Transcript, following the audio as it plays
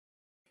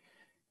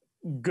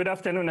Good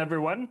afternoon,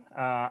 everyone.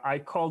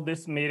 I call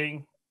this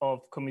meeting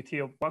of Committee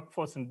of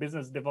Workforce and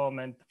Business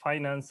Development,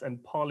 Finance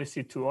and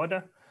Policy to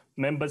order.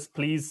 Members,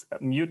 please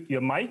mute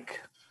your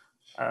mic.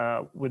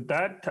 With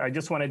that, I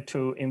just wanted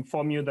to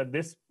inform you that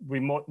this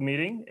remote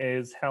meeting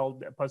is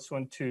held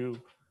pursuant to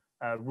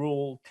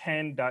Rule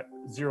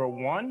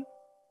 10.01.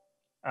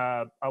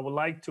 I would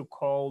like to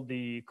call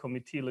the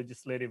committee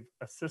legislative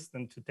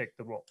assistant to take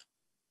the role.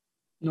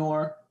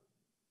 Noor.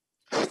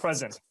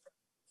 Present.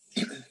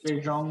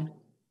 Jong.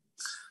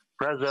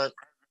 Present.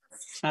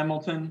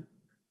 Hamilton.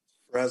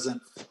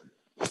 Present.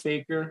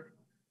 Baker.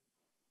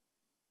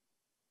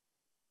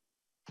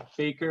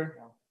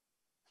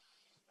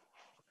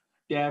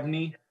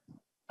 Davney.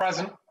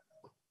 Present.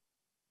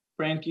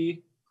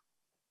 Frankie.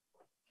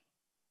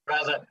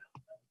 Present.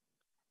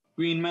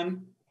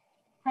 Greenman.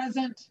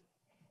 Present.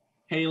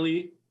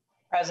 Haley.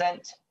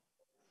 Present.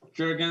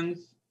 Jurgens.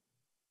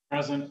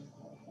 Present.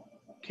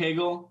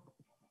 Cagle.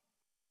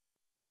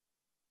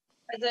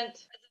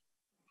 Present.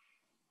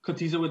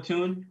 Kotiza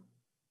Watun.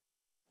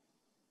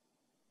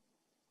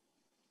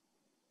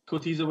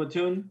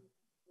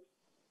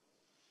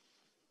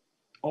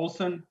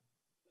 Olson.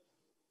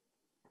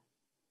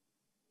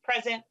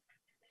 Present.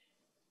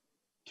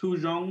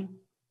 Tujong.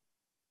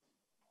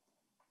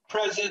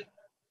 Present.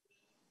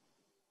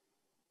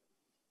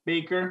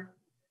 Baker.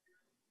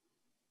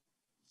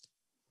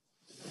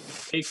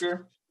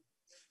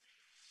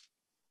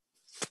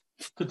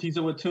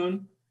 Kotiza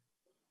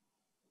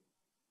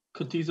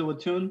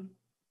Watun.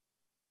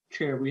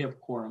 Chair, we have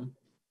quorum.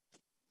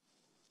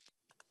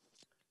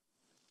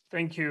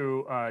 Thank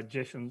you,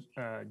 Jason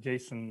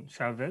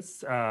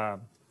Chavez.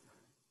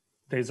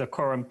 There's a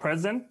quorum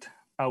present.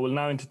 I will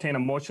now entertain a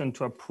motion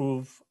to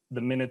approve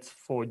the minutes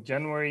for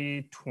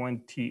January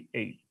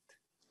 28th.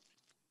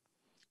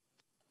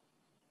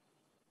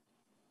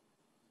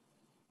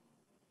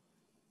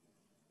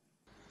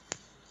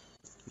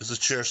 Mr.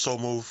 Chair, so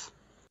move.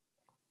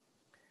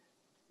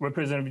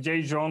 Representative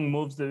Jay Zhong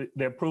moves the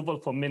approval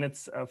for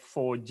minutes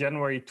for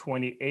January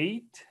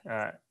 28th.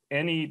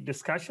 Any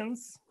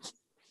discussions?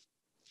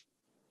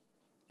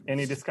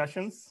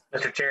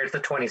 Mr. Chair, it's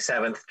the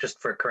 27th, just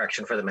for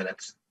correction for the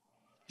minutes.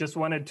 Just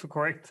wanted to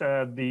correct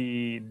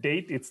the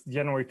date. It's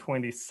January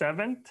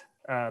 27th,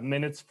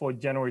 minutes for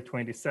January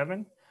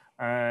 27th.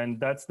 And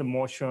that's the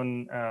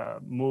motion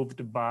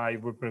moved by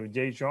Representative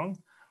Jay Zhong.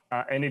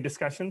 Any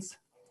discussions?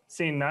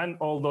 Seeing none,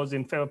 all those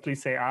in favor,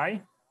 please say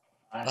aye.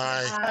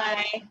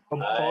 Aye.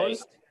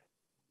 Opposed?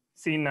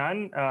 Seeing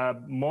none,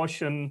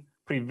 motion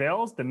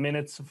prevails. The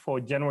minutes for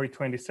January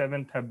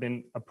 27th have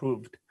been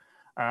approved.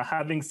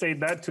 Having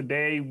said that,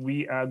 today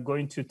we are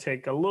going to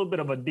take a little bit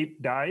of a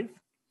deep dive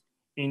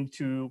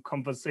into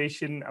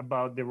conversation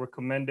about the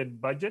recommended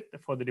budget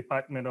for the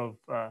Department of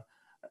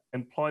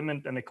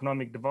Employment and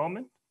Economic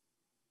Development.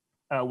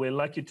 We're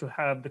lucky to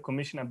have the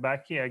Commissioner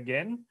back here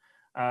again.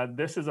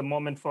 This is a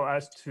moment for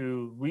us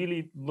to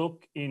really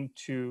look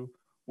into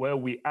where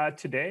we are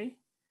today,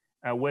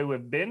 where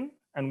we've been,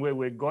 and where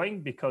we're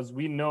going, because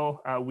we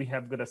know we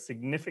have got a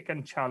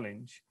significant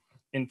challenge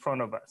in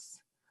front of us.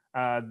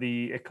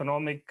 The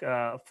economic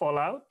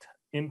fallout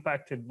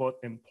impacted both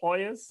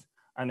employers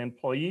and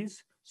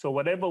employees. So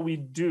whatever we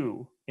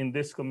do in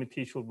this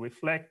committee should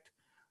reflect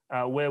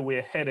where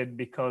we're headed,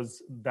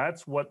 because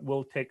that's what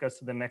will take us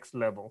to the next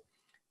level.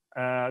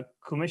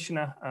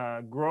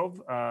 Commissioner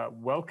Grove,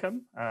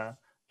 welcome.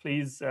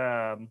 Please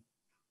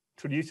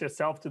introduce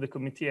yourself to the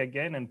committee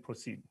again and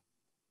proceed.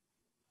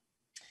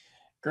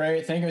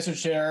 Great, thank you, Mr.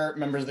 Chair,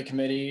 members of the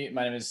committee.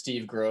 My name is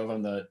Steve Grove.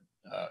 I'm the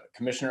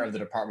Commissioner of the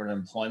Department of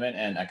Employment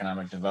and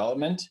Economic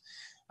Development.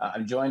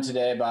 I'm joined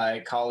today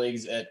by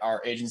colleagues at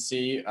our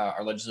agency.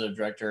 Our Legislative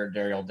Director,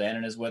 Daryl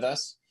Dannon, is with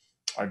us.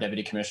 Our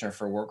Deputy Commissioner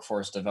for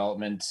Workforce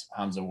Development,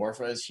 Hamza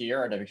Warfa, is here.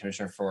 Our Deputy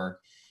Commissioner for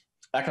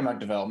Economic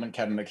Development,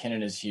 Kevin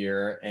McKinnon, is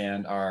here.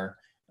 And our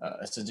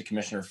Assistant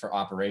Commissioner for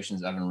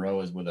Operations, Evan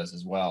Rowe, is with us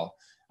as well.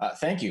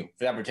 Thank you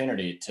for the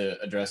opportunity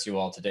to address you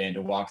all today and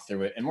to walk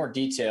through it in more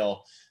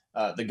detail,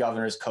 the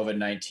governor's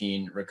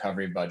COVID-19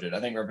 recovery budget. I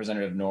think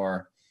Representative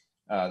Noor,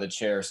 the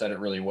chair, said it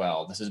really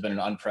well. This has been an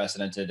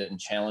unprecedented and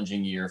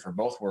challenging year for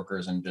both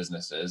workers and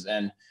businesses.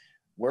 And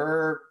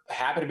we're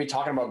happy to be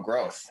talking about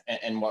growth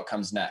and what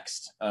comes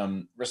next.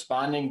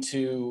 Responding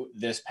to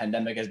this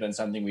pandemic has been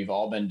something we've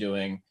all been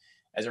doing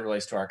as it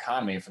relates to our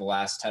economy for the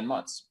last 10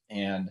 months.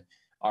 And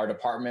our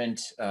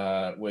department,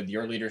 with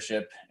your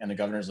leadership and the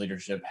governor's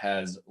leadership,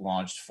 has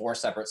launched 4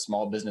 separate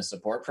small business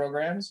support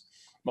programs.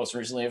 Most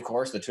recently, of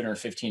course, the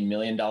 $215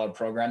 million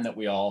program that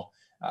we all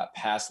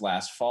passed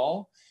last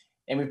fall.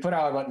 And we put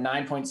out about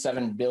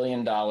 $9.7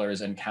 billion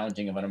and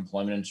counting of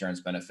unemployment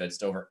insurance benefits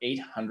to over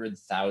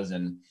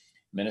 800,000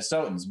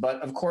 Minnesotans.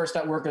 But of course,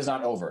 that work is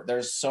not over.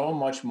 There's so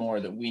much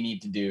more that we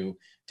need to do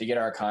to get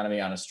our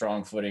economy on a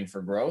strong footing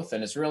for growth.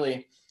 And it's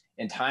really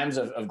in times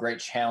of great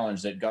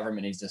challenge that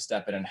government needs to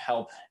step in and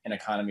help an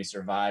economy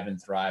survive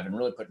and thrive and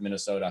really put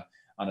Minnesota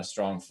on a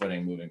strong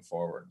footing moving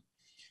forward.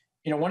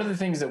 You know, one of the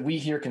things that we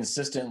hear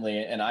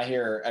consistently, and I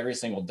hear every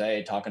single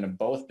day talking to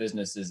both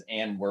businesses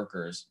and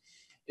workers,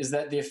 is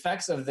that the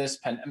effects of this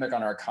pandemic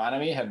on our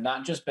economy have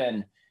not just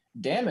been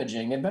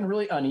damaging, they've been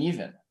really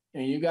uneven.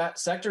 You got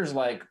sectors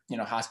like,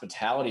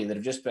 hospitality that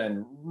have just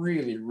been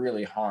really,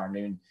 really harmed.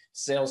 I mean,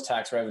 sales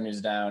tax revenues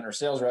down, or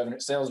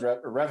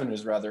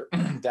revenues rather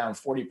down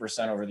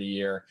 40% over the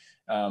year.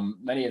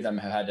 Many of them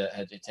have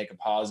had to take a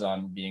pause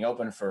on being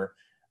open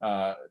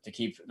to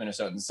keep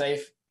Minnesotans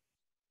safe.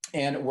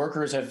 And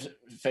workers have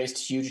faced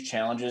huge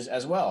challenges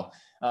as well.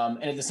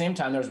 And at the same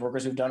time, there's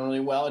workers who've done really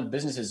well and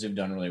businesses who've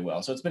done really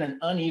well. So it's been an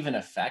uneven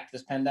effect,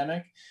 this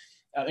pandemic.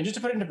 And just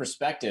to put it into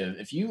perspective,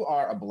 if you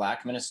are a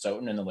Black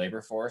Minnesotan in the labor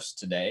force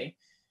today,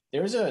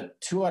 there's a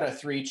 2 out of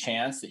 3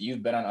 chance that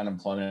you've been on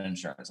unemployment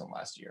insurance in the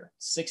last year.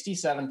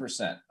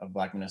 67% of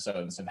Black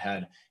Minnesotans have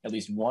had at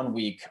least 1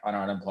 week on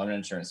our unemployment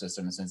insurance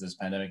system since this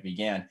pandemic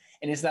began.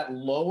 And it's that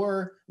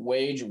lower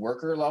wage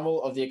worker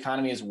level of the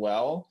economy as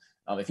well.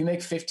 If you make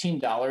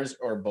 $15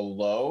 or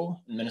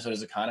below in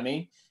Minnesota's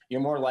economy,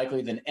 you're more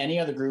likely than any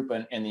other group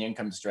in the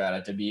income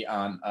strata to be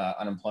on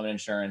unemployment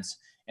insurance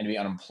and to be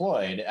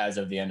unemployed as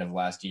of the end of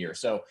last year.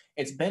 So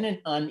it's been an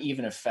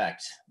uneven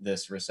effect,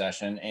 this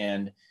recession.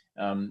 And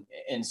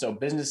so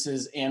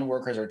businesses and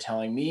workers are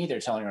telling me,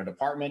 they're telling our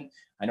department,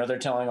 I know they're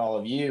telling all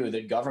of you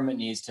that government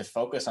needs to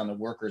focus on the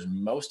workers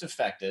most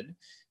affected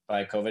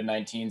by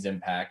COVID-19's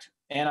impact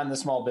and on the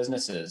small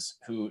businesses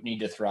who need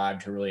to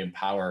thrive to really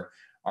empower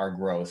our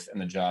growth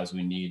and the jobs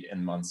we need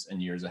in months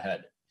and years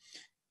ahead.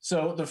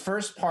 So the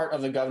first part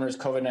of the governor's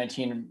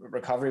COVID-19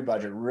 recovery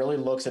budget really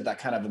looks at that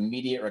kind of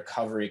immediate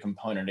recovery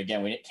component.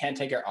 Again, we can't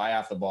take our eye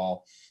off the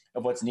ball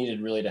of what's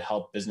needed really to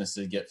help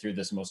businesses get through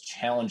this most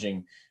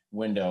challenging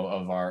window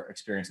of our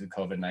experience with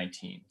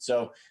COVID-19.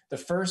 So the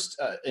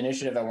first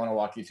initiative I want to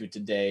walk you through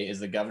today is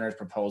the governor's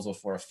proposal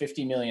for a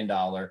 $50 million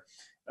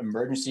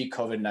emergency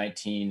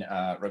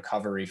COVID-19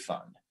 recovery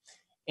fund.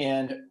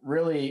 And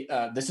really,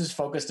 this is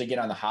focused again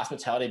on the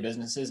hospitality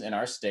businesses in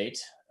our state.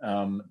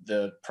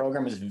 The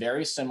program is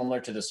very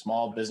similar to the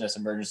small business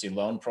emergency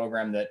loan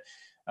program that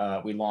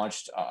we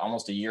launched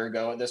almost a year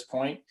ago at this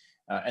point,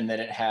 and that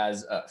it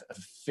has a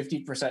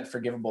 50%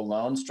 forgivable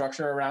loan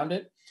structure around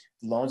it.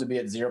 Loans would be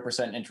at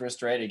 0%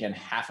 interest rate. Again,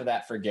 half of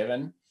that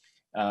forgiven.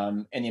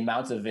 And the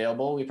amounts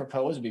available we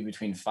propose would be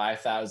between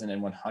 $5,000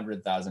 and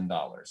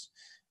 $100,000.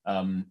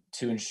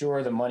 To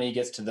ensure the money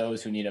gets to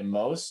those who need it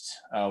most,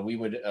 we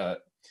would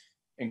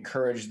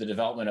encourage the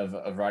development of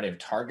a variety of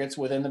targets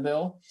within the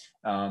bill.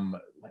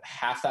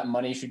 Half that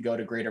money should go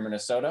to Greater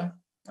Minnesota.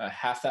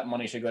 Half that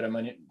money should go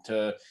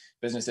to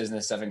businesses in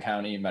the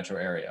 7-county metro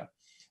area.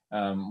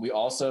 We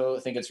also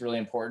think it's really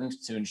important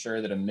to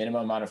ensure that a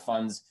minimum amount of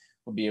funds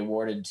will be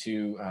awarded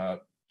to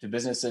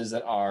businesses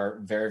that are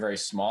very, very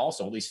small.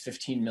 So at least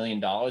 $15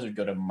 million would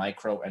go to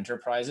micro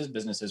enterprises,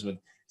 businesses with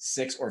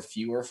 6 or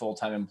fewer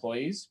full-time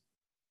employees.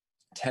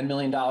 $10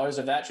 million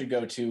of that should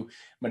go to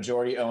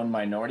majority-owned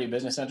minority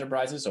business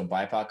enterprises, so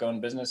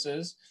BIPOC-owned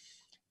businesses.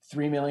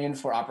 $3 million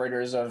for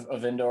operators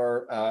of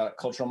indoor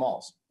cultural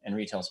malls and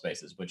retail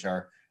spaces, which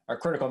are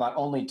critical not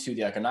only to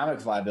the economic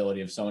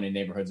viability of so many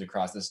neighborhoods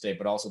across the state,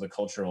 but also the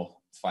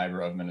cultural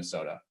fiber of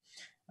Minnesota.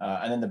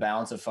 And then the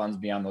balance of funds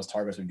beyond those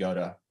targets would go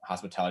to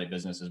hospitality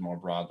businesses more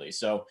broadly.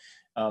 So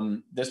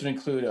this would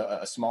include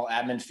a small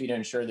admin fee to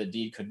ensure that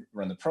DEED could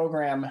run the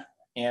program.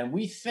 And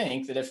we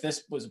think that if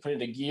this was put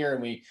into gear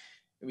and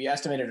we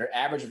estimated an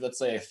average of, let's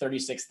say, a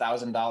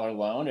 $36,000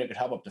 loan, it could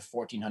help up to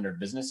 1,400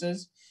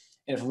 businesses.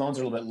 And if loans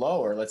are a little bit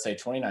lower, let's say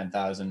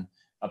 29,000,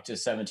 up to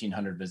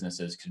 1,700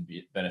 businesses could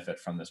benefit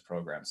from this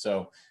program.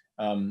 So,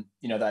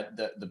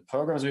 that the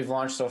programs we've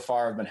launched so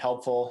far have been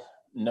helpful.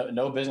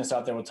 No business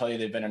out there will tell you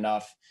they've been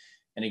enough.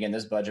 And again,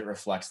 this budget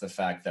reflects the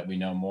fact that we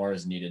know more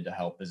is needed to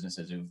help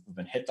businesses who've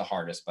been hit the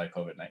hardest by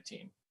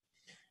COVID-19.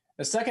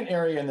 The second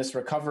area in this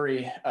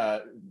recovery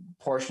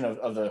portion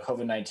of the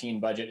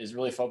COVID-19 budget is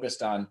really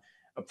focused on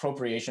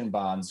appropriation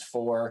bonds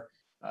for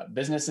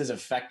businesses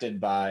affected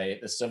by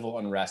the civil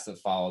unrest that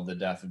followed the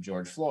death of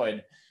George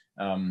Floyd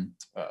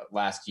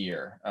last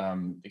year.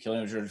 The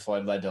killing of George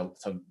Floyd led to,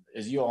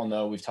 as you all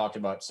know, we've talked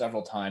about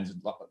several times,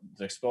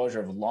 the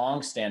exposure of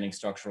long-standing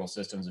structural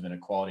systems of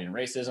inequality and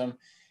racism.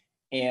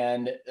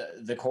 And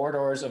the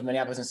corridors of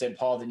Minneapolis and St.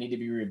 Paul that need to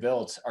be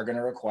rebuilt are going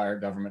to require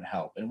government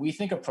help. And we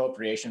think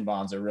appropriation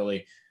bonds are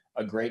really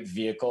a great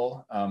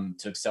vehicle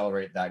to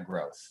accelerate that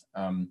growth.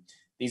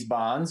 These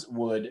bonds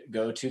would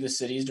go to the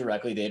cities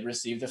directly. They'd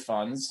receive the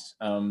funds.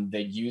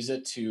 They'd use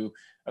it to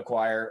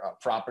acquire a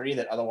property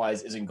that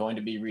otherwise isn't going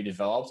to be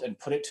redeveloped and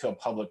put it to a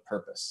public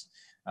purpose.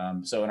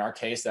 So in our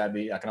case, that'd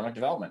be economic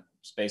development,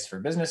 space for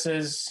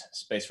businesses,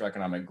 space for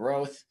economic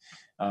growth.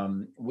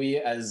 We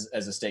as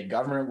a state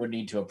government would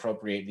need to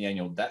appropriate the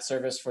annual debt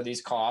service for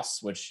these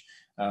costs, which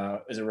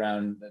is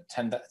around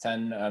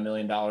 $10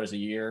 million a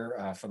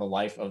year for the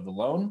life of the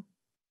loan,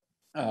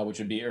 of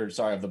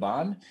the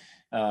bond.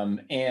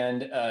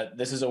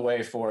 This is a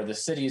way for the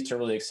cities to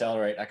really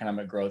accelerate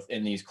economic growth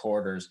in these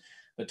corridors.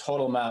 The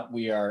total amount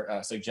we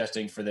are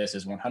suggesting for this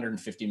is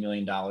 $150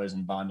 million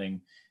in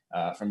bonding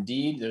from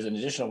DEED. There's an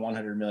additional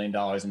 $100 million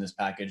in this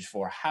package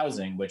for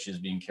housing, which is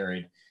being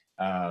carried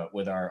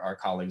with our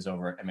colleagues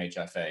over at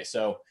MHFA.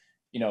 So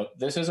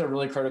this is a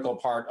really critical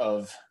part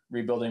of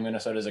rebuilding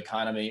Minnesota's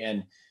economy,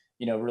 and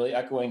really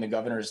echoing the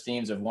governor's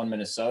themes of One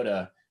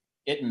Minnesota.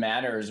 It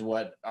matters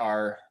what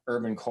our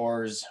urban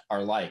cores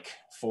are like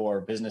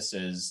for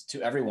businesses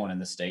to everyone in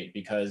the state,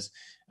 because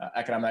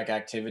economic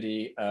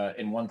activity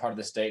in one part of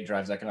the state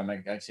drives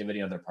economic activity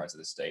in other parts of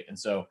the state. And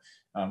so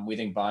we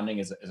think bonding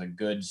is a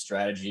good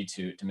strategy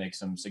to make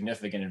some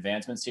significant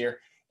advancements here,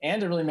 and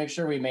to really make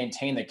sure we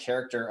maintain the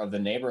character of the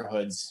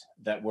neighborhoods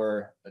that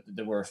were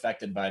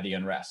affected by the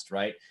unrest,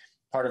 right?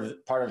 Part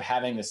of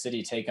having the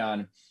city take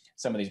on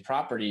some of these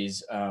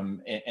properties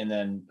and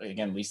then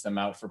again lease them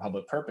out for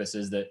public purpose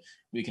is that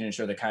we can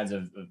ensure the kinds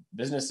of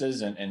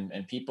businesses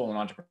and people and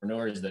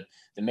entrepreneurs that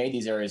made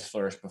these areas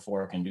flourish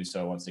before can do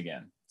so once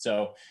again.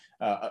 So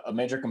a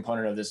major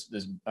component of this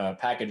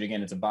package,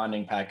 again, it's a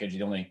bonding package.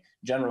 The only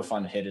general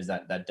fund hit is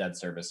that debt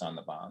service on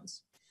the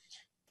bonds.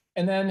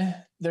 And then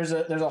there's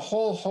a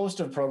whole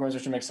host of programs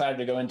which I'm excited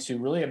to go into,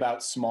 really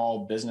about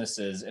small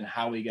businesses and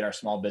how we get our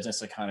small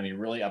business economy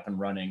really up and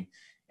running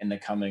in the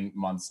coming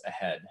months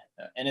ahead.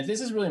 And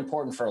this is really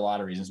important for a lot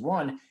of reasons.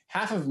 One,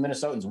 half of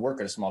Minnesotans work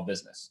at a small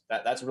business.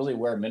 That's really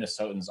where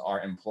Minnesotans are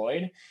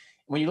employed.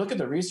 When you look at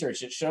the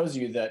research, it shows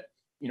you that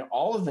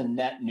all of the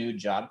net new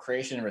job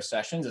creation in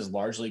recessions is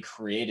largely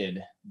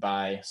created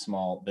by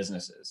small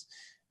businesses.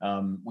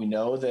 We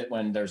know that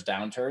when there's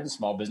downturns,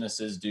 small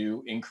businesses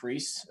do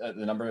increase.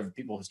 The number of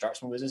people who start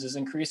small businesses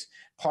increase.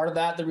 Part of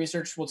that, the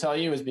research will tell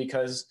you, is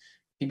because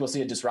people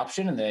see a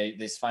disruption and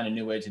they find a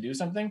new way to do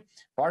something.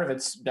 Part of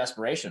it's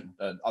desperation.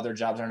 Other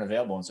jobs aren't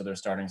available, and so they're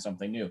starting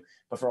something new.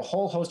 But for a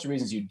whole host of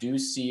reasons, you do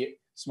see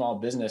small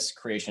business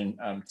creation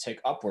tick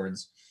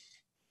upwards.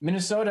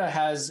 Minnesota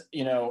has,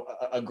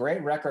 a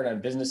great record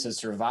on businesses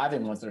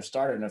surviving once they're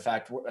started. And in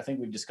fact, I think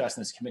we've discussed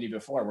in this committee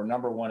before, we're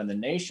number one in the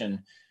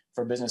nation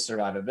for business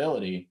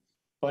survivability.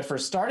 But for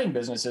starting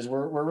businesses,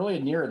 we're really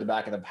near the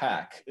back of the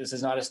pack. This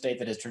is not a state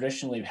that has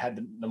traditionally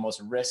had the most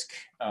risk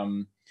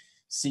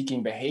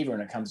seeking behavior when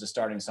it comes to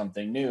starting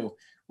something new.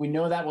 We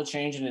know that will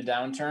change in a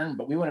downturn,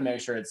 but we want to make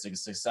sure it's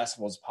as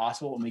successful as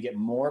possible when we get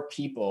more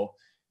people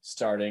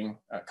starting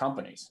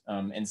companies.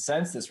 And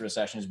since this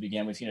recession has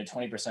began, we've seen a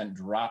 20%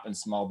 drop in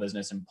small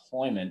business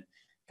employment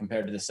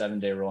compared to the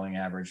 7-day rolling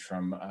average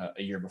from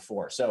a year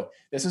before. So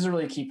this is a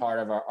really key part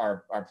of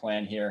our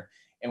plan here.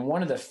 And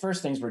one of the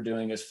first things we're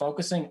doing is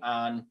focusing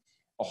on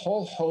a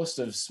whole host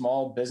of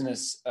small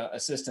business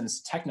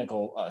assistance,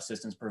 technical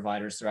assistance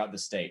providers throughout the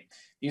state.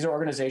 These are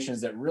organizations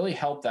that really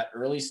help that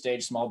early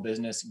stage small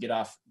business get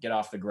off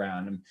the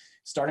ground. And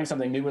starting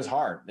something new is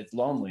hard. It's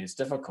lonely. It's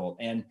difficult.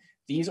 And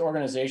these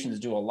organizations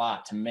do a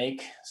lot to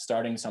make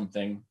starting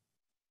something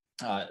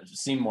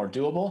seem more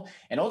doable,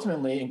 and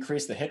ultimately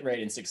increase the hit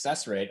rate and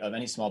success rate of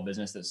any small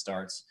business that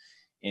starts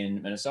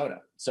in Minnesota.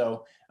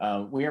 So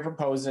we are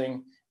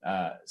proposing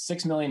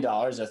 $6 million,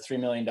 $3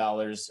 million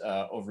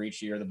over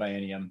each year of the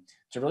biennium,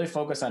 to really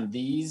focus on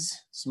these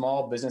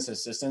small business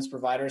assistance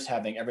providers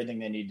having everything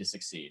they need to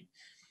succeed.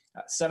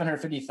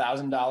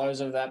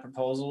 $750,000 of that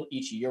proposal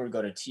each year would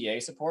go to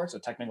TA support, so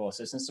technical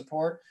assistance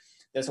support.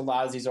 This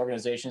allows these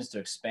organizations to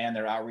expand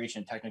their outreach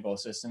and technical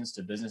assistance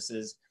to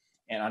businesses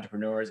and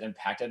entrepreneurs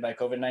impacted by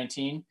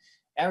COVID-19.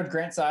 Average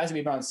grant size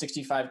would be around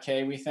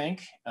 $65K, we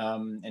think.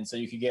 And so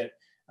you could get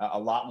a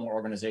lot more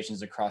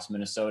organizations across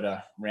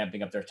Minnesota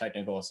ramping up their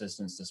technical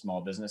assistance to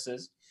small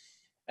businesses.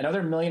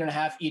 Another $1.5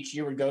 million each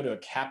year would go to a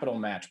capital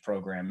match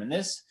program. And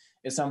this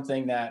is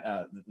something that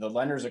the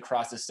lenders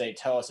across the state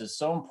tell us is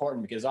so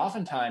important, because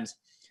oftentimes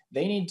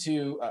they need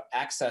to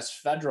access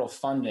federal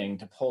funding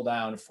to pull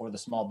down for the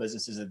small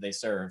businesses that they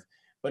serve.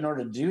 But in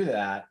order to do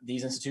that,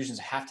 these institutions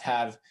have to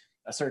have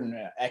a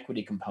certain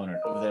equity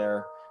component of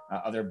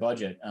their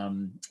budget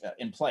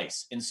in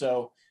place. And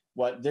so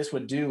what this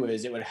would do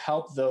is it would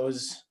help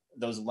those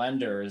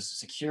lenders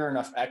secure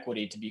enough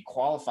equity to be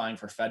qualifying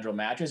for federal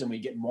matches, and we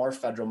get more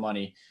federal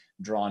money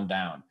drawn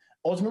down.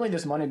 Ultimately,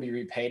 this money will be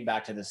repaid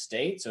back to the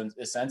state. So in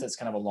a sense, it's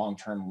kind of a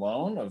long-term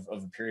loan of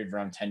a period of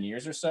around 10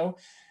 years or so,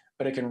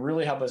 but it can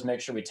really help us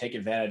make sure we take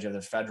advantage of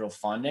the federal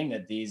funding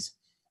that these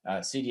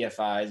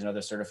CDFIs and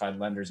other certified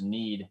lenders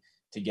need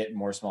to get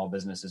more small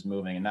businesses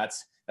moving. And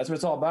that's what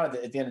it's all about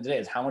at the end of the day,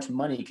 is how much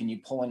money can you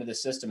pull into the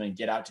system and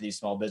get out to these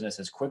small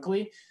businesses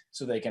quickly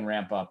so they can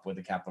ramp up with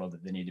the capital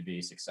that they need to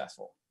be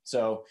successful.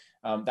 So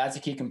that's a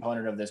key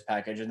component of this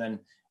package. And then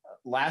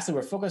lastly,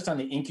 we're focused on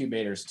the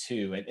incubators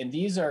too. And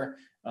these are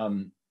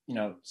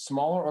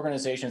smaller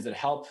organizations that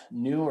help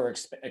new or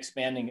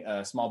expanding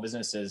small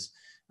businesses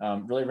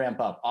really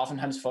ramp up,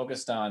 oftentimes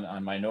focused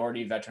on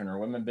minority, veteran, or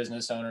women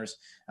business owners.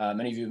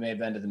 Many of you may have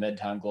been to the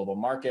Midtown Global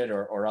Market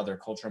or other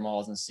culture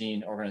malls and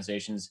seen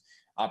organizations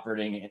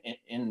operating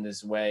in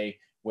this way,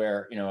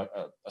 where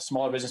a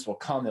smaller business will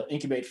come, they'll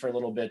incubate for a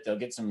little bit, they'll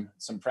get some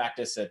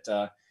practice at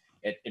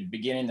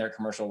beginning their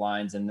commercial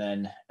lines, and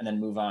then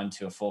move on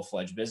to a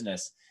full-fledged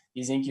business.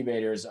 These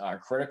incubators are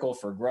critical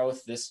for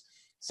growth. This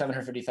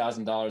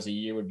 $750,000 a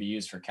year would be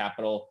used for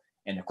capital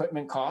and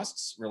equipment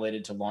costs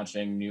related to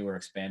launching new or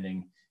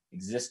expanding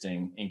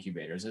existing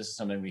incubators. This is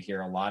something we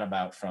hear a lot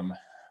about from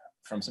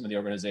from some of the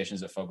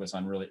organizations that focus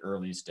on really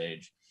early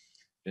stage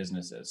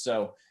businesses.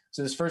 So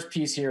this first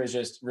piece here is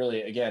just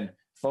really, again,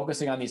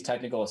 focusing on these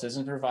technical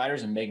assistance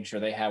providers and making sure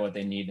they have what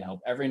they need to help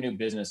every new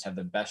business have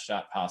the best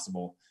shot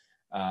possible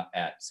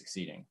at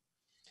succeeding.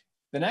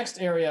 The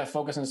next area of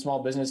focus on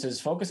small businesses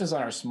focuses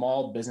on our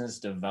small business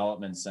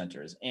development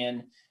centers.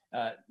 And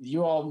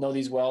you all know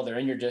these well. They're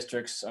in your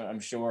districts, I'm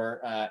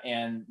sure,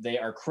 and they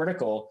are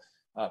critical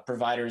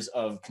providers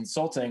of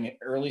consulting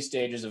early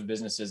stages of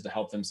businesses to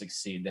help them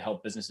succeed. They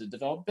help businesses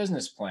develop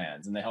business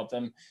plans, and they help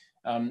them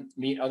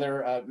meet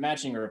other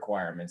matching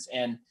requirements.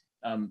 And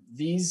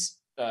these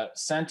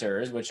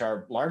centers, which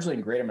are largely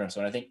in Greater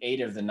Minnesota, I think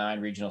 8 of the 9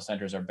 regional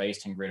centers are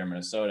based in Greater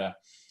Minnesota,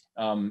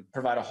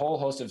 provide a whole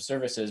host of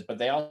services, but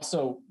they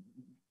also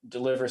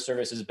deliver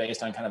services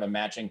based on kind of a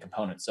matching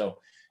component. So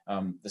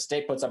the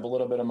state puts up a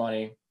little bit of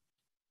money,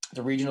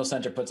 the regional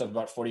center puts up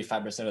about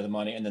 45% of the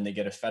money, and then they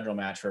get a federal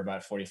match for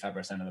about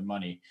 45% of the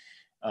money.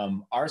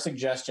 Our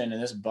suggestion in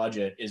this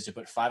budget is to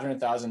put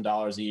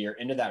 $500,000 a year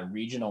into that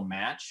regional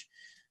match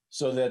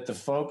so that the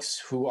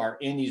folks who are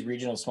in these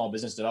regional small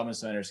business development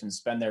centers can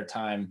spend their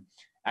time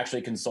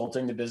actually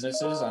consulting the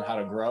businesses on how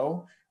to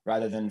grow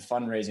rather than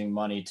fundraising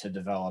money to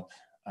develop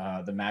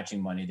the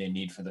matching money they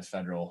need for the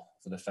federal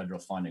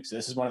funding. So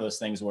this is one of those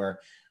things where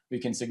we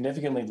can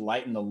significantly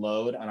lighten the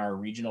load on our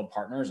regional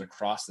partners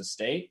across the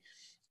state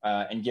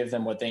and give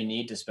them what they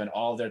need to spend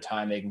all of their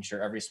time making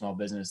sure every small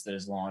business that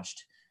is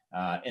launched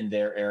in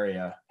their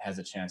area has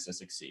a chance to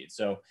succeed.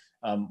 So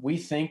we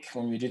think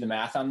when we do the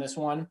math on this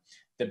one,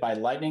 that by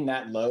lightening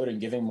that load and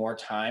giving more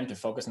time to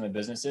focus on the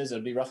businesses,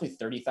 it'll be roughly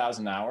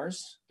 30,000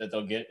 hours that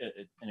they'll get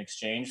in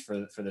exchange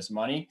for this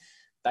money.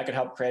 That could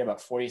help create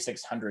about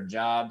 4,600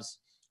 jobs,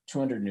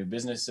 200 new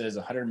businesses,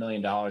 $100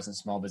 million in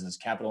small business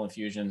capital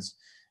infusions,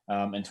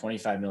 and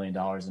 $25 million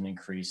in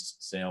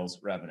increased sales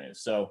revenue.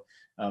 So,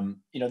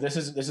 this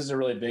is a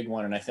really big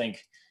one. And I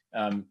think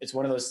it's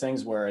one of those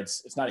things where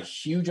it's not a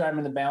huge item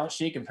in the balance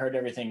sheet compared to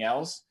everything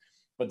else,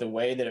 but the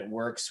way that it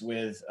works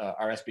with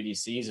our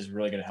SBDCs is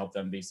really going to help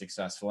them be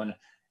successful. And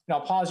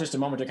I'll pause just a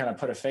moment to kind of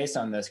put a face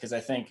on this, because I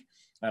think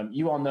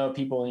you all know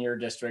people in your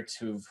district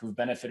who've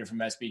benefited from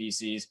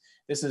SBDCs.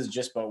 This is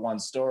just but one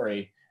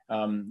story.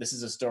 This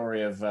is a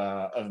story of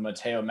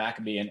Mateo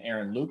Maccabee and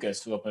Aaron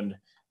Lucas, who opened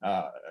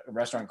a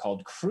restaurant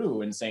called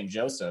Crew in St.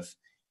 Joseph.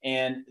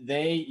 And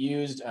they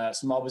used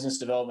small business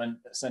development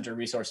center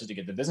resources to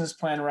get the business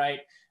plan right,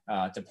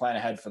 to plan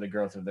ahead for the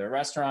growth of their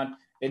restaurant.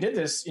 They did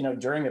this,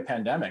 during the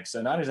pandemic.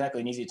 So not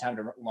exactly an easy time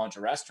to launch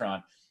a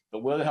restaurant,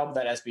 but with the help of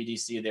that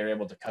SBDC, they were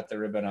able to cut the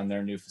ribbon on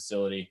their new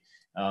facility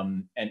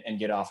and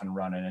get off and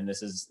running. And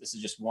this is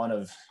just one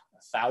of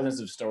thousands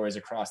of stories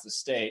across the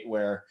state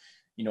where,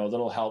 a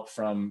little help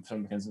from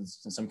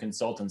some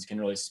consultants can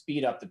really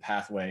speed up the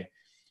pathway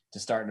to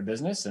starting a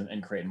business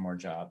and creating more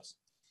jobs.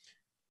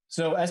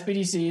 So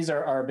SBDCs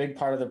are a big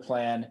part of the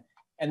plan.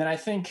 And then I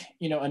think,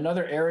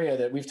 another area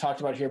that we've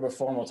talked about here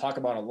before, and we'll talk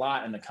about a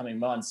lot in the coming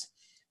months,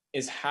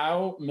 is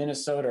how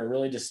Minnesota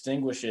really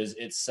distinguishes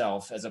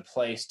itself as a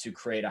place to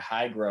create a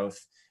high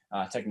growth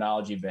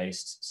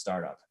technology-based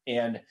startup.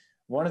 And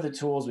one of the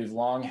tools we've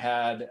long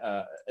had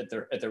at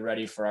the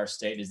ready for our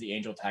state is the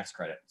Angel Tax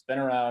Credit. It's been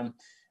around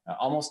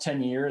almost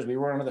 10 years. We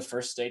were one of the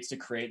first states to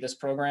create this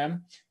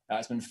program.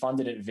 It's been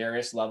funded at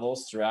various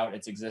levels throughout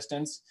its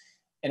existence.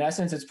 In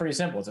essence, it's pretty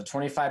simple. It's a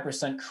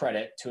 25%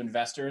 credit to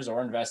investors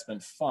or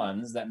investment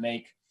funds that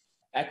make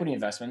equity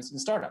investments in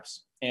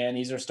startups. And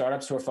these are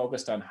startups who are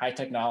focused on high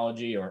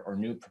technology or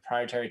new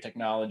proprietary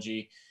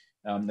technology.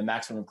 The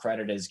maximum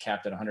credit is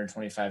capped at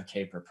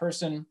 $125K per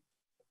person,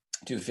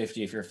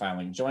 $250 if you're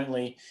filing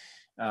jointly.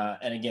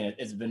 And again,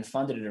 it's been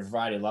funded at a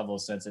variety of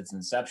levels since its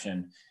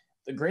inception.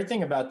 The great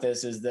thing about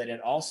this is that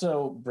it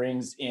also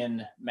brings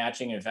in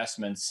matching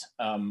investments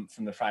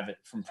from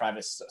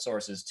private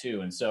sources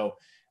too. And so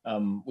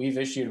we've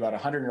issued about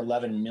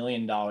 $111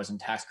 million in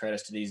tax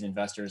credits to these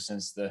investors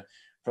since the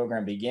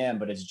program began,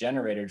 but it's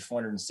generated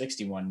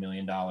 $461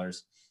 million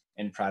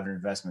in private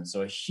investments.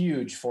 So a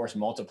huge force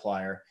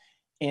multiplier.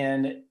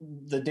 And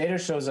the data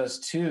shows us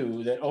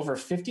too that over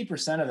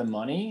 50% of the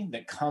money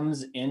that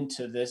comes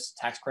into this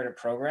tax credit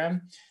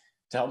program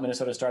to help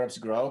Minnesota startups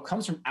grow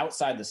comes from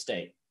outside the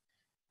state.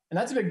 And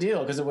that's a big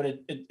deal because what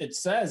it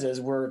says is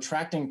we're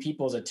attracting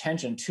people's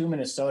attention to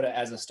Minnesota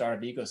as a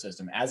startup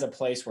ecosystem, as a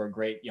place where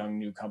great young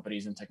new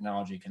companies and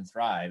technology can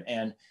thrive.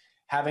 And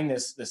having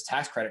this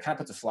tax credit kind of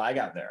puts a flag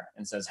out there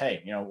and says,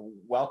 hey,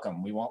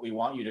 welcome. We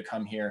want you to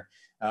come here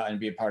and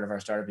be a part of our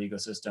startup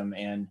ecosystem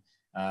and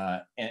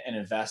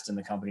invest in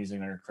the companies that are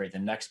going to create the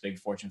next big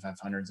Fortune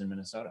 500s in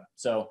Minnesota.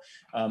 So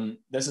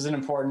this is an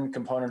important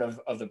component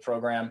of the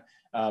program.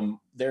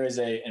 There is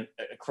a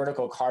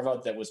critical carve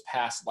out that was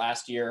passed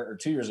last year or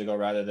 2 years ago,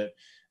 rather, that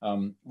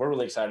we're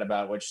really excited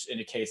about, which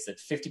indicates that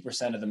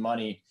 50% of the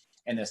money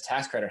in this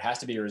tax credit has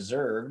to be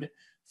reserved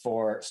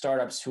for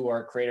startups who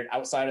are created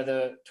outside of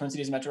the Twin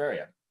Cities metro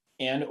area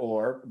and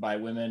or by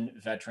women,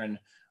 veteran,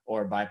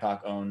 or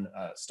BIPOC owned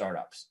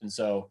startups. And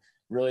so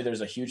Really,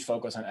 there's a huge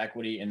focus on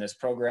equity in this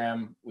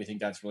program. We think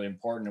that's really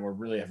important, and we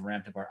really have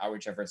ramped up our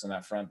outreach efforts on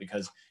that front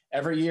because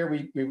every year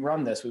we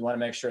run this, we want to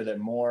make sure that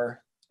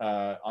more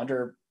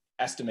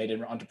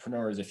underestimated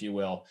entrepreneurs, if you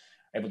will,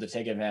 are able to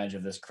take advantage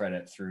of this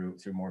credit through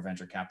more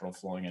venture capital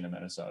flowing into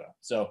Minnesota.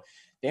 So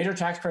the angel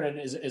tax credit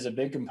is a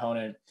big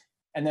component.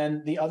 And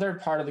then the other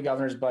part of the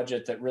governor's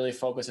budget that really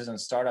focuses on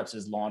startups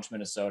is Launch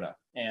Minnesota.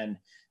 And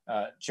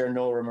Chair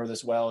Newell will remember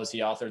this well as he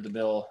authored the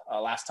bill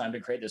last time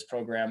to create this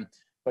program,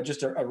 but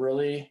just a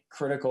really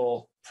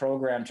critical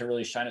program to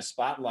really shine a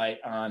spotlight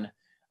on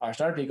our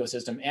startup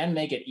ecosystem and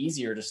make it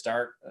easier to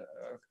start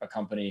a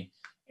company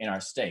in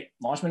our state.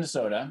 Launch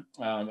Minnesota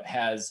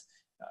has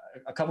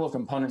a couple of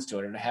components to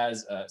it. It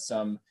has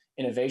some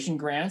innovation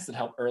grants that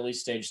help early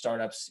stage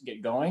startups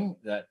get going,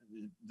 that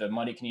the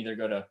money can either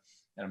go to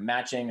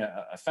matching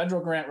a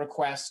federal grant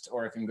request,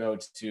 or it can go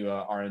to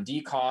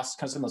R&D costs,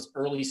 kind of some of those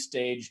early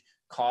stage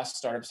costs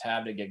startups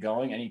have to get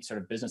going, any sort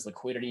of business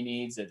liquidity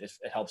needs, it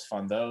helps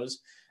fund those.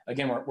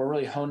 Again, we're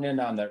really honed in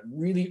on the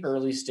really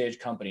early stage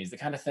companies, the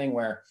kind of thing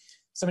where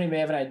somebody may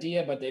have an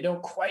idea, but they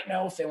don't quite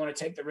know if they want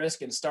to take the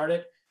risk and start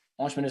it.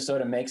 Launch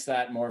Minnesota makes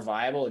that more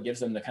viable. It gives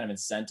them the kind of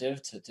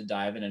incentive to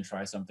dive in and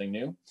try something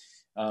new.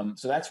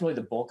 So that's really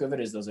the bulk of it,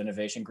 is those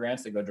innovation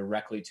grants that go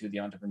directly to the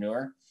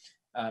entrepreneur.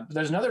 But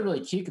there's another really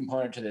key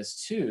component to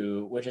this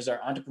too, which is our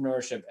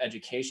entrepreneurship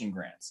education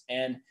grants.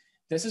 And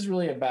this is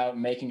really about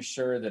making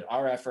sure that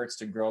our efforts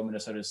to grow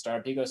Minnesota's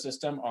startup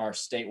ecosystem are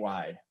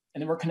statewide.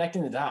 And then we're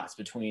connecting the dots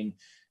between,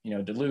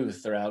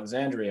 Duluth or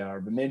Alexandria or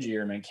Bemidji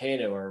or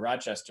Mankato or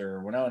Rochester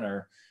or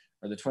Winona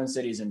or the Twin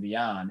Cities and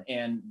beyond.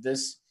 And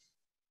this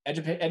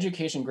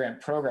education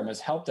grant program has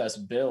helped us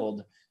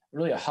build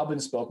really a hub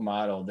and spoke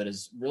model that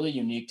is really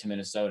unique to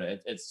Minnesota.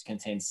 It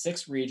contains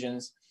 6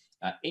 regions,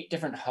 8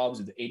 different hubs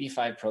with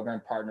 85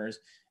 program partners.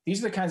 These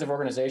are the kinds of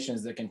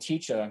organizations that can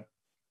teach a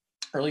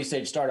early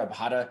stage startup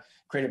how to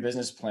create a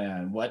business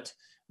plan, what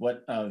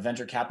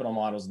venture capital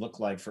models look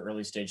like for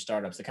early stage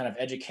startups, the kind of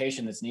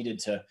education that's needed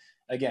to,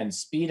 again,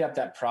 speed up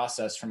that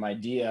process from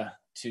idea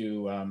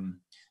to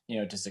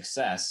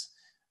success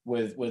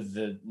with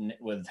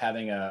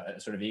having a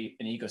sort of an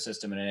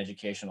ecosystem and an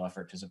educational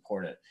effort to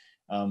support it.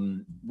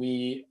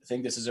 We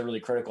think this is a really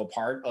critical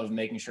part of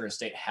making sure a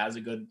state has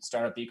a good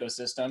startup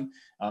ecosystem.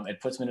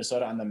 It puts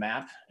Minnesota on the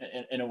map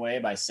in a way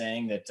by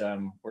saying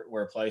that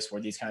we're a place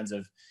where these kinds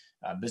of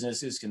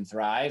businesses can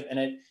thrive. And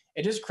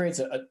it just creates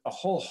a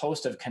whole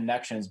host of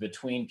connections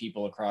between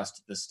people across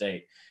the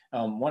state.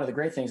 One of the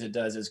great things it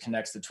does is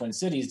connects the Twin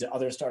Cities to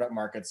other startup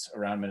markets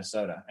around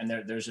Minnesota. And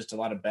there's just a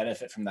lot of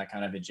benefit from that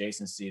kind of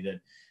adjacency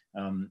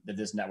that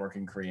this network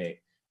can create.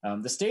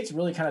 The state's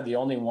really kind of the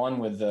only one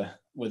with a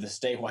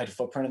statewide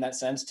footprint in that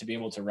sense to be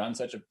able to run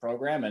such a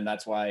program. And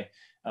that's why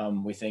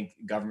we think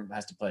government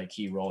has to play a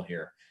key role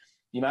here.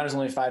 The amount is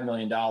only $5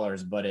 million,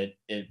 but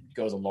it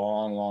goes a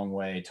long, long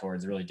way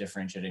towards really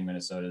differentiating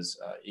Minnesota's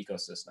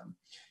ecosystem.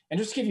 And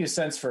just to give you a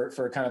sense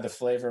for kind of the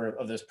flavor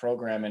of this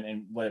program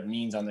and what it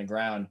means on the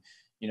ground,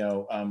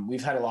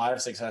 we've had a lot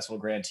of successful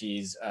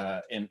grantees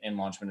in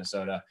Launch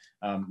Minnesota.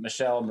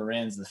 Michelle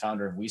Marins, the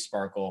founder of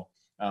WeSparkle,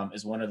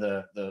 is one of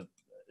the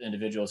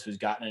individuals who's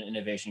gotten an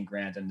innovation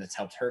grant, and that's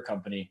helped her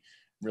company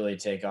really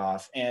take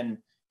off. And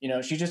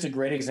she's just a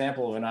great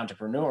example of an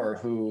entrepreneur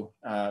who,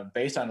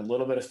 based on a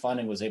little bit of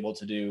funding, was able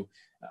to do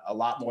a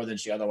lot more than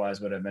she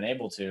otherwise would have been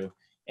able to.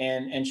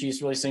 And she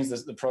really sings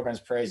the program's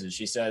praises.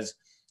 She says,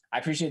 "I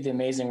appreciate the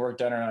amazing work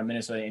done around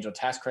Minnesota Angel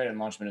Tax Credit and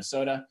Launch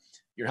Minnesota.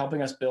 You're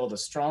helping us build a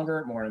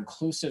stronger, more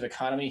inclusive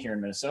economy here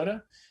in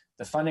Minnesota.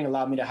 The funding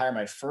allowed me to hire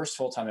my first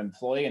full-time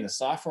employee, and the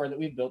software that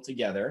we've built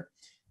together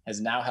has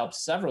now helped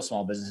several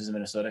small businesses in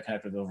Minnesota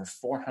connect with over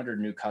 400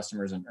 new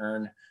customers and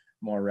earn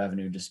more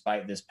revenue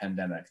despite this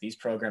pandemic. These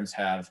programs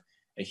have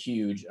a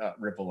huge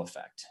ripple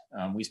effect."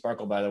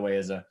 WeSparkle, by the way,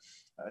 is a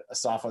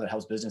software that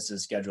helps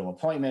businesses schedule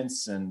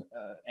appointments and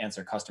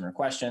answer customer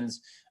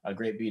questions, a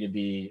great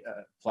B2B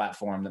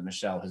platform that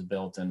Michelle has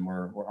built, and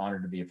we're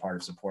honored to be a part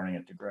of supporting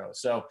it to grow.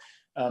 So,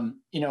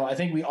 I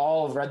think we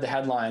all have read the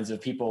headlines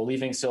of people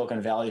leaving Silicon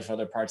Valley for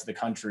other parts of the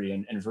country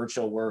and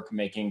virtual work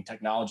making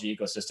technology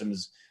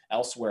ecosystems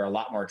elsewhere a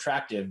lot more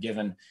attractive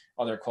given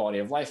other quality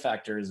of life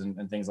factors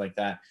and things like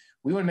that.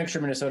 We want to make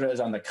sure Minnesota is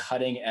on the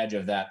cutting edge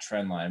of that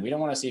trend line. We don't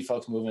want to see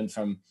folks moving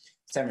from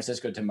San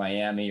Francisco to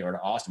Miami or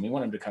to Austin. We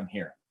want them to come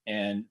here.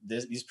 And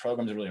these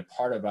programs are really a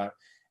part about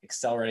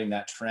accelerating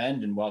that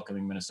trend and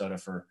welcoming Minnesota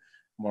for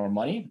more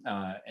money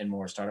and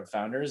more startup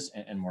founders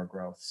and more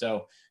growth.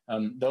 So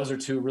those are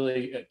 2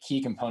 really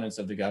key components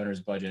of the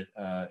governor's budget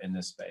in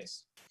this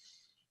space.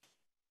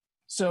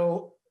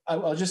 So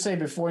I'll just say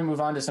before we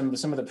move on to some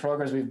of the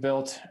programs we've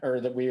built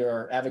or that we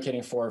are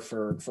advocating for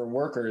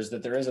workers,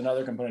 that there is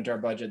another component to our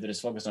budget that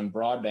is focused on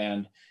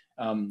broadband,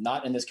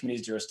 not in this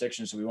committee's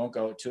jurisdiction, so we won't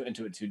go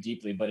into it too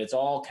deeply, but it's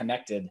all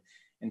connected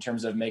in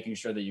terms of making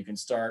sure that you can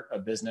start a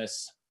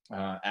business,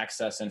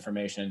 access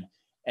information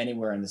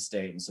anywhere in the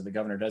state. And so the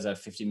governor does have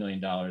 $50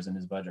 million in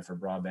his budget for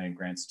broadband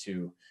grants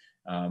too,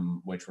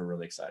 which we're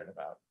really excited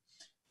about.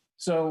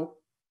 So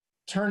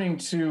turning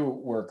to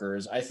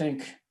workers, I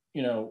think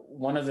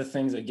one of the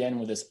things, again,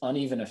 with this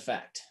uneven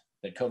effect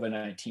that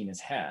COVID-19 has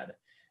had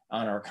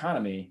on our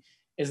economy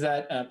is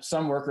that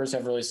some workers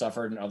have really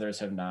suffered and others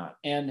have not.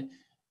 And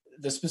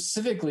the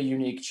specifically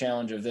unique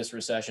challenge of this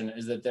recession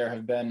is that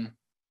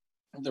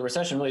the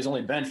recession really has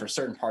only been for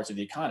certain parts of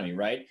the economy,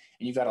 right?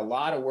 And you've got a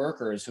lot of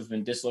workers who've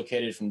been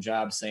dislocated from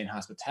jobs, say in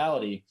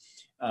hospitality,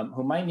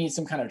 who might need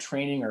some kind of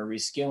training or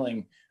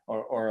reskilling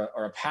or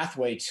a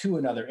pathway to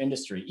another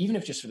industry, even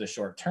if just for the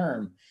short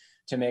term,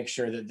 to make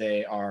sure that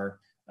they are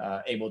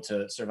able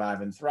to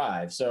survive and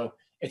thrive. So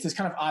it's this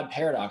kind of odd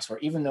paradox where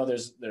even though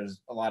there's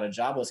a lot of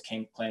jobless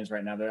claims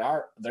right now,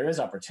 there is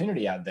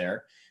opportunity out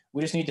there.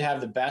 We just need to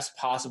have the best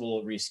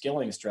possible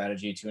reskilling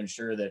strategy to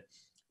ensure that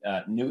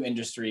new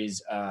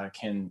industries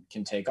can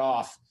take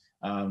off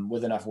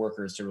with enough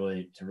workers to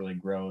really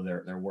grow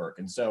their work.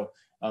 And so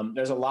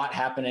there's a lot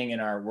happening in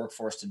our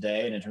workforce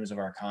today and in terms of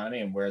our economy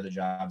and where the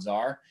jobs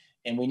are,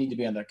 and we need to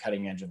be on the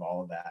cutting edge of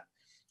all of that.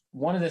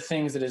 One of the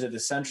things that is at the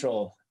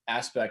central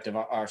aspect of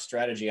our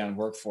strategy on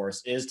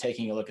workforce is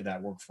taking a look at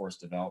that workforce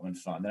development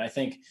fund. And I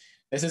think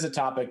this is a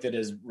topic that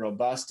is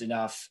robust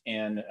enough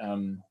and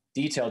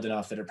detailed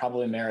enough that it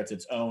probably merits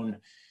its own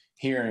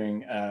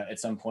hearing at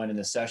some point in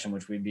this session,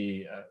 which we'd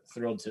be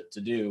thrilled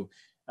to do.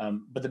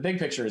 But the big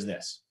picture is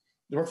this.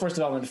 The Workforce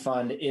Development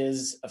Fund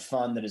is a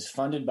fund that is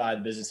funded by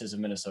the businesses of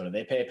Minnesota.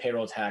 They pay a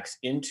payroll tax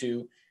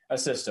into a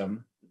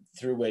system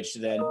through which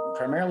then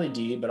primarily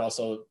DEED, but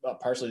also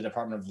partially the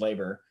Department of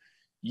Labor,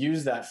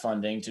 use that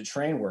funding to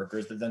train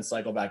workers that then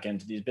cycle back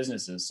into these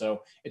businesses.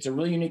 So it's a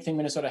really unique thing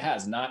Minnesota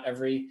has. Not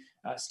every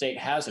state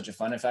has such a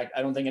fund. In fact,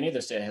 I don't think any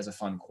other state has a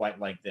fund quite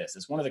like this.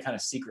 It's one of the kind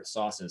of secret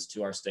sauces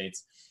to our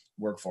state's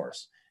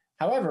workforce.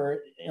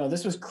 However,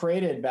 this was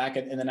created back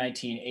in the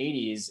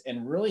 1980s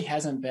and really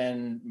hasn't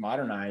been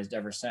modernized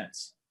ever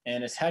since.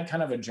 And it's had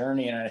kind of a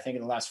journey, and I think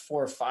in the last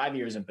 4 or 5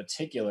 years in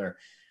particular,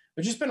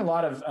 there's just been a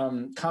lot of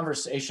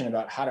conversation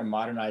about how to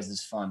modernize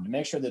this fund to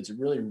make sure that it's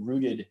really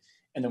rooted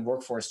in the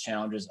workforce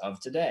challenges of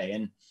today.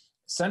 And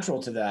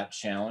central to that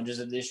challenge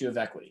is the issue of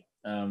equity.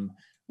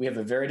 We have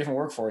a very different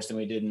workforce than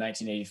we did in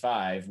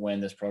 1985 when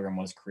this program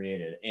was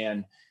created.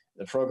 And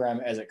the program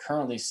as it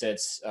currently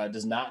sits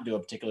does not do a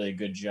particularly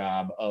good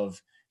job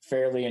of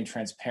fairly and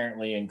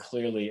transparently and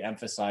clearly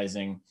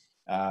emphasizing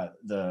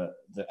the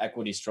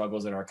equity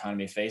struggles that our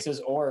economy faces,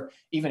 or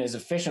even as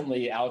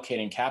efficiently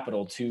allocating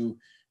capital to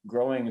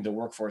growing the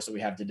workforce that we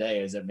have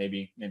today as it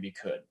maybe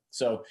could.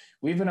 So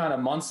we've been on a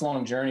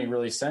months-long journey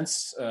really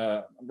since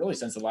the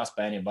last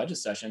biennial budget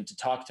session to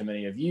talk to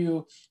many of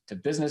you, to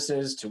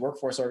businesses, to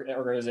workforce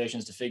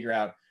organizations to figure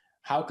out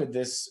how could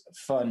this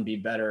fund be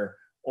better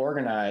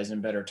organized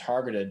and better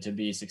targeted to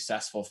be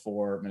successful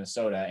for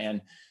Minnesota.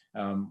 And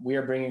we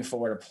are bringing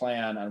forward a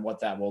plan on what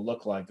that will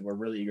look like that we're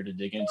really eager to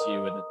dig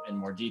into in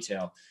more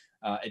detail.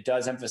 It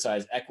does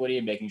emphasize equity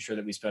and making sure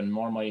that we spend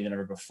more money than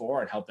ever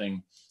before on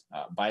helping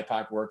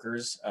BIPOC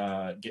workers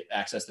get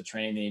access to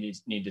training they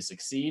need to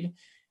succeed.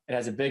 It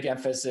has a big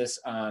emphasis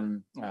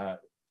on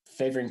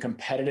favoring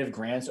competitive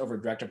grants over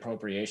direct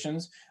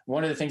appropriations.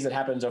 One of the things that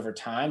happens over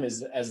time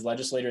is as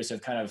legislators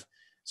have kind of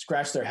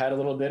scratched their head a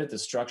little bit at the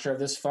structure of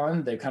this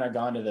fund, they've kind of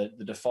gone to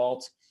the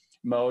default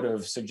mode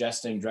of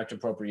suggesting direct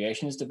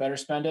appropriations to better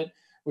spend it,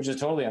 which is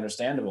totally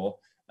understandable.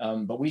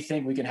 But we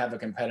think we can have a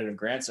competitive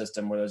grant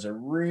system where there's a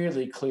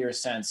really clear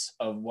sense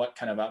of what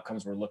kind of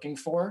outcomes we're looking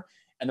for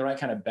and the right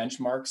kind of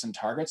benchmarks and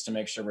targets to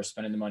make sure we're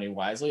spending the money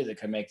wisely that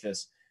could make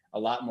this a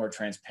lot more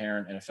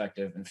transparent and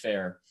effective and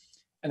fair.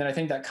 And then I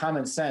think that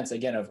common sense,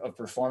 again, of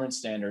performance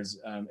standards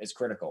is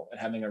critical,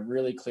 and having a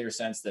really clear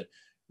sense that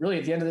really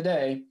at the end of the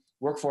day,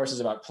 workforce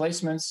is about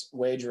placements,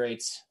 wage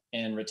rates,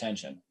 and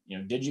retention.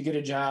 Did you get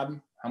a job?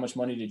 How much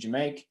money did you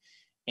make?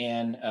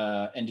 And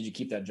did you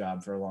keep that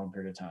job for a long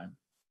period of time?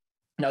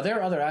 Now, there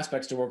are other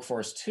aspects to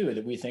workforce too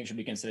that we think should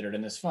be considered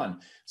in this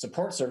fund.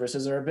 Support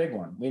services are a big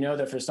one. We know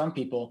that for some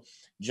people,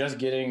 just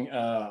getting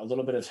a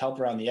little bit of help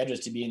around the edges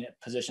to be in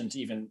a position to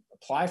even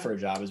apply for a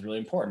job is really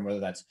important,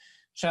 whether that's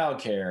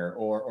childcare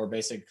or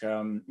basic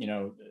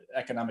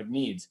economic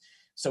needs.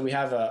 So we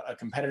have a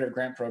competitive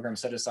grant program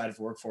set aside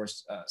for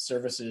workforce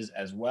services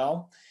as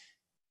well.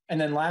 And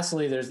then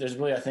lastly, there's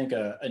really, I think,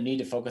 a need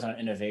to focus on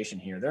innovation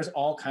here. There's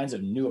all kinds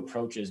of new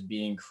approaches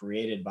being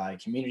created by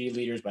community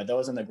leaders, by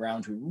those on the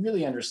ground who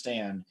really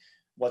understand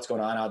what's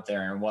going on out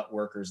there and what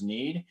workers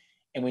need.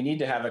 And we need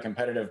to have a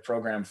competitive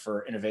program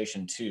for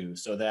innovation too,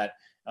 so that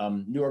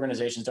new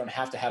organizations don't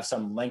have to have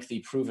some lengthy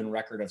proven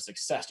record of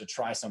success to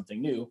try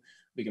something new.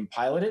 We can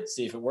pilot it,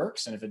 see if it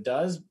works. And if it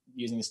does,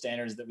 using the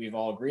standards that we've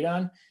all agreed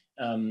on,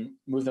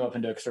 move them up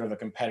into sort of a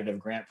competitive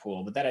grant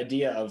pool. But that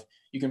idea of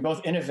you can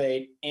both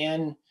innovate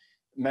and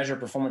measure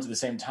performance at the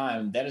same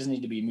time, that doesn't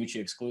need to be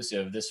mutually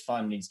exclusive. This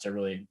fund needs to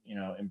really,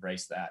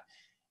 embrace that.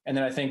 And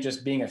then I think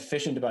just being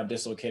efficient about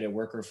dislocated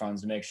worker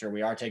funds to make sure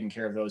we are taking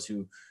care of those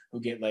who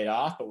get laid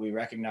off, but we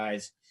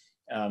recognize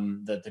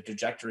the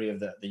trajectory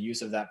of the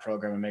use of that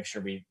program and make sure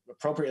we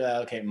appropriately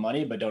allocate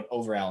money, but don't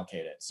over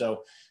allocate it.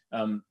 So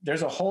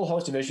there's a whole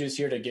host of issues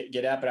here to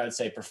get at, but I would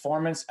say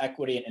performance,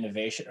 equity, and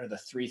innovation are the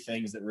three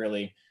things that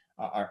really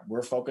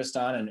we're focused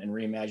on and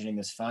reimagining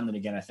this fund. And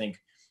again, I think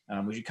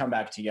we should come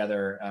back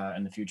together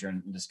in the future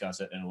and discuss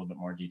it in a little bit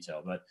more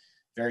detail. But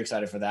very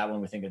excited for that one.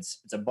 We think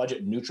it's a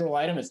budget neutral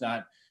item.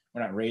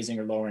 We're not raising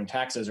or lowering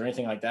taxes or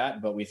anything like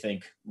that, but we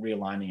think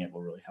realigning it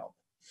will really help.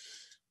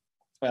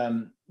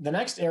 The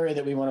next area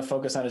that we want to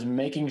focus on is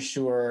making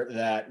sure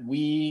that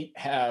we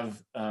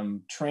have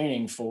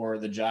training for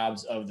the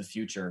jobs of the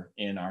future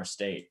in our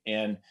state.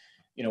 And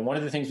one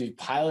of the things we've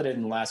piloted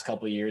in the last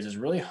couple of years is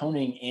really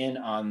honing in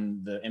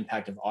on the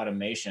impact of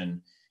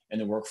automation in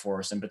the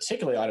workforce, and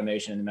particularly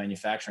automation in the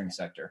manufacturing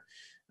sector.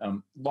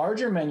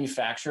 Larger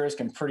manufacturers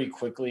can pretty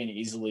quickly and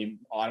easily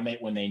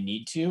automate when they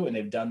need to, and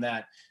they've done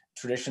that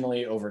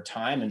traditionally over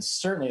time. And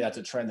certainly that's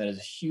a trend that has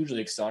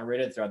hugely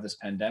accelerated throughout this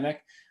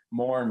pandemic.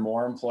 More and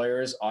more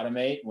employers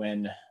automate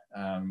when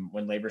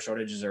labor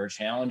shortages are a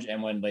challenge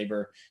and when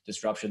labor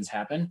disruptions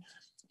happen.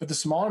 But the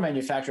smaller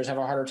manufacturers have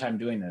a harder time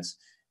doing this.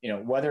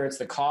 Whether it's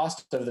the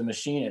cost of the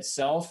machine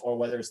itself or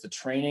whether it's the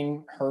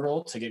training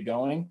hurdle to get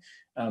going,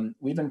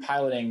 we've been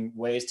piloting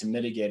ways to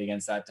mitigate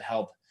against that to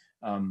help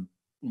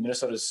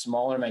Minnesota's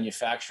smaller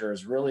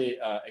manufacturers really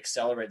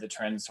accelerate the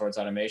trends towards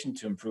automation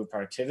to improve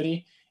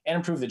productivity and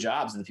improve the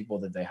jobs of the people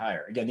that they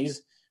hire. Again,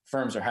 these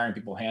firms are hiring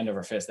people hand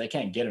over fist. They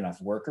can't get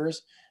enough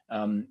workers.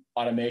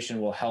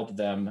 Automation will help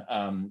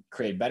them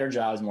create better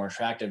jobs, more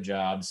attractive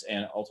jobs,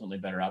 and ultimately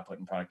better output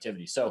and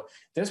productivity. So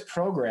this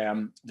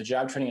program, the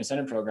Job Training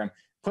Incentive Program,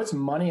 puts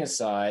money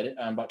aside,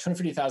 about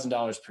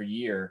 $250,000 per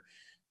year,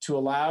 to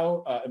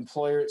allow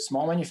employers,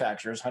 small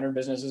manufacturers, 100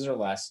 businesses or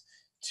less,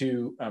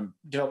 to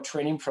develop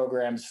training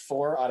programs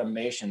for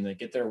automation that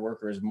get their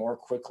workers more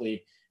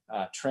quickly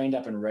trained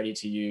up and ready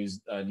to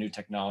use new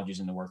technologies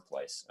in the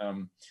workplace.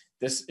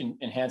 This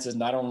enhances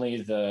not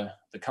only the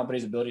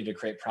company's ability to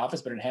create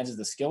profits, but it enhances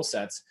the skill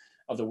sets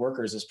of the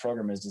workers this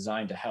program is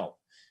designed to help.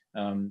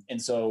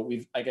 And so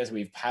we've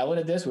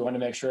piloted this. We wanted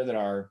to make sure that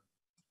our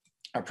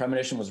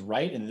premonition was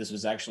right and that this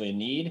was actually a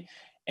need.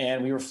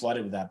 And we were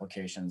flooded with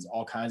applications.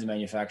 All kinds of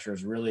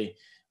manufacturers really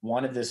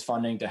wanted this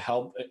funding to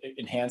help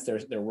enhance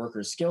their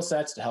workers' skill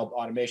sets, to help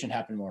automation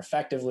happen more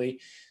effectively.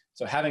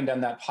 So having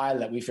done that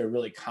pilot, we feel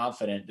really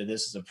confident that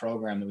this is a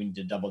program that we need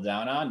to double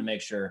down on to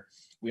make sure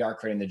we are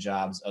creating the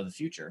jobs of the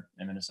future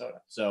in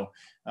Minnesota. So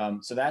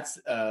that's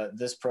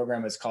this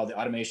program is called the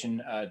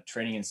Automation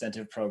Training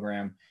Incentive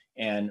Program,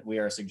 and we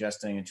are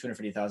suggesting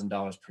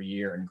 $250,000 per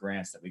year in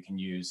grants that we can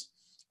use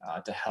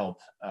to help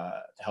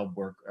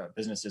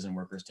businesses and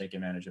workers take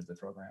advantage of the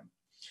program.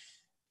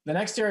 The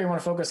next area I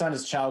want to focus on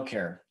is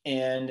childcare.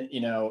 And,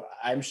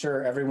 I'm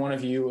sure every one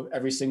of you,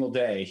 every single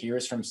day,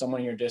 hears from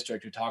someone in your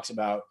district who talks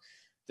about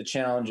the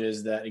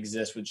challenges that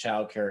exist with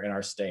childcare in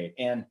our state.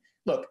 And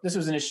look, this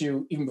was an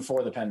issue even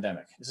before the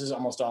pandemic. This is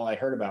almost all I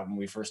heard about when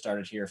we first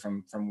started here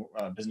from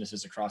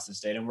businesses across the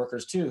state, and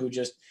workers too, who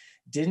just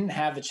didn't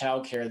have the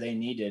childcare they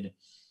needed,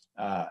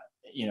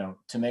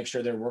 to make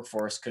sure their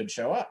workforce could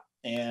show up.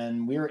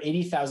 And we were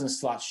 80,000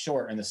 slots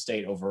short in the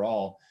state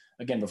overall,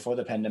 again, before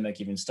the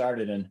pandemic even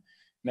started. And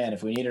man,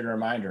 if we needed a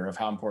reminder of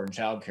how important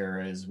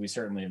childcare is, we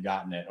certainly have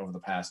gotten it over the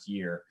past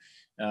year.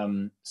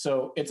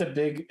 So it's a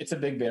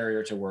big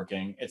barrier to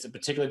working. It's a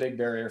particularly big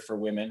barrier for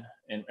women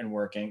in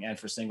working, and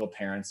for single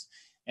parents,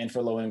 and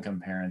for low-income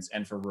parents,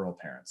 and for rural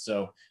parents.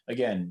 So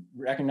again,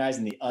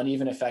 recognizing the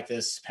uneven effect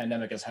this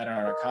pandemic has had on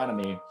our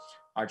economy,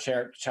 our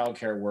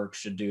childcare work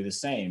should do the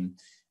same.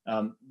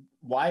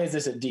 Why is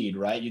this at DEED,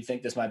 right? You'd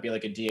think this might be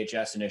like a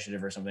DHS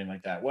initiative or something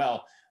like that.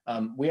 Well,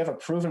 we have a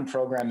proven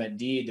program at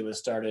DEED that was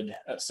started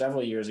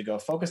several years ago,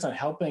 focused on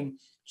helping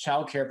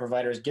childcare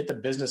providers get the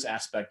business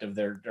aspect of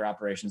their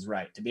operations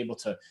right, to be able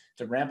to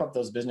ramp up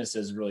those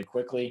businesses really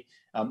quickly.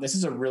 This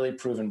is a really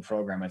proven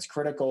program. It's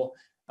critical.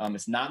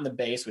 It's not in the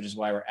base, which is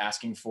why we're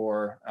asking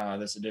for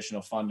this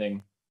additional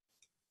funding.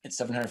 It's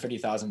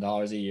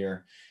 $750,000 a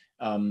year.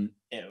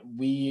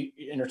 We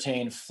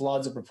entertain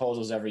floods of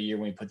proposals every year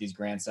when we put these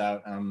grants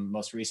out.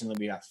 Most recently,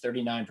 we got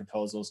 39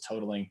 proposals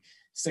totaling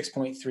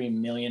 $6.3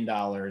 million.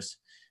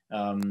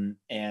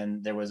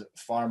 And there was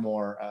far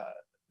more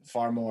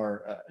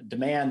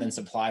demand than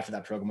supply for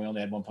that program. We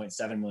only had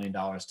 $1.7 million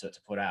to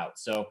put out.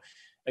 So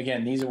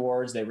again, these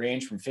awards, they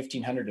range from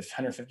 $1,500 to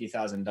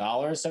 $150,000.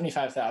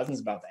 $75,000 is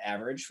about the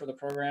average for the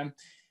program.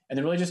 And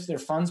they're really just, they're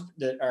funds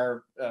that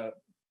are,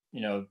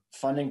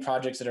 funding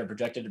projects that are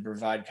projected to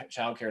provide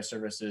childcare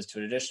services to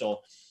an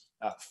additional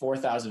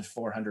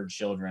 4,400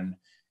 children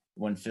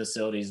when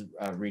facilities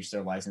reach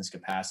their licensed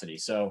capacity.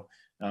 So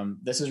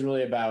this is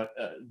really about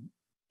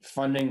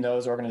funding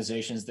those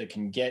organizations that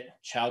can get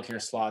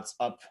childcare slots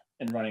up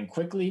and running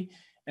quickly,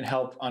 and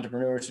help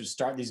entrepreneurs who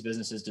start these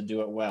businesses to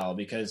do it well.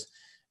 Because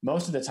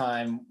most of the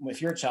time,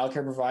 if you're a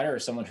childcare provider or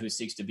someone who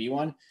seeks to be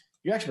one,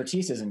 your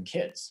expertise is in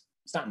kids.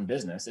 It's not in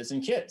business, it's in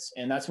kids.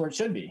 And that's where it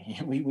should be.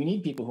 We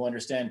need people who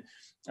understand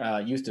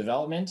youth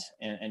development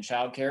and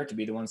childcare to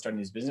be the ones starting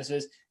these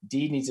businesses.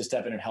 DEED needs to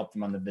step in and help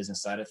them on the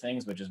business side of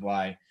things, which is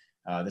why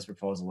this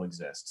proposal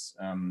exists.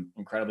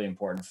 Incredibly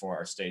important for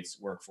our state's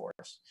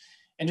workforce.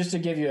 And just to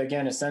give you,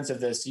 again, a sense of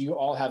this, you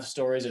all have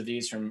stories of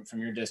these from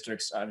your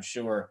districts, I'm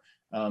sure,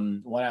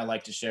 One I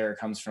like to share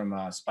comes from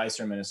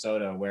Spicer,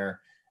 Minnesota, where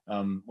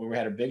we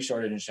had a big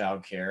shortage in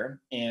childcare,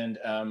 and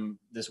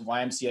this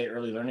YMCA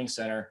Early Learning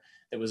Center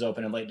that was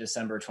open in late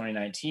December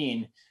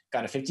 2019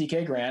 got a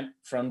 $50K grant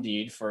from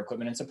DEED for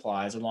equipment and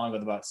supplies, along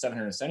with about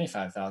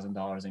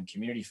 $775,000 in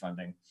community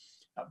funding.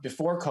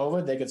 Before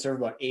COVID, they could serve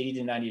about 80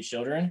 to 90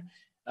 children.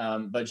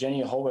 But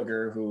Jenny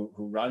Holwiger, who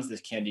runs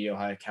this Candy,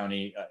 Ohio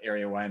County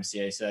area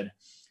YMCA, said,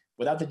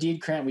 without the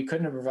DEED grant, we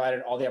couldn't have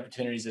provided all the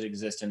opportunities that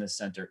exist in this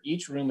center.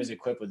 Each room is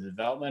equipped with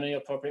developmentally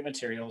appropriate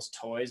materials,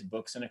 toys,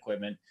 books, and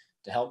equipment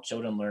to help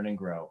children learn and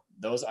grow.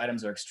 Those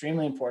items are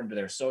extremely important to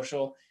their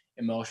social,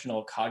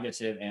 emotional,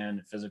 cognitive,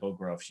 and physical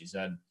growth, she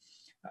said.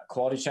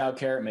 Quality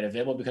childcare made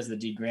available because of the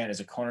DEED grant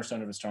is a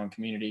cornerstone of a strong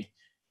community.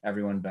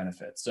 Everyone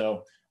benefits.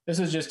 So this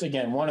is just,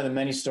 again, one of the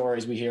many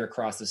stories we hear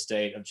across the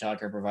state of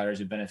childcare providers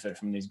who benefit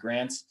from these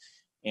grants.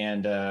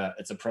 And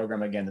it's a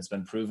program, again, that's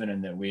been proven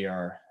and that we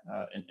are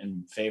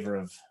in favor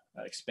of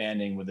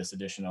expanding with this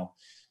additional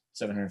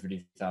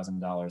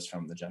 $750,000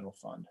 from the general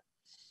fund.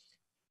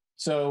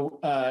 So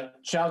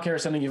childcare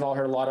is something you've all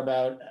heard a lot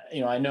about.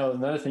 I know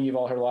another thing you've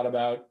all heard a lot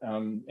about,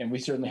 and we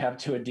certainly have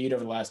to a deed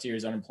over the last year,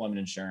 is unemployment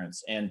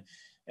insurance. And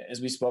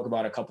as we spoke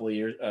about a couple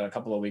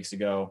of weeks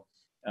ago,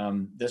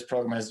 this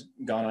program has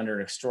gone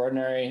under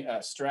extraordinary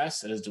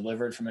stress. It has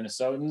delivered for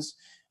Minnesotans,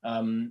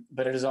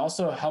 but it has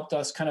also helped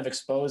us kind of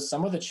expose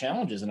some of the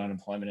challenges in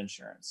unemployment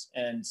insurance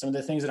and some of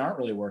the things that aren't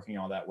really working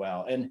all that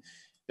well. And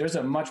there's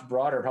a much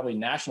broader, probably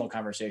national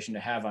conversation to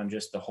have on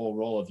just the whole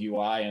role of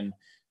UI in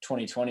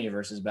 2020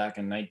 versus back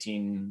in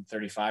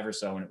 1935 or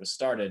so when it was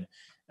started.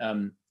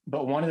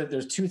 But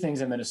there's two things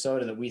in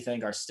Minnesota that we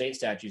think our state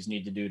statutes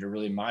need to do to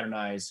really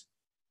modernize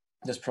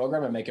this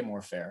program and make it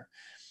more fair.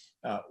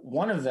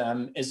 One of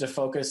them is to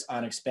focus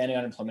on expanding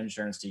unemployment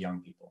insurance to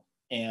young people.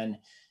 And,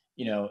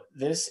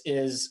 this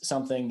is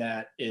something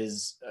that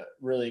is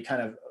really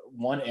kind of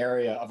one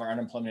area of our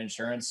unemployment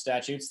insurance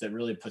statutes that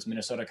really puts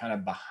Minnesota kind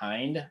of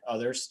behind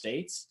other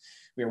states.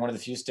 We are one of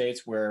the few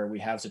states where we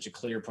have such a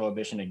clear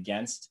prohibition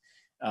against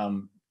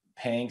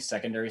paying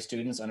secondary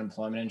students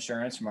unemployment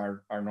insurance from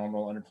our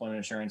normal unemployment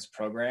insurance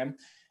program.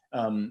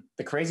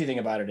 The crazy thing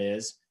about it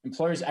is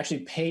employers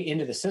actually pay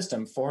into the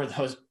system for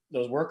those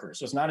workers.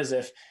 So it's not as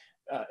if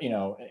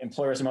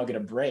employers somehow get a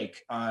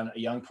break on a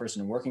young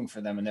person working for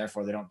them and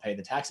therefore they don't pay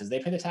the taxes. They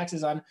pay the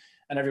taxes on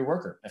every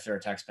worker if they're a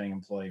tax-paying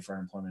employee for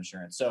unemployment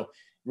insurance. So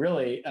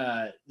really,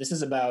 this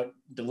is about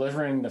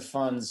delivering the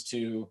funds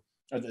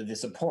or the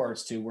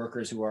supports to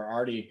workers who are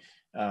already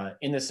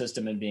in the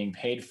system and being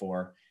paid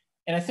for.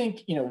 And I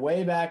think,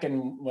 way back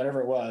in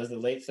whatever it was, the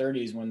late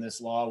 30s when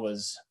this law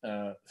was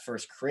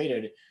first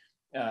created,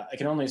 I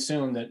can only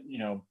assume that,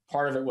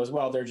 part of it was,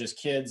 well, they're just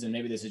kids and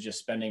maybe this is just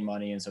spending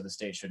money and so the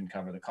state shouldn't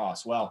cover the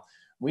cost. Well,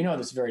 we know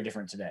this is very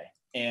different today.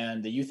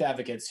 And the youth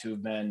advocates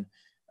who've been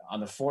on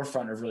the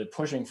forefront of really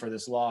pushing for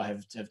this law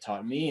have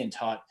taught me and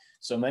taught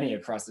so many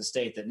across the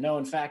state that no,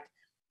 in fact,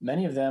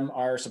 many of them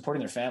are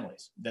supporting their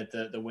families, that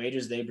the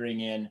wages they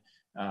bring in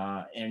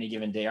any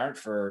given day aren't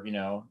for,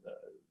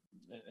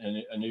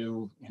 a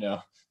new,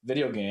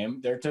 video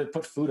game. They're to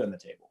put food on the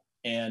table.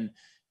 And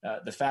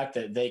the fact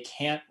that they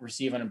can't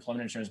receive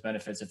unemployment insurance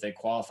benefits if they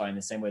qualify in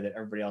the same way that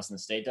everybody else in the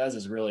state does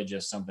is really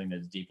just something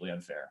that's deeply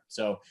unfair.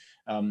 So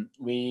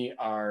we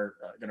are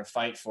going to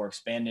fight for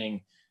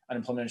expanding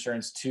unemployment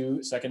insurance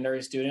to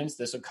secondary students.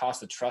 This would cost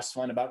the trust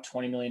fund about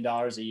 $20 million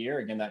a year.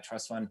 Again, that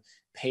trust fund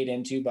paid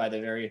into by the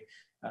very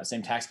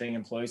same taxpaying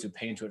employees who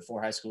pay into it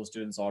for high school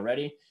students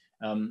already.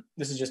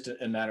 This is just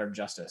a matter of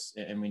justice,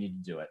 and we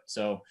need to do it.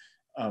 So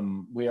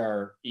we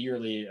are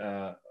eagerly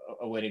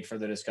awaiting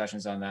further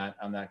discussions on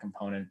that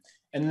component.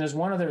 And then there's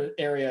one other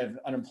area of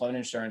unemployment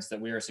insurance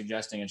that we are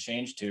suggesting a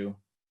change to,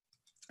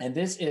 and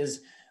this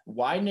is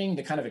widening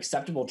the kind of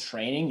acceptable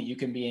training that you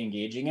can be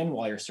engaging in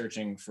while you're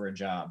searching for a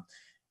job.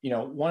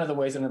 One of the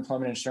ways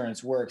unemployment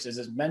insurance works is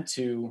it's meant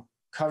to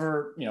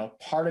cover,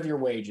 part of your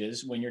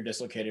wages when you're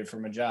dislocated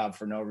from a job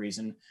for no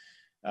reason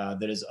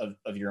that is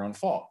of your own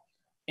fault.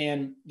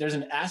 And there's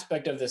an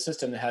aspect of the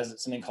system that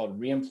has something called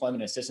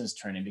reemployment assistance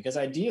training, because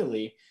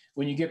ideally,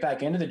 when you get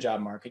back into the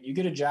job market, you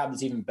get a job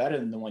that's even better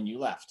than the one you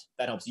left.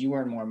 That helps you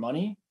earn more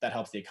money, that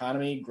helps the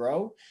economy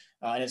grow,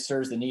 and it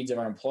serves the needs of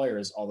our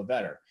employers all the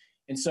better.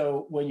 And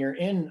so when you're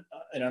in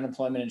an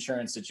unemployment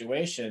insurance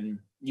situation,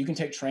 you can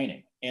take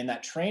training. And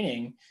that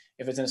training,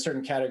 if it's in a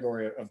certain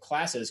category of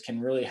classes,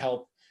 can really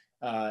help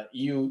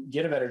you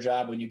get a better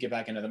job when you get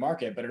back into the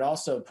market, but it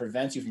also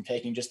prevents you from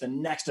taking just the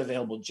next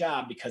available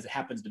job because it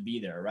happens to be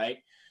there, right?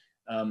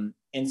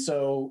 And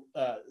so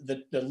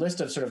the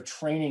list of sort of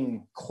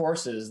training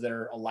courses that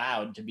are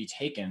allowed to be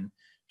taken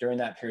during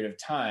that period of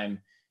time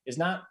is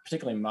not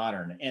particularly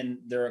modern. And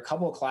there are a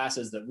couple of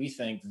classes that we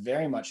think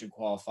very much should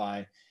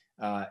qualify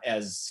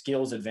as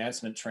skills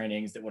advancement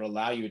trainings that would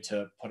allow you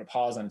to put a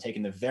pause on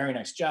taking the very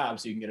next job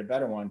so you can get a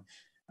better one.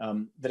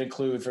 That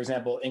include, for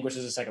example, English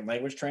as a second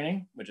language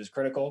training, which is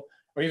critical,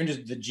 or even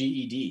just the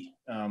GED.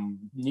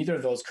 Neither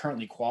of those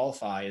currently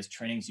qualify as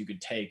trainings you could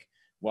take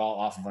while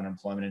off of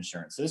unemployment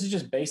insurance. So this is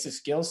just basic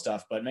skill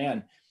stuff, but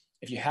man,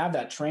 if you have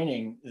that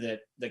training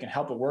that can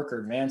help a worker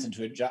advance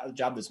into a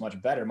job that's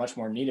much better, much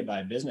more needed by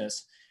a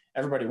business,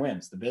 everybody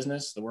wins: the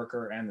business, the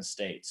worker, and the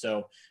state.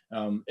 So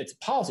it's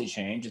policy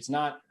change. It's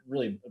not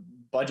really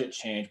budget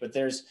change, but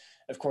there's,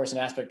 of course, an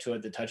aspect to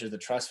it that touches the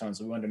trust fund.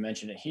 So we wanted to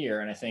mention it here.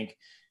 And I think,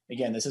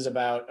 again, this is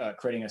about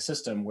creating a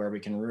system where we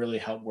can really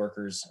help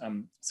workers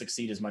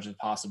succeed as much as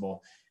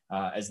possible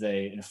as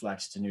they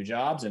inflect to new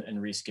jobs and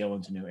reskill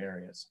into new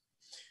areas.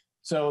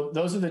 So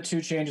those are the two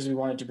changes we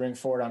wanted to bring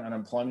forward on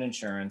unemployment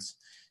insurance.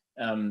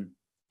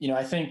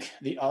 I think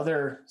the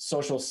other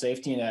social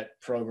safety net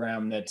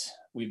program that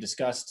we've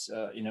discussed,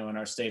 in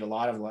our state a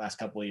lot over the last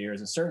couple of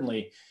years, and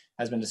certainly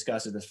has been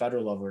discussed at the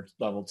federal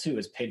level too,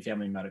 is paid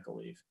family medical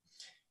leave.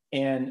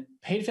 And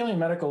paid family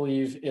medical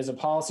leave is a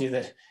policy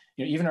that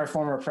even our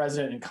former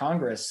president and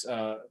Congress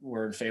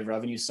were in favor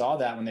of, and you saw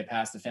that when they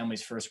passed the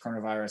Families First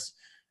Coronavirus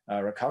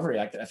Recovery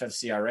Act, the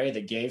FFCRA,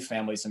 that gave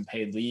families some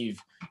paid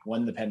leave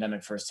when the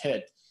pandemic first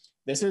hit.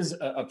 This is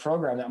a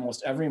program that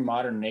almost every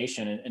modern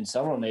nation and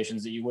several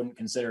nations that you wouldn't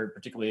consider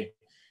particularly,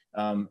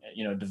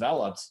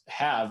 developed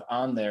have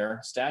on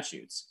their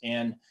statutes.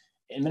 And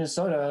in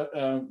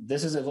Minnesota,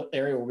 this is an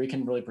area where we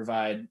can really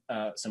provide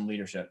some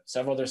leadership.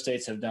 Several other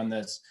states have done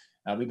this.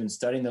 We've been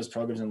studying those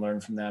programs and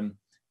learned from them.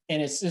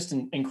 And it's just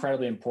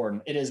incredibly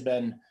important. It has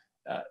been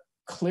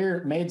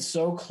made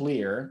so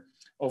clear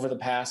over the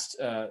past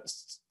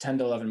 10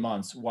 to 11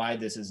 months why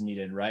this is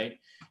needed, right?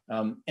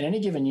 In any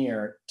given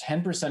year,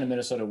 10% of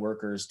Minnesota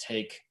workers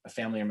take a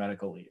family or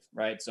medical leave,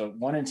 right? So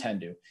 1 in 10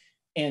 do.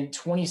 And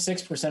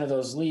 26% of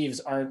those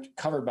leaves aren't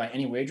covered by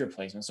any wage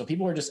replacement. So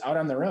people are just out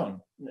on their own.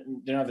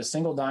 They don't have a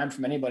single dime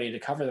from anybody to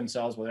cover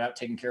themselves without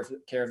taking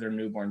care of their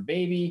newborn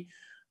baby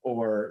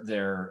or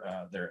their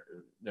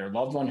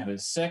loved one who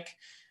is sick.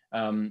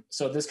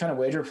 So this kind of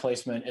wage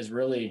replacement is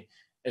really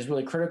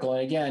critical.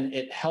 And again,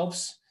 it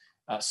helps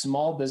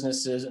small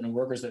businesses and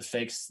workers that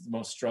face the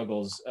most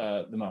struggles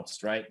the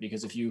most, right?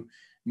 Because if you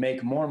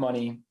make more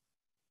money,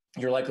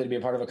 you're likely to be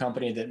a part of a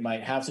company that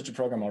might have such a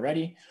program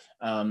already.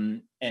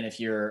 And if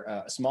you're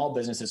a small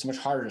business, it's much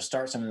harder to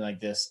start something like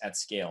this at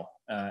scale.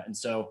 And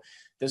so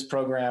this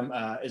program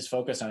is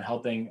focused on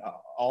helping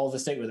all of the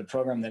state with a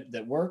program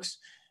that works.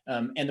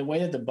 And the way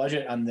that the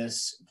budget on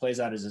this plays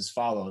out is as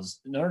follows.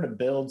 In order to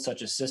build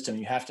such a system,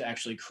 you have to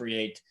actually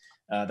create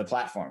the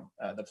platform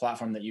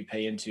that you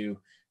pay into,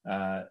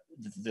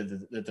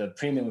 the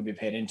premium would be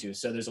paid into.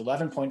 So there's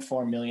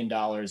 $11.4 million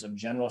of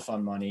general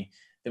fund money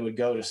that would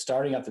go to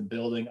starting up the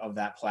building of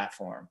that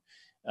platform.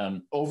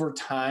 Over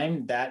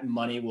time, that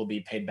money will be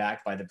paid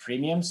back by the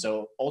premium.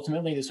 So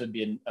ultimately, this would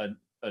be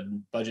a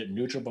budget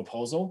neutral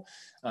proposal.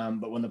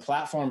 But when the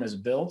platform is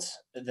built,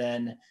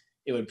 then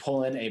it would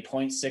pull in a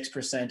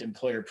 0.6%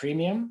 employer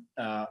premium,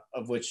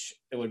 of which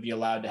it would be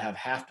allowed to have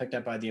half picked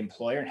up by the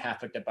employer and half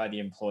picked up by the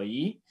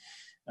employee.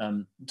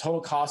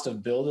 Total cost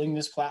of building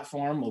this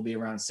platform will be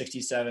around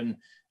 $67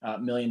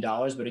 million.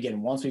 But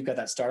again, once we've got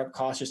that startup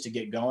cost just to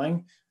get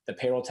going, the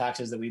payroll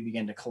taxes that we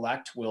begin to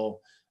collect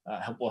will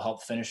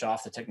help finish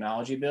off the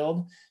technology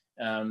build.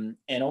 And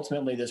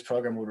ultimately, this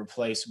program would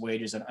replace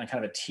wages on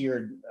kind of a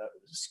tiered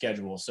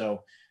schedule.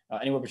 So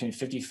anywhere between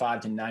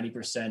 55 to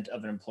 90%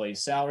 of an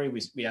employee's salary.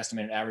 We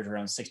estimate an average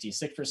around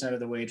 66% of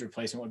the wage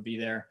replacement would be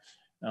there.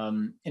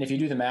 And if you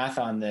do the math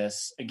on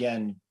this,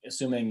 again,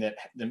 assuming that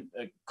the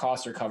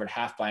costs are covered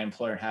half by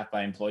employer and half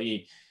by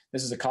employee,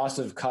 this is a cost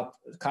of a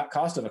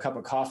cup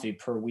of coffee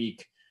per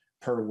week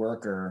per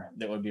worker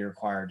that would be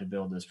required to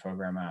build this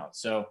program out.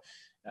 So,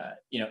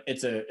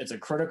 it's a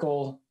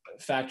critical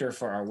factor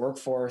for our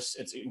workforce.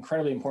 It's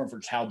incredibly important for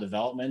child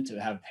development to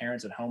have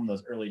parents at home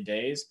those early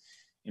days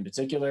in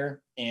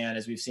particular. And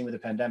as we've seen with the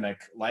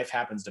pandemic, life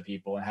happens to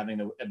people, and having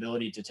the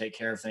ability to take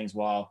care of things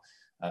while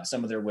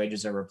some of their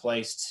wages are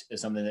replaced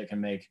is something that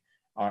can make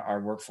our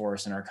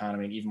workforce and our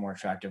economy an even more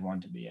attractive one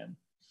to be in.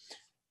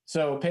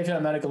 So paid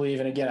family medical leave,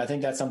 and again, I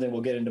think that's something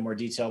we'll get into more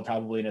detail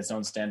probably in its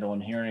own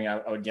standalone hearing,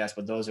 I would guess,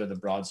 but those are the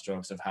broad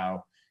strokes of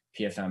how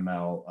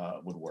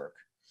PFML would work.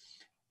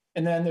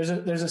 And then there's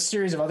a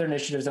series of other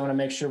initiatives I want to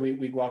make sure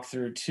we walk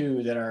through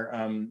too that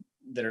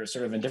are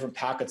sort of in different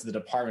pockets of the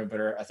department, but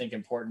are, I think,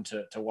 important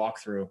to walk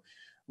through.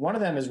 One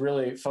of them is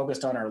really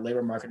focused on our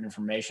Labor Market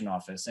Information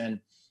Office. And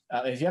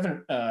if you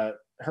haven't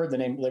heard the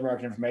name Labor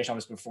Market Information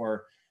Office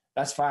before,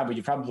 that's fine, but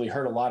you probably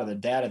heard a lot of the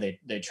data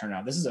they churn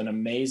out. This is an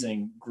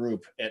amazing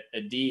group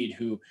at DEED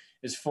who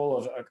is full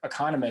of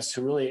economists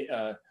who really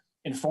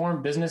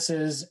inform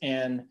businesses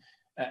and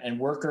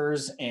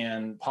workers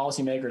and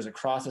policymakers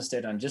across the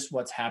state on just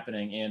what's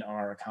happening in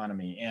our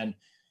economy. And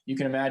you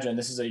can imagine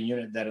this is a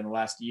unit that in the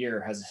last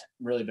year has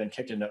really been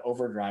kicked into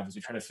overdrive as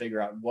we try to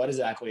figure out what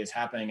exactly is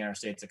happening in our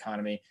state's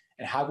economy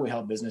and how can we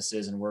help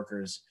businesses and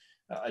workers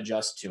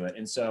adjust to it.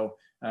 And so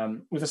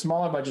with a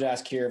smaller budget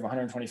ask here of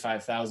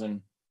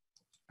 $125,000,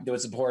 that would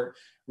support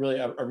really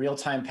a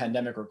real-time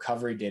pandemic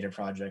recovery data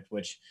project,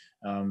 which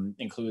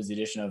includes the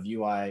addition of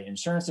UI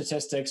insurance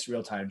statistics,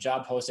 real-time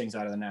job postings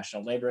out of the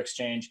National Labor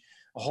Exchange,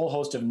 a whole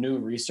host of new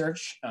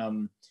research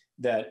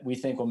that we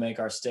think will make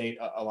our state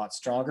a lot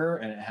stronger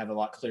and have a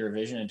lot clearer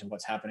vision into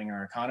what's happening in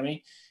our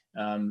economy.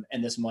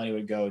 And this money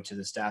would go to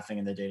the staffing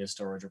and the data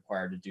storage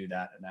required to do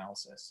that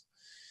analysis.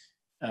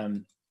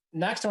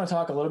 Next, I want to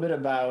talk a little bit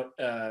about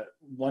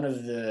one of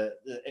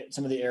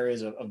some of the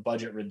areas of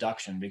budget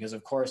reduction, because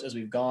of course, as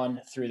we've gone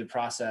through the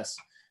process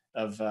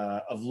of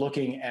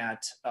looking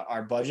at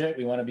our budget,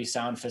 we want to be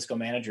sound fiscal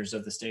managers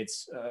of the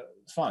state's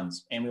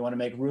funds, and we want to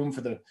make room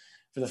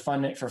for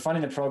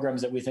funding the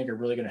programs that we think are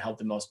really going to help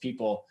the most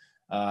people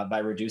by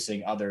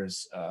reducing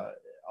others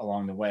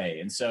along the way.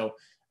 And so,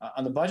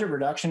 on the budget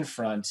reduction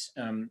front,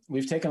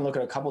 we've taken a look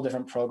at a couple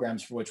different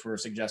programs for which we're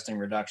suggesting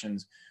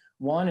reductions.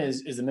 One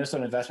is the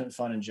Minnesota Investment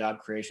Fund and Job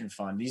Creation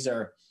Fund. These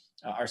are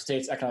our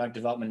state's economic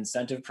development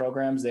incentive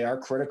programs. They are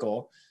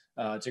critical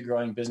to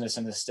growing business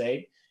in the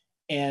state.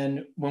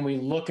 And when we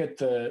look at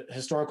the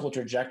historical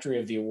trajectory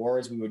of the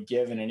awards we would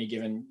give in any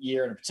given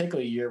year, and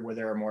particularly a year where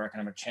there are more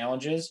economic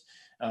challenges,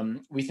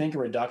 we think a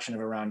reduction of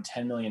around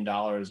 $10 million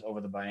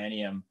over the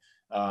biennium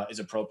is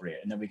appropriate,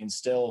 and that we can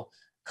still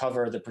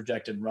cover the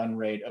projected run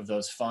rate of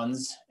those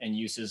funds and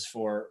uses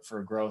for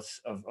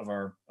growth of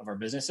our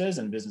businesses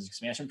and business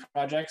expansion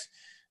projects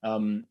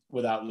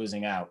without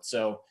losing out.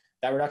 So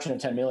that reduction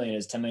of 10 million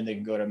is 10 million that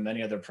can go to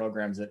many other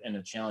programs that in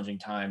a challenging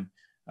time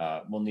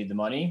will need the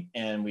money.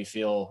 And we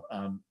feel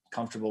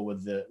comfortable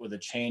with the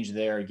change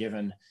there,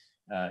 given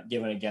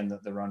again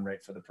the run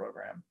rate for the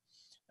program.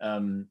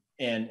 And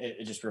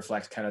it just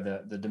reflects kind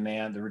of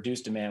the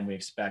reduced demand we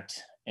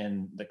expect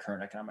in the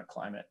current economic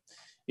climate.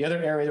 The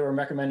other area that we're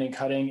recommending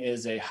cutting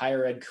is a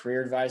higher ed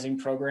career advising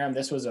program.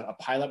 This was a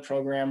pilot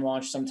program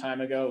launched some time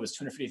ago. It was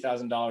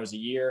 $250,000 a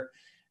year.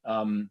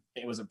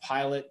 It was a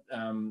pilot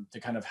to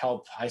kind of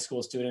help high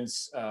school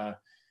students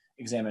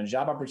examine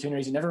job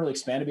opportunities. It never really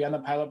expanded beyond the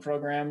pilot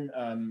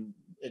program.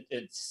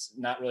 It's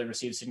not really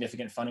received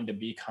significant funding to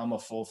become a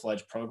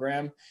full-fledged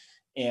program.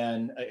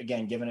 And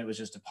again, given it was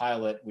just a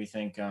pilot, we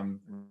think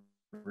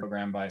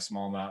program by a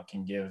small amount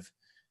can give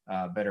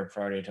better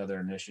priority to other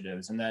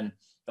initiatives. And then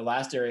the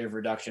last area of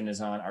reduction is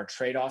on our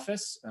trade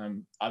office.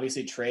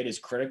 Obviously, trade is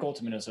critical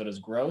to Minnesota's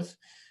growth,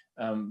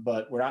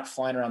 but we're not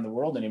flying around the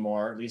world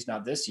anymore, at least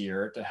not this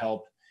year, to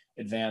help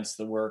advance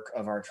the work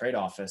of our trade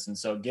office. And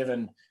so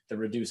given the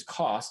reduced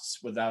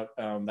costs without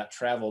that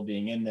travel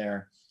being in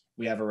there,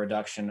 we have a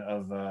reduction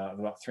of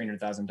about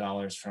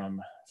 $300,000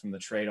 from the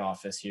trade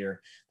office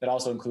here. That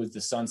also includes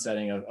the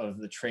sunsetting of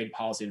the Trade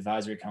Policy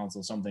Advisory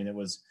Council, something that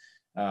was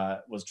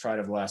tried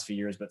over the last few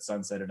years, but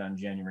sunsetted on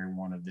January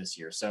 1 of this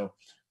year. So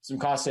some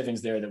cost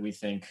savings there that we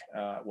think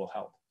will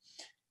help.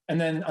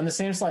 And then on the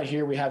same slide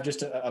here, we have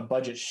just a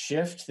budget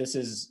shift. This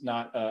is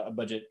not a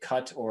budget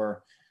cut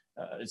or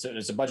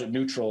it's a budget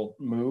neutral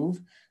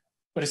move,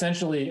 but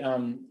essentially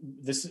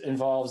this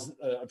involves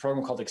a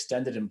program called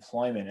Extended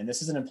Employment. And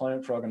this is an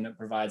employment program that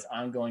provides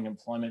ongoing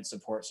employment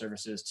support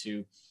services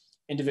to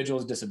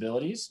individuals with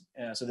disabilities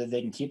so that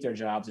they can keep their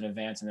jobs and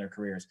advance in their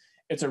careers.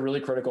 It's a really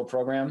critical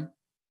program.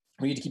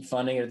 We need to keep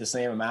funding it at the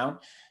same amount.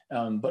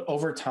 But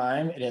over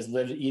time, it has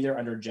lived either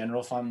under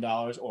general fund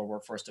dollars or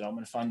workforce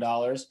development fund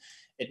dollars.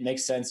 It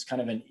makes sense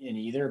kind of in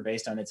either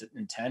based on its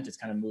intent. It's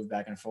kind of moved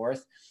back and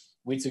forth.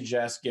 We'd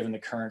suggest, given the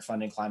current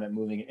funding climate,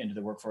 moving it into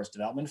the workforce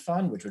development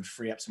fund, which would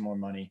free up some more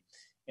money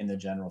in the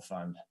general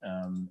fund.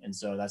 And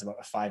so that's about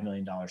a $5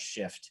 million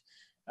shift,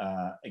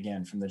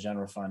 again, from the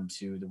general fund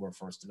to the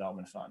workforce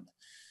development fund.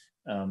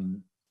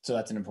 So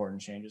that's an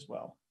important change as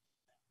well.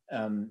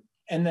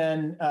 And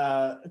then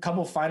a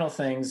couple final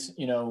things,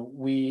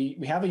 we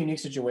have a unique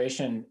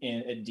situation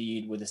at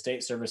DEED with the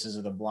State Services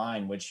of the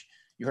Blind, which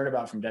you heard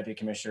about from Deputy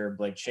Commissioner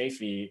Blake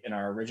Chafee in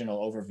our original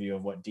overview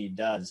of what DEED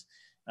does.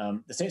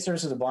 The State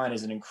Services of the Blind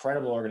is an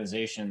incredible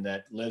organization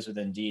that lives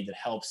within DEED that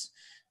helps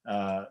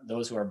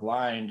those who are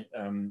blind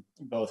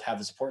both have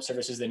the support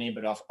services they need,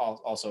 but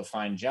also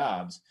find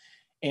jobs.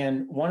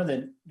 And one of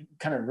the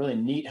kind of really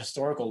neat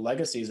historical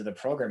legacies of the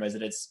program is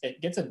that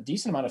it gets a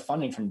decent amount of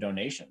funding from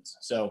donations.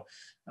 So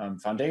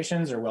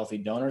foundations or wealthy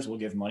donors will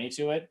give money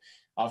to it.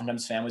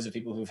 Oftentimes families of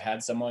people who've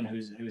had someone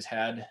who's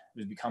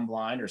become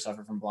blind or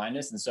suffer from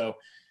blindness. And so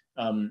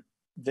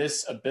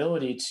this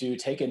ability to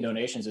take in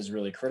donations is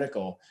really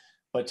critical.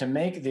 But to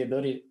make the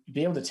ability to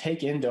be able to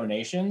take in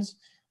donations,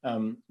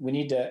 we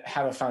need to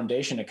have a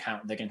foundation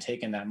account that can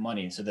take in that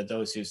money so that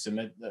those who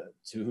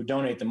who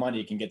donate the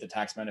money can get the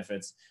tax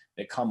benefits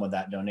that come with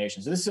that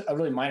donation. So this is a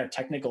really minor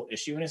technical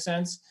issue in a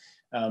sense,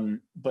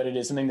 but it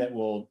is something that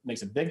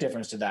makes a big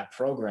difference to that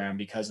program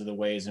because of the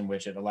ways in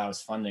which it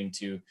allows funding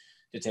to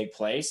take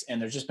place.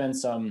 And there's just been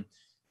some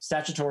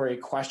statutory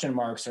question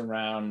marks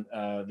around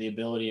the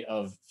ability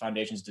of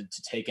foundations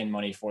to take in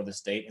money for the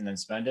state and then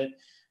spend it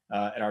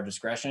at our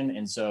discretion.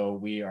 And so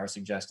we are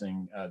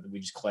suggesting that we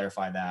just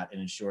clarify that and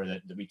ensure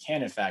that we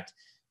can in fact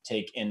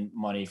take in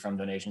money from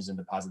donations and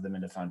deposit them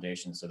into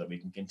foundations so that we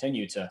can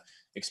continue to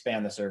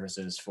expand the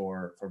services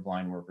for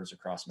blind workers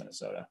across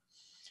Minnesota.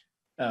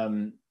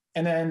 And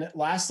then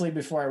lastly,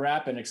 before I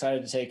wrap, and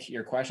excited to take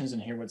your questions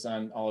and hear what's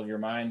on all of your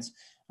minds,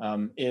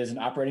 is an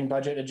operating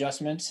budget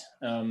adjustment.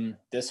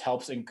 This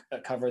helps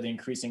cover the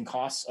increasing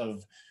costs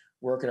of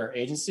work at our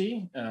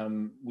agency.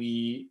 The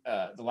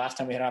last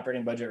time we had an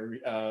operating budget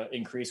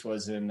increase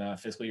was in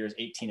fiscal years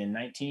 18 and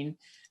 19.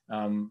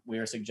 We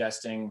are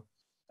suggesting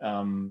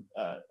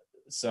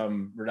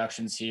some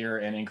reductions here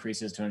and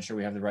increases to ensure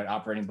we have the right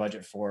operating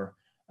budget for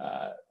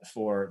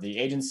the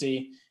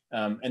agency.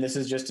 And this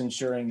is just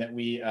ensuring that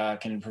we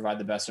can provide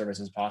the best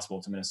services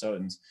possible to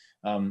Minnesotans.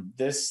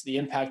 The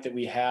impact that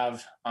we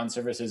have on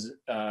services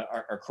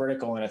are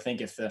critical. And I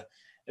think if the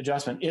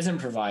adjustment isn't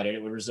provided,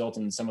 it would result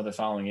in some of the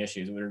following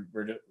issues. It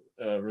would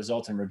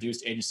result in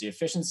reduced agency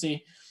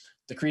efficiency,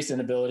 decreased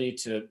inability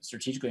to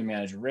strategically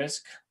manage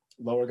risk,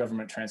 lower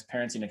government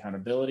transparency and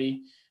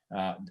accountability,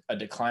 a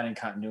decline in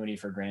continuity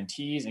for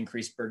grantees,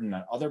 increased burden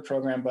on other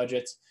program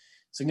budgets,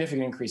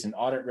 significant increase in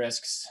audit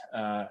risks,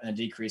 and a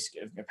decreased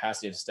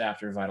capacity of staff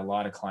to provide a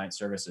lot of client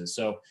services.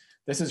 So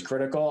this is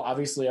critical.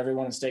 Obviously,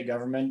 everyone in state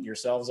government,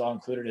 yourselves all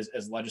included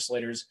as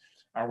legislators,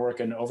 are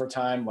working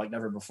overtime like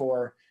never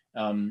before.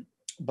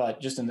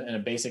 But just in a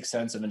basic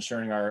sense of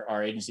ensuring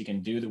our agency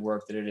can do the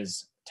work that it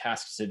is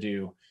tasked to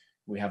do,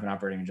 we have an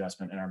operating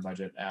adjustment in our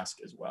budget ask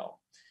as well.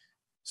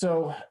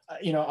 So,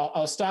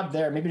 I'll stop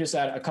there. Maybe just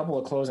add a couple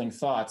of closing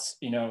thoughts.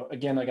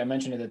 Again, like I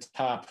mentioned at the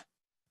top,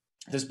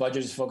 this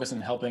budget is focused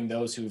on helping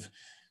those who've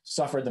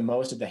suffered the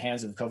most at the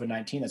hands of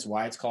COVID-19. That's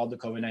why it's called the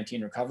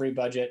COVID-19 recovery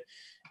budget.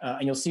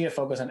 And you'll see a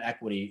focus on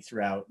equity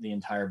throughout the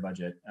entire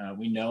budget.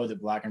 We know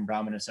that Black and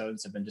Brown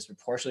Minnesotans have been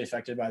disproportionately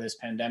affected by this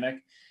pandemic.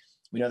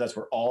 We know that's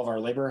where all of our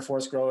labor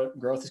force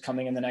growth is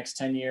coming in the next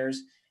 10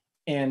 years.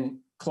 And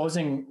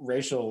closing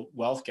racial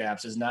wealth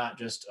gaps is not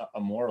just a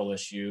moral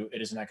issue,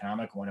 it is an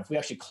economic one. If we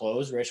actually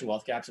close racial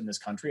wealth gaps in this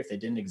country, if they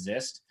didn't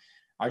exist,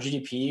 our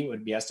GDP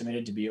would be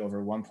estimated to be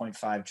over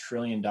 $1.5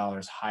 trillion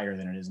higher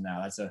than it is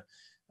now. That's a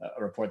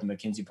report that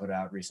McKinsey put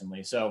out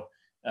recently. So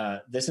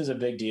this is a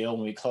big deal.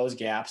 When we close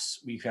gaps,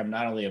 we have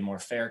not only a more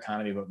fair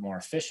economy, but more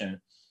efficient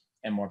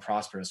and more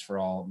prosperous for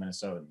all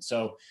Minnesotans.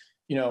 So,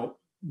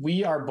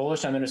 we are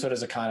bullish on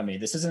Minnesota's economy.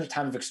 This isn't a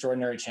time of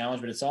extraordinary challenge,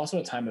 but it's also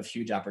a time of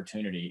huge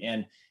opportunity.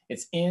 And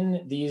it's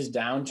in these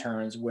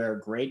downturns where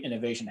great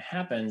innovation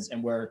happens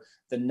and where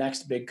the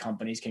next big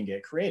companies can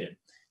get created.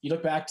 You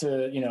look back to,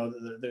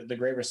 the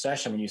Great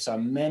Recession when you saw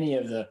many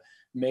of the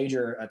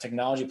major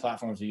technology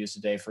platforms we use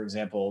today, for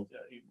example,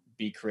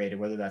 be created,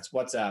 whether that's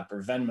WhatsApp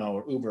or Venmo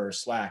or Uber or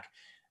Slack.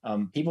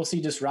 People see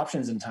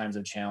disruptions in times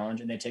of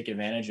challenge and they take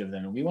advantage of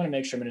them. And we want to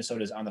make sure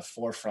Minnesota is on the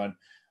forefront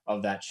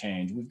of that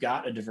change. We've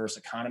got a diverse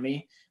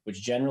economy,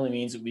 which generally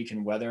means that we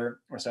can weather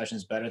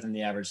recessions better than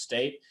the average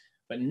state,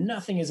 but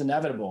nothing is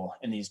inevitable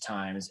in these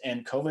times.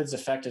 And COVID's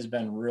effect has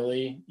been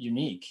really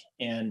unique.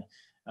 And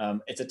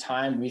it's a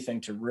time we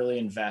think to really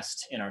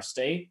invest in our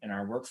state, in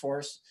our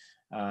workforce,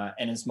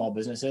 and in small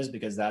businesses,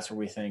 because that's where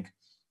we think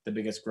the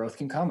biggest growth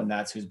can come. And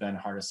that's who's been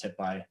hardest hit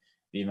by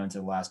the events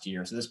of the last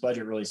year. So this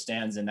budget really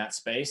stands in that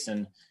space.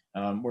 And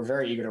we're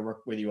very eager to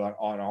work with you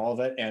on all of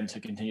it and to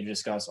continue to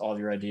discuss all of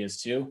your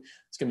ideas too.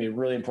 It's going to be a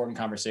really important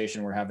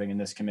conversation we're having in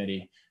this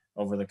committee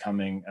over the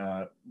coming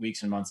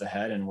weeks and months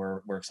ahead, and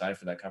we're excited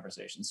for that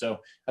conversation. So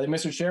I think,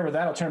 Mr. Chair, with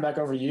that, I'll turn it back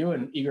over to you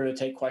and eager to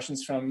take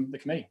questions from the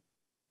committee.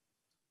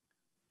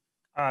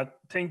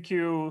 Thank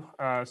you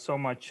so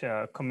much,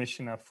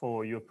 Commissioner,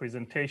 for your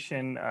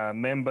presentation.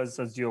 Members,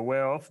 as you're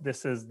aware of,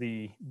 this is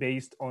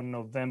based on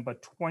November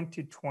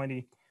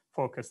 2020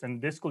 focus,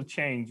 and this could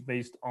change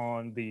based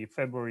on the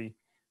February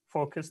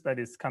focus that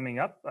is coming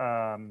up.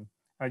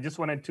 I just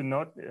wanted to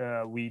note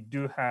we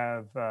do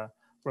have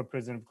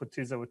Representative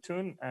Kotisa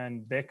Watun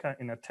and Becca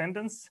in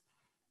attendance.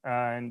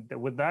 And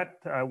with that,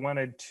 I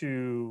wanted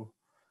to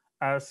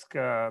ask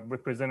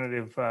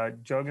Representative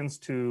Joggins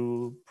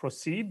to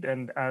proceed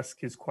and ask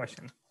his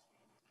question.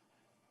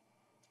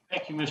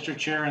 Thank you, Mr.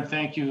 Chair, and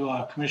thank you,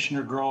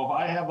 Commissioner Grove.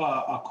 I have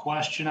a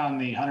question on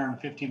the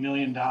 $150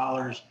 million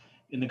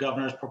in the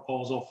governor's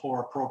proposal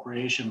for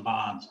appropriation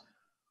bonds.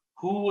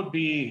 Who would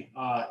be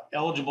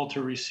eligible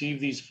to receive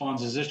these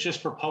funds? Is this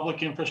just for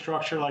public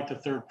infrastructure like the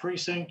third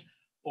precinct,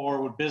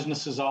 or would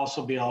businesses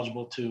also be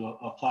eligible to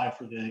apply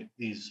for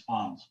these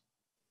funds?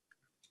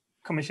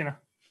 Commissioner.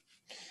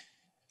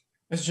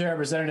 Mr. Chair,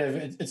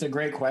 Representative, it's a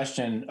great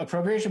question.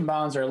 Appropriation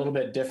bonds are a little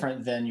bit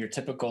different than your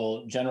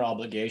typical general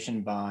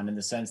obligation bond in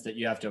the sense that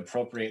you have to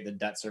appropriate the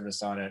debt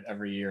service on it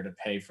every year to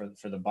pay for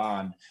the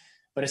bond.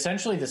 But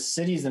essentially, the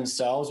cities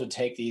themselves would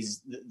take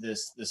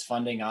this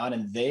funding on,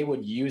 and they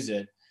would use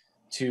it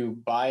to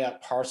buy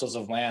up parcels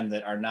of land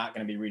that are not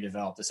going to be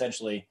redeveloped.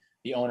 Essentially,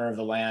 the owner of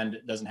the land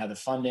doesn't have the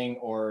funding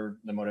or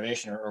the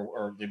motivation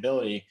or the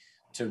ability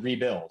to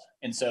rebuild.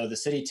 And so the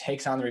city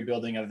takes on the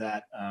rebuilding of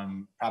that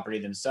property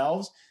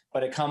themselves,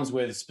 but it comes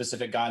with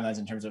specific guidelines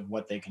in terms of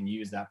what they can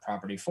use that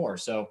property for.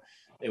 So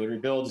they would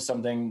rebuild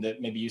something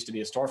that maybe used to be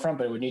a storefront,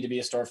 but it would need to be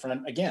a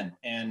storefront again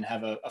and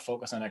have a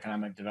focus on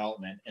economic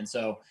development. And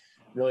so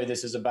really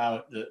this is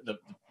about the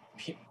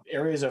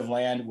areas of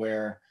land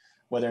where,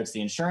 whether it's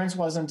the insurance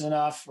wasn't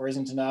enough or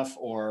isn't enough,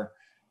 or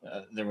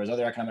there was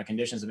other economic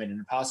conditions that made it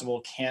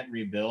impossible, can't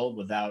rebuild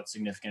without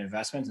significant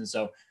investments. And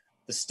so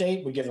the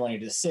state would give the money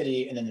to the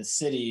city, and then the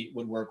city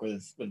would work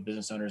with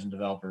business owners and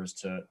developers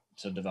to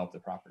develop the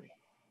property.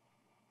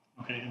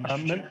 Okay,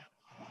 Mr. Chair.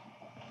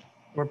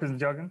 Representative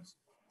Juggins?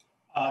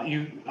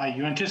 You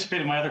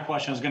anticipated my other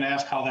question. I was going to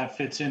ask how that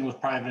fits in with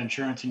private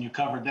insurance, and you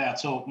covered that.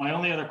 So my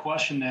only other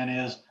question then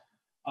is,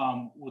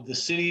 would the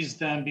cities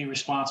then be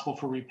responsible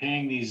for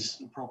repaying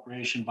these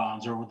appropriation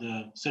bonds, or would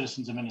the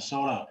citizens of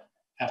Minnesota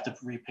have to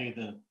repay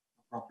the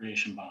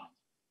appropriation bond?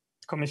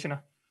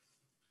 Commissioner?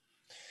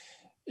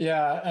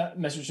 Yeah,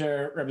 Mr.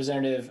 Chair,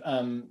 Representative,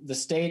 the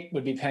state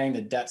would be paying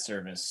the debt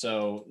service.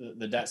 So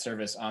the debt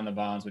service on the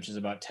bonds, which is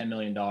about $10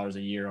 million a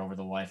year over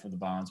the life of the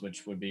bonds,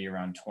 which would be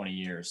around 20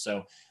 years.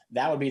 So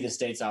that would be the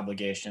state's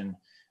obligation.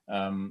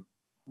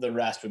 The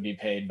rest would be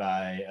paid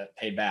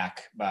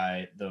back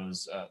by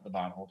those the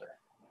bondholder.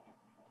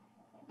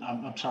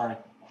 I'm sorry.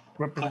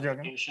 Representative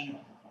Juggins? Clarification.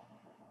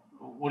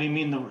 What do you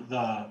mean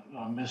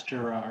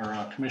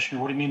Commissioner,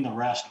 what do you mean the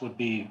rest would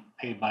be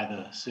paid by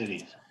the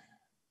cities?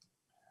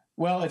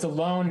 Well, it's a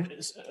loan.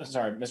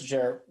 Sorry, Mr.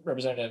 Chair,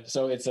 Representative.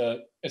 So it's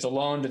a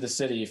loan to the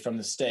city from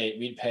the state.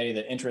 We'd pay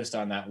the interest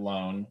on that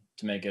loan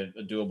to make it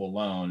a doable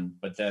loan,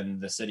 but then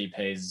the city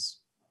pays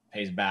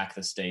back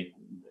the state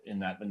in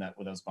that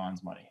with those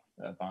bond money.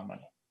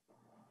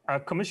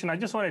 Commissioner, I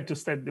just wanted to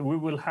state that we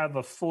will have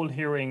a full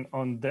hearing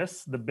on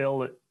this. The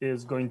bill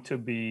is going to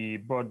be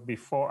brought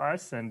before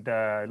us, and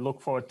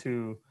look forward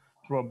to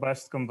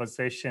robust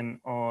conversation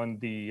on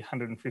the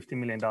 $150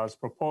 million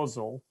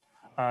proposal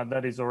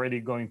that is already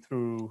going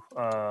through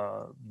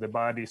the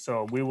body.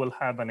 So we will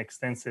have an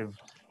extensive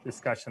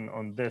discussion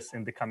on this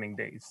in the coming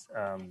days.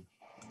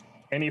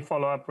 Any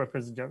follow-up,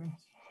 Representative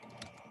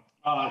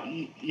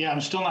Juggins? Yeah,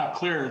 I'm still not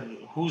clear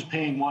who's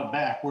paying what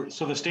back.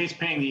 So the state's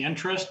paying the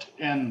interest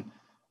and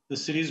the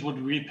cities would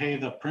repay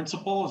the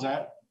principal, is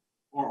that?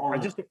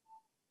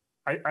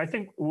 I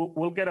think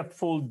we'll get a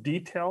full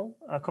detail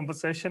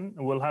conversation.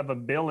 We'll have a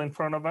bill in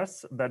front of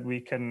us that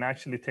we can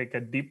actually take a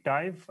deep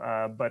dive.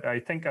 But I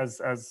think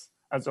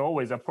as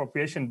always,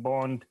 appropriation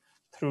bond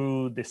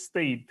through the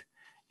state,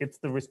 it's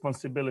the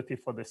responsibility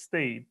for the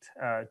state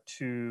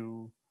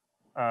to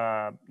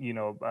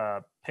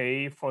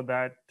pay for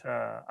that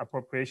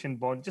appropriation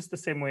bond, just the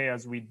same way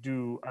as we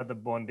do other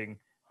bonding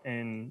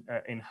in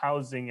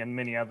housing and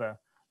many other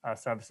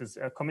services.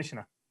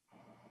 Commissioner.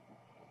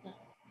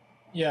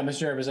 Yeah,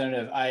 Mr.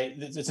 Representative,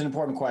 it's an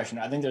important question.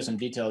 I think there's some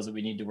details that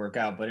we need to work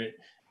out, but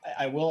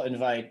I will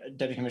invite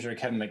Deputy Commissioner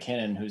Kevin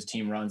McKinnon, whose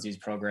team runs these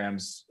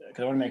programs,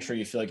 because I want to make sure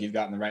you feel like you've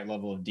gotten the right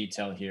level of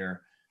detail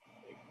here.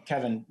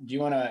 Kevin, do you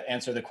want to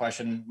answer the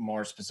question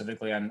more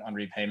specifically on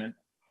repayment?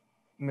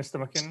 Mr.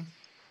 McKinnon?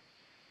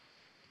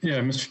 Yeah,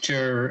 Mr.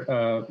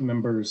 Chair,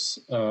 members,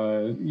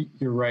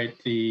 you're right.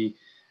 The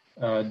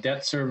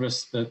debt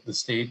service that the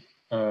state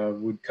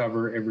would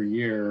cover every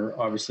year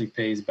obviously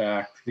pays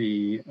back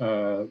the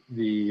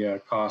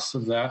costs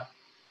of that.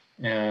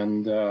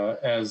 And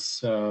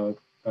as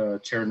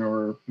Chair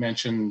Noor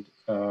mentioned,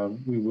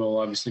 we will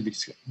obviously be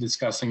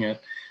discussing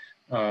it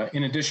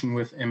in addition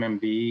with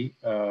MMB,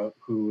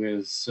 who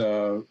is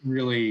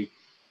really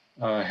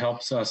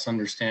helps us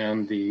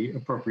understand the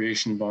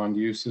appropriation bond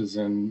uses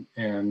and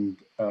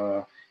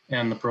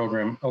the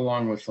program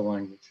along with the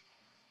language.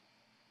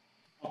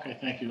 Okay,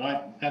 thank you.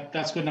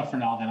 That's good enough for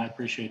now. Then I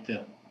appreciate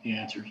the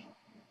answers.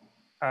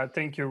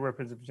 Thank you,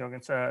 Representative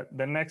Juggins.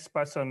 The next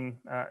person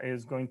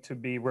is going to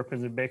be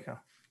Representative Baker.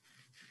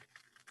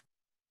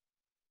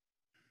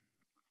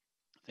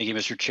 Thank you,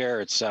 Mr.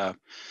 Chair. It's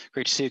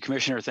great to see you,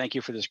 Commissioner. Thank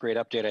you for this great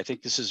update. I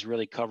think this is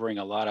really covering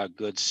a lot of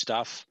good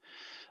stuff.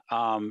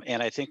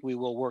 And I think we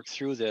will work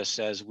through this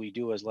as we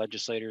do as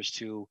legislators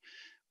to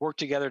work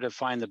together to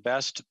find the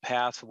best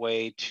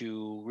pathway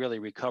to really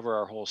recover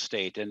our whole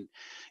state. And,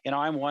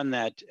 I'm one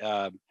that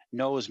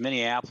knows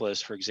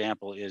Minneapolis, for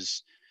example,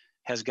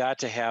 has got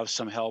to have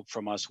some help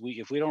from us.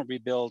 If we don't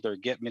rebuild or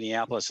get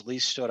Minneapolis at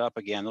least stood up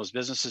again, those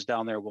businesses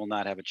down there will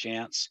not have a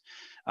chance.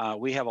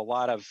 We have a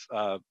lot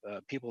of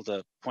people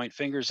to point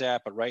fingers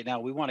at, but right now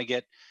we want to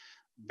get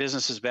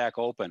businesses back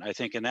open, I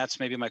think. And that's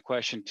maybe my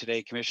question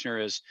today, Commissioner,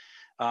 is,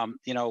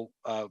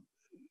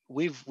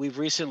 we've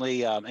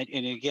recently, and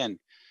again,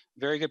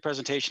 very good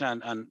presentation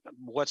on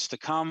what's to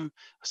come,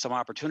 some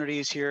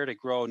opportunities here to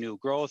grow new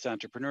growth,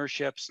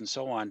 entrepreneurships, and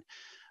so on.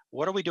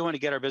 What are we doing to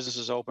get our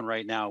businesses open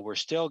right now? We're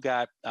still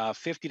got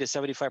 50 to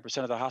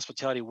 75% of the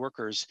hospitality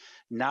workers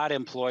not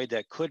employed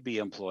that could be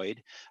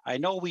employed. I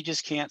know we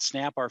just can't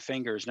snap our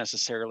fingers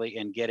necessarily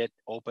and get it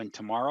open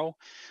tomorrow,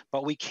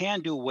 but we can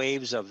do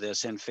waves of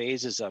this and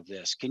phases of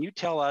this. Can you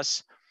tell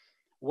us,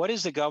 what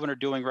is the governor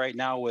doing right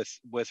now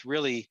with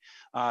really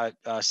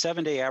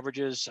 7-day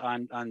averages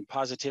on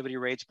positivity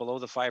rates below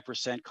the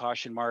 5%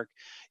 caution mark?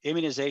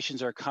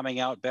 Immunizations are coming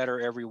out better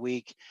every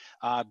week.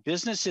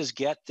 Businesses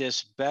get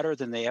this better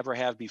than they ever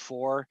have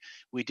before.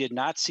 We did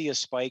not see a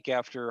spike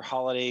after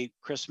holiday,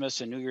 Christmas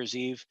and New Year's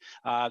Eve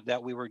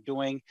that we were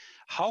doing.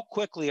 How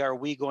quickly are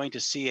we going to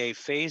see a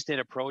phased-in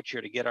approach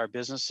here to get our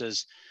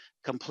businesses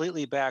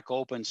completely back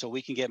open so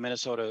we can get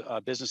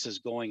Minnesota businesses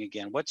going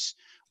again?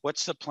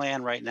 What's the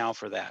plan right now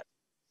for that?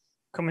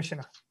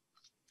 Commissioner.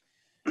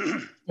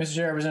 Mr.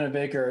 Chair, Representative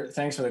Baker,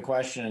 thanks for the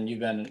question. And you've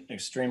been an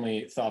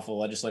extremely thoughtful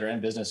legislator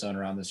and business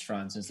owner on this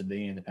front since the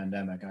beginning of the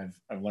pandemic.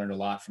 I've learned a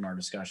lot from our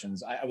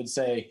discussions. I would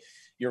say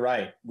you're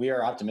right. We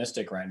are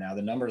optimistic right now.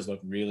 The numbers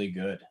look really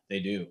good. They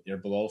do. They're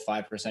below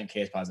 5%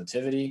 case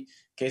positivity.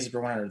 Cases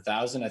per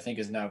 100,000, I think,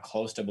 is now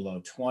close to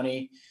below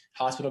 20.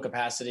 Hospital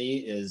capacity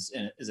is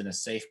in a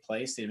safe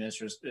place, the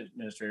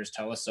administrators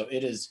tell us. So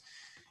it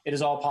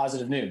is all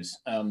positive news.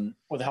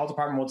 What the health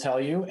department will tell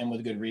you, and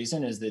with good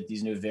reason, is that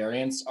these new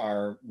variants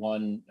are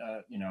one,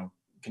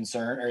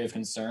 area of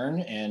concern,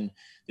 and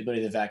the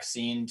ability of the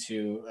vaccine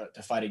to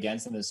fight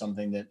against them is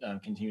something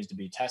that continues to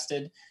be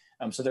tested.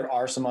 So there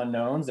are some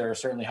unknowns. There are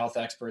certainly health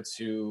experts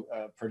who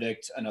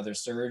predict another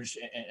surge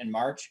in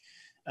March,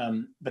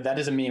 but that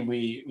doesn't mean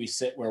we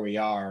sit where we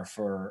are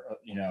for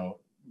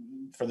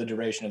the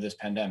duration of this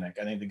pandemic.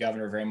 I think the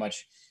governor very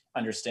much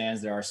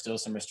understands there are still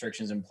some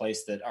restrictions in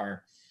place that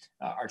are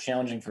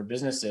challenging for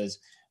businesses.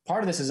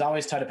 Part of this is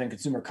always tied up in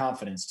consumer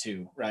confidence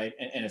too, right?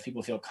 And if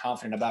people feel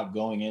confident about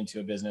going into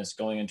a business,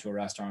 going into a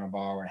restaurant or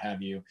bar, what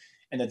have you,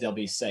 and that they'll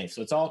be safe.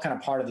 So it's all kind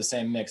of part of the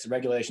same mix. The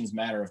regulations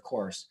matter, of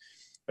course,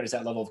 but it's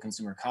that level of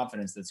consumer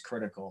confidence that's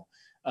critical.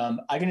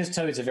 I can just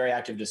tell you it's a very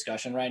active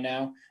discussion right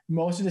now.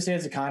 Most of the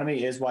state's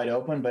economy is wide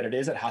open, but it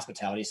is that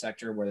hospitality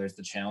sector where there's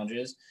the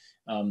challenges,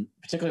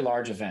 particularly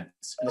large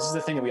events. And this is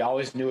the thing that we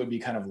always knew would be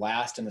kind of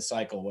last in the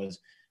cycle was,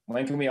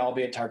 when can we all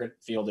be at Target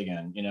Field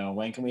again?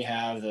 When can we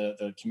have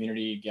the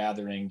community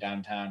gathering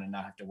downtown and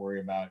not have to worry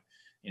about,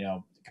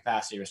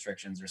 capacity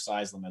restrictions or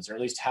size limits, or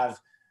at least have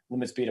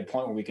limits be at a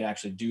point where we can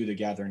actually do the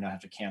gathering and not have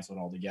to cancel it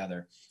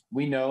altogether.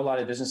 We know a lot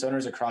of business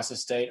owners across the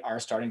state are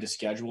starting to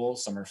schedule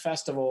summer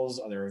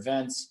festivals, other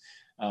events.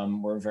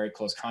 We're in very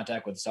close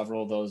contact with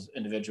several of those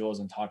individuals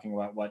and talking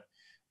about what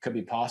could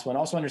be possible, and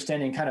also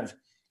understanding kind of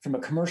from a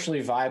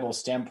commercially viable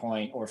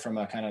standpoint or from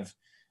a kind of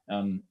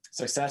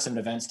success of an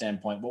event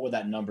standpoint, what would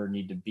that number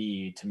need to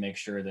be to make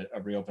sure that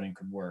a reopening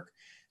could work?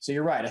 So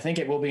you're right. I think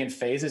it will be in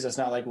phases. It's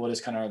not like we'll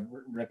just kind of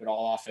rip it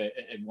all off at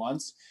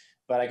once,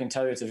 but I can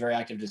tell you it's a very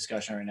active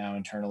discussion right now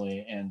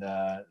internally. And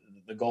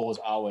the goal is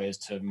always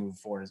to move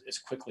forward as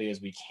quickly as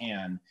we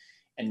can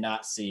and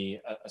not see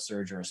a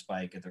surge or a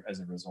spike as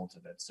a result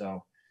of it.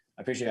 So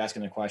I appreciate you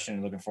asking the question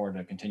and looking forward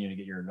to continue to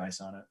get your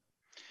advice on it.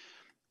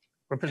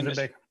 Representative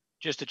Baker.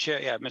 Just a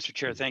chair, yeah, Mr.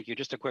 Chair, thank you.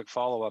 Just a quick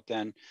follow-up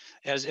then.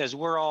 As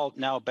we're all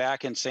now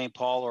back in St.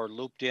 Paul or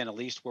looped in, at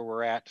least where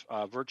we're at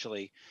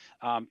virtually,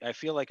 I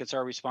feel like it's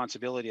our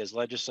responsibility as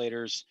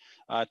legislators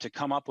to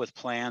come up with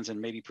plans and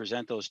maybe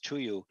present those to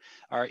you.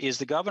 Is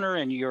the governor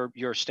and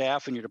your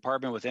staff and your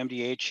department with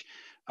MDH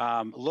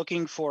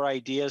looking for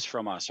ideas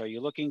from us? Are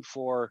you looking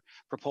for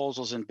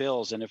proposals and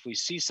bills? And if we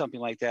see something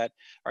like that,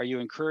 are you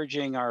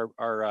encouraging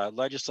our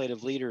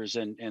legislative leaders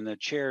and the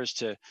chairs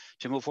to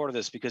move forward with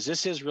this? Because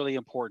this is really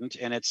important,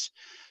 and it's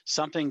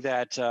something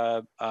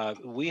that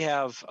we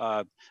have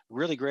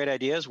really great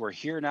ideas. We're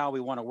here now. We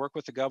want to work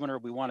with the governor.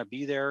 We want to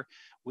be there.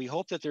 We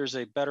hope that there's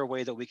a better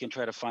way that we can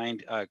try to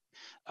find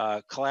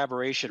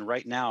collaboration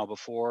right now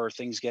before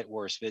things get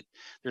worse. But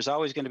there's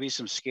always going to be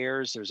some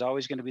scares. There's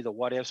always going to be the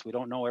what ifs. We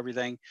don't know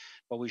everything,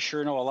 but we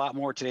sure know a lot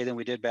more today than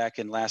we did back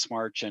in last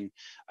March. And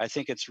I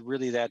think it's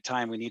really that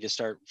time we need to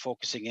start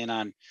focusing in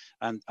on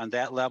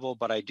that level.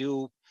 But I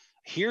do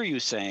hear you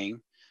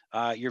saying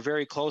you're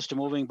very close to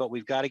moving, but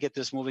we've got to get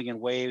this moving in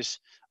waves.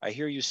 I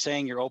hear you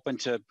saying you're open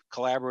to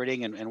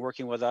collaborating and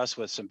working with us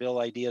with some bill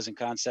ideas and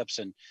concepts.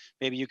 And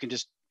maybe you can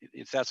just,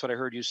 if that's what I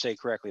heard you say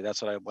correctly,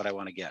 that's what I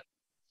want to get.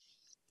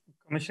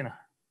 Commissioner.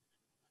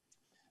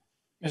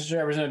 Mr. Chair,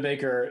 Representative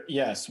Baker,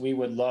 yes, we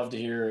would love to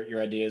hear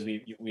your ideas.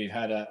 We've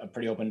had a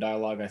pretty open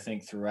dialogue, I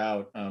think,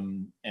 throughout,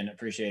 and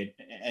appreciate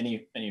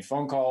any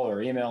phone call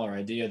or email or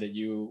idea that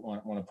you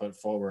want to put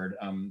forward.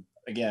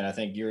 Again, I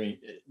think you're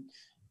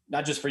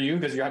not just for you,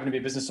 because you happen to be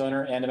a business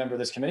owner and a member of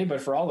this committee, but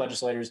for all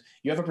legislators,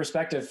 you have a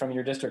perspective from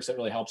your districts that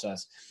really helps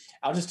us.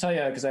 I'll just tell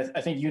you, because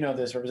I think you know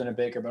this, Representative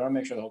Baker, but I want to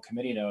make sure the whole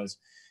committee knows.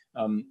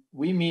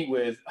 We meet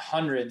with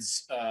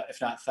hundreds, if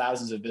not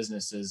thousands of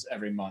businesses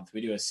every month.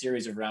 We do a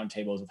series of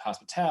roundtables with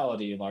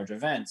hospitality, large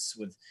events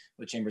with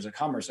chambers of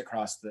commerce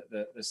across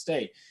the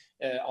state.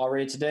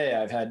 Already today,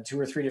 I've had 2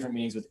 or 3 different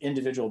meetings with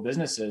individual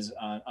businesses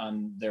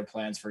on their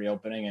plans for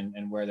reopening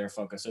and where they're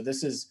focused. So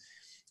this is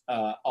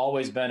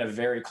always been a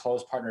very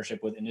close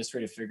partnership with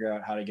industry to figure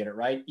out how to get it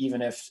right,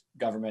 even if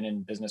government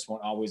and business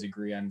won't always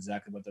agree on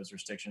exactly what those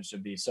restrictions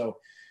should be. So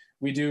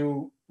we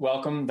do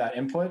welcome that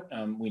input.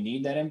 We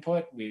need that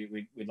input.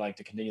 We'd like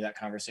to continue that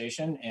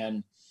conversation.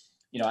 And,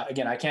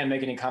 again, I can't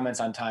make any comments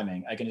on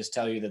timing. I can just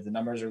tell you that the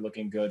numbers are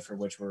looking good, for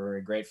which we're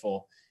very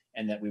grateful,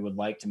 and that we would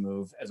like to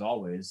move, as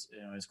always,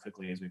 as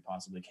quickly as we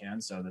possibly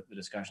can, so that the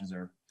discussions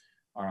are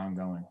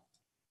ongoing.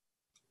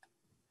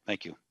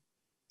 Thank you.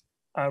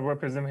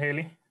 Representative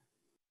Haley.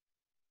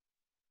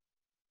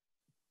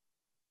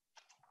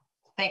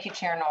 Thank you,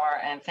 Chair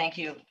Noor, and thank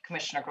you,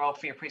 Commissioner Grove,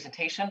 for your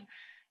presentation.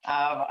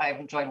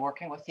 I've enjoyed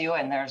working with you,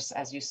 and there's,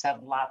 as you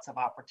said, lots of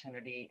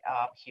opportunity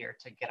here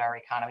to get our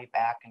economy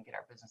back and get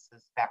our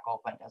businesses back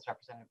open, as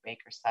Representative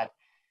Baker said.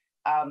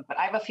 But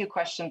I have a few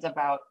questions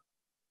about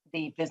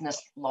the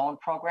business loan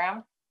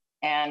program.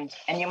 And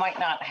you might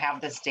not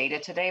have this data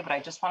today, but I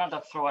just wanted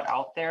to throw it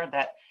out there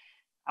that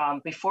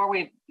before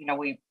we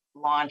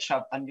launch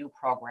a new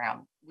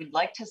program, we'd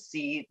like to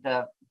see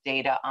the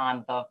data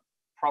on the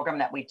program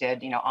that we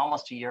did,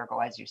 almost a year ago,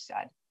 as you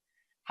said.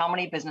 How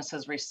many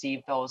businesses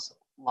received those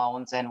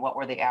loans and what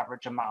were the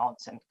average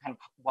amounts and kind of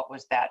what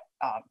was that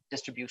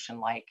distribution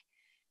like?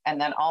 And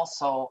then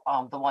also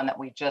the one that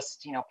we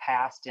just,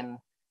 passed in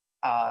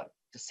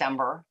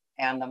December,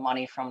 and the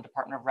money from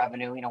Department of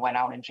Revenue, went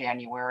out in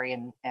January,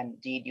 and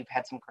indeed you've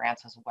had some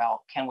grants as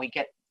well. Can we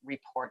get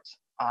reports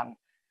on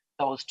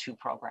those two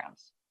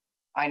programs?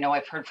 I know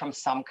I've heard from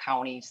some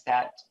counties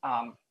that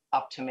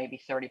up to maybe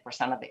 30%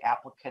 of the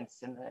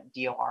applicants in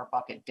the DOR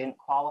bucket didn't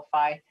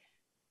qualify.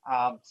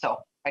 So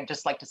I'd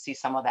just like to see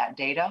some of that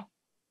data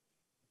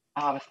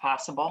if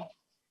possible.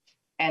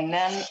 And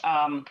then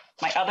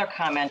my other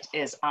comment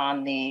is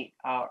on the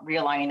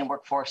realigning the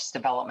Workforce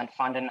Development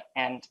Fund,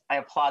 and I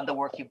applaud the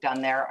work you've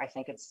done there. I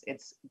think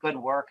it's good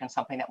work and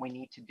something that we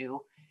need to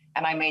do.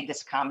 And I made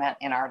this comment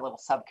in our little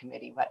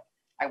subcommittee, but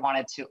I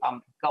wanted to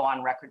go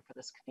on record for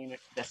this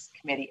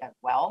committee as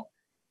well,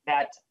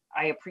 that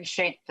I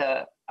appreciate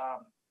the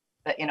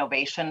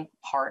innovation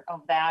part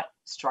of that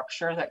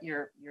structure that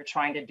you're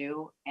trying to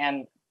do.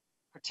 And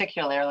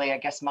particularly, I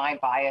guess my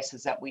bias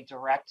is that we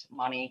direct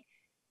money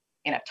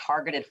in a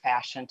targeted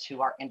fashion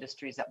to our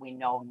industries that we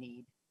know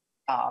need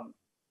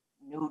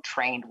new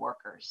trained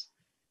workers,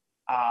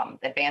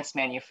 advanced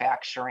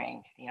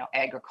manufacturing,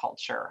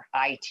 agriculture,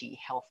 IT,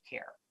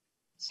 healthcare.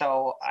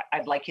 So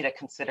I'd like you to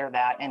consider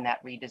that in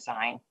that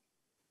redesign.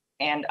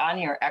 And on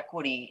your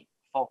equity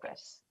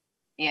focus,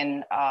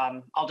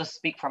 I'll just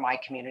speak for my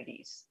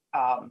communities.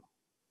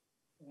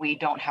 We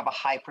don't have a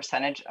high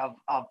percentage of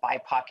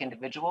BIPOC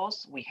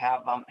individuals. We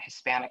have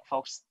Hispanic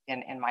folks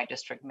in my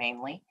district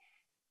mainly.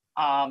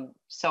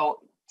 So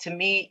to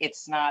me,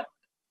 it's not,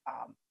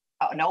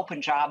 an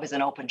open job is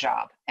an open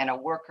job, and a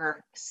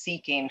worker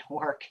seeking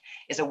work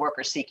is a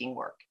worker seeking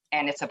work.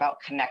 And it's about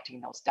connecting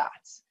those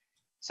dots.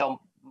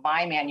 So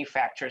my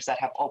manufacturers that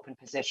have open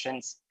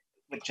positions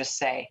would just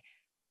say,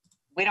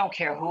 we don't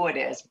care who it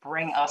is,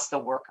 bring us the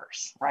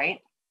workers, right?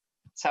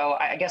 So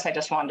I guess I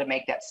just wanted to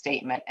make that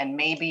statement, and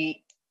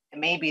maybe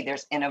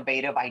there's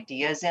innovative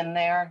ideas in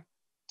there,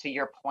 to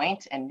your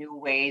point, and new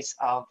ways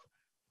of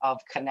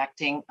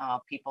connecting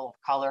people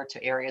of color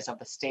to areas of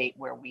the state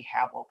where we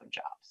have open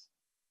jobs.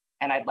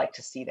 And I'd like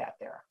to see that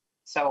there.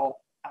 So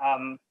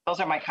those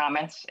are my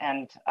comments,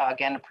 and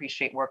again,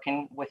 appreciate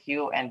working with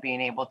you and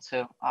being able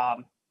to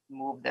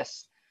move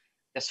this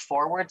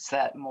forward so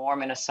that more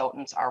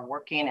Minnesotans are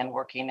working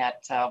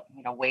at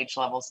wage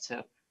levels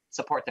to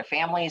support their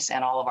families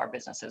and all of our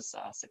businesses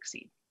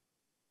succeed.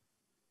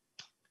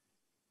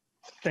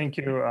 Thank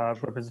you,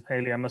 Representative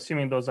Haley. I'm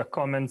assuming those are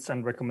comments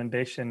and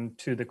recommendation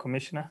to the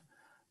commissioner.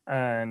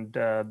 And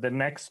the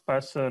next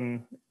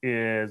person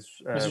is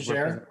Mr.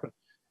 Chair,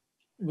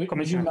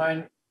 would you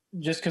mind,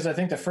 just because I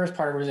think the first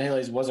part of Representative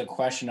Haley's was a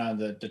question on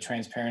the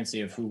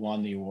transparency of who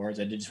won the awards.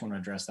 I did just want to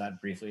address that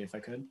briefly, if I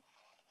could.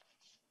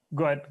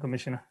 Go ahead,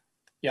 Commissioner.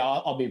 Yeah,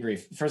 I'll be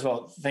brief. First of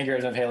all, thank you,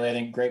 Representative Haley. I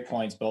think great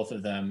points, both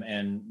of them.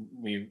 And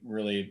we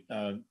really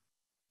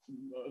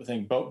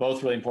think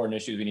both really important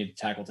issues we need to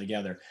tackle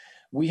together.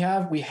 We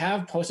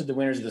have posted the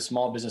winners of the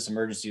Small Business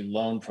Emergency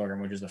Loan Program,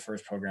 which is the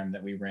first program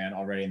that we ran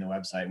already in the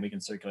website, and we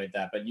can circulate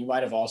that. But you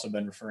might have also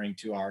been referring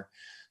to our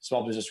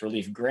Small Business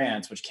Relief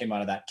Grants, which came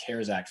out of that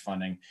CARES Act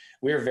funding.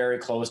 We are very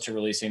close to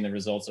releasing the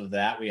results of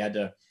that. We had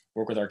to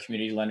work with our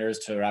community lenders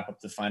to wrap up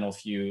the final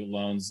few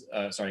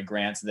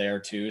grants there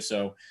too.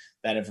 So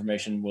that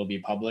information will be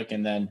public.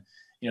 And then,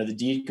 the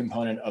deed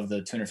component of the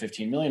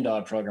 $215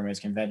 million program is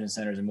convention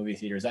centers and movie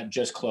theaters. That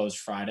just closed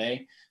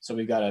Friday. So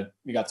we got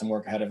some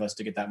work ahead of us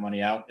to get that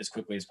money out as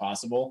quickly as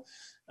possible.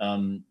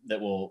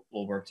 That we'll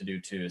work to do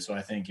too. So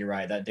I think you're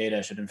right. That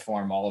data should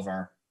inform all of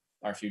our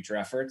future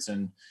efforts,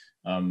 and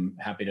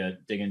happy to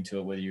dig into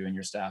it with you and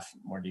your staff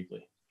more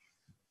deeply.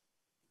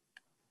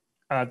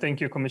 Thank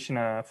you,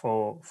 Commissioner,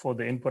 for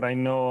the input. I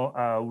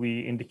know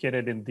we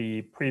indicated in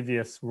the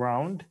previous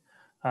round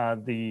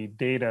the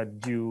data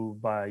due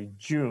by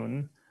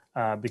June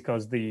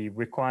because the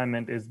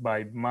requirement is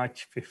by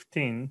March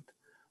 15th.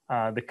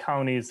 The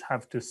counties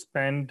have to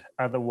spend,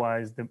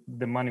 otherwise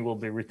the money will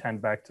be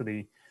returned back to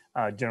the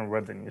general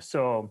revenue.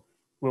 So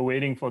we're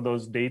waiting for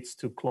those dates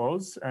to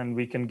close and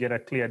we can get a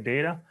clear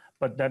data,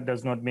 but that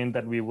does not mean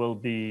that we will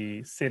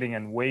be sitting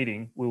and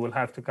waiting. We will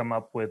have to come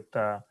up with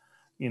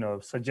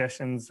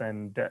suggestions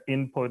and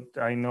input.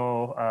 I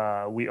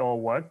know we all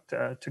worked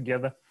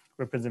together,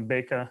 Representative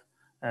Baker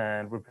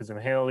and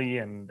Representative Haley,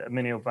 and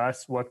many of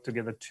us worked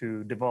together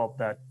to develop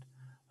that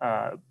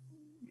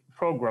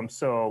program.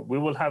 So we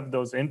will have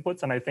those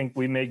inputs, and I think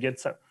we may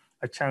get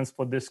a chance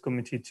for this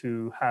committee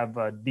to have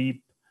a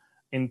deep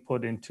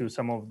input into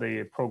some of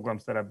the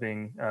programs that are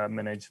being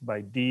managed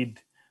by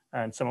DEED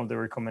and some of the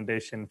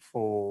recommendation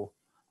for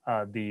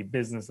the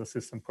business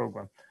assistance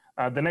program.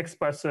 The next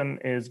person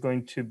is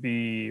going to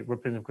be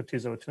Representative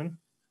Khotisa Otun.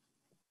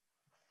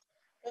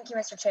 Thank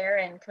you, Mr. Chair,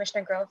 and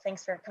Commissioner Grove.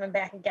 Thanks for coming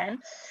back again.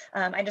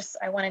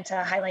 I wanted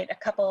to highlight a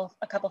couple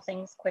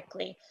things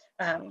quickly.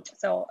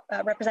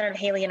 Representative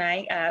Haley and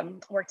I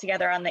worked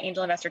together on the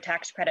angel investor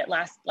tax credit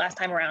last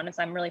time around, and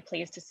so I'm really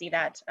pleased to see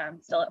that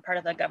still a part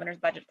of the governor's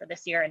budget for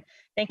this year. And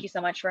thank you so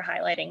much for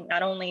highlighting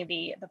not only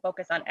the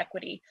focus on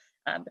equity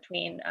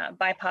between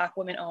BIPOC,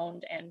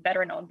 women-owned, and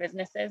veteran-owned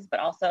businesses,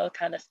 but also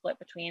kind of the split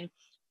between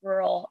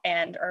rural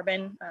and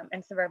urban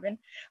and suburban.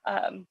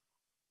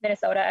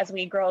 Minnesota, as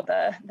we grow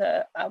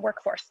the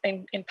workforce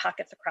in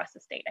pockets across the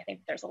state. I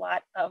think there's a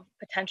lot of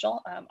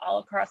potential all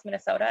across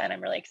Minnesota, and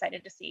I'm really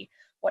excited to see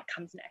what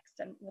comes next.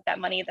 And with that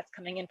money that's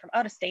coming in from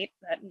out of state,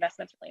 that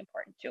investment's really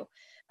important too.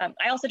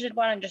 I also did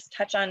want to just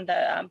touch on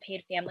the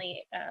paid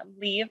family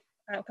leave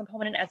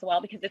component as well,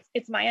 because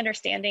it's my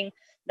understanding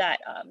that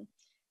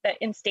that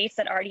in states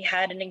that already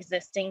had an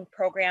existing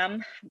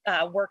program,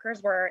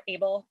 workers were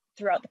able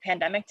throughout the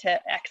pandemic to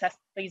access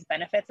these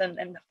benefits and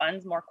the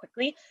funds more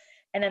quickly.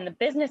 And then the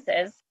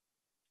businesses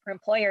or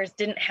employers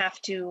didn't have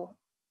to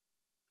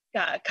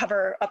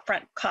cover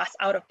upfront costs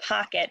out of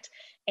pocket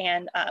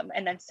and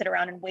then sit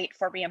around and wait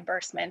for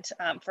reimbursement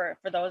for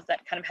those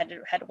that kind of had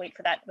to wait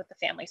for that with the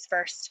family's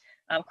first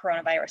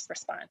coronavirus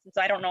response. And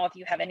so I don't know if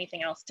you have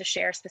anything else to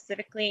share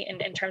specifically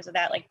in terms of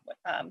that, like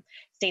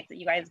states that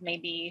you guys may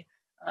be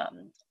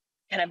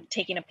kind of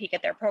taking a peek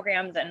at their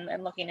programs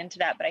and looking into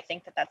that. But I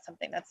think that that's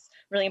something that's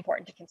really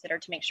important to consider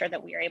to make sure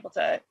that we are able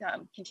to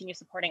continue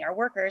supporting our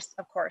workers,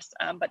 of course,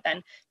 but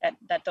then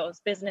that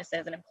those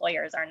businesses and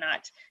employers are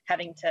not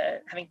having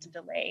to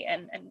delay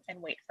and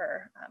wait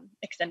for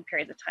extended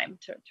periods of time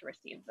to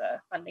receive the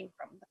funding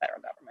from the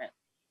federal government.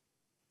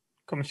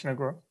 Commissioner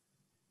Grove.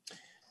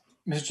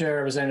 Mr. Chair,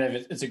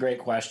 Representative, it's a great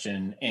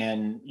question.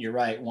 And you're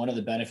right. One of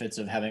the benefits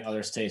of having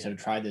other states have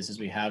tried this is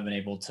we have been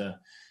able to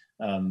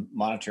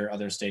monitor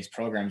other states'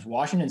 programs.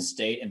 Washington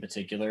State in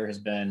particular has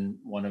been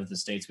one of the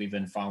states we've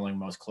been following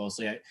most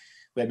closely.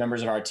 We had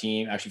members of our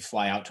team actually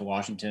fly out to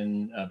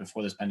Washington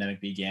before this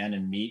pandemic began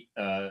and meet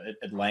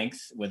at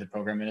length with the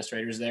program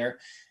administrators there.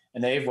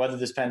 And they've weathered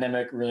this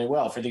pandemic really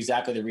well for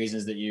exactly the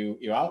reasons that you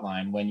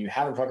outlined. When you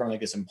have a program like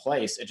this in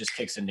place, it just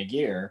kicks into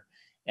gear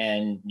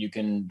and you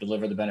can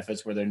deliver the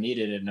benefits where they're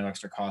needed at no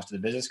extra cost to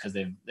the business because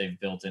they've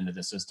built into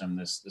the system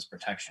this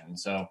protection.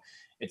 So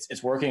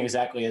it's working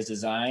exactly as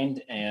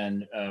designed,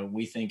 and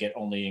we think it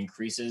only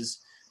increases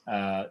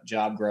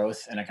job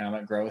growth and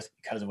economic growth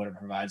because of what it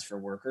provides for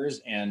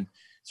workers, and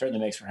certainly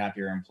makes for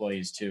happier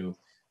employees too.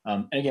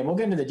 And again, we'll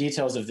get into the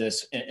details of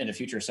this in a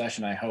future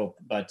session, I hope.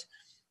 But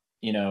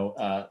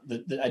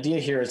the idea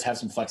here is to have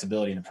some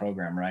flexibility in the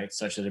program, right?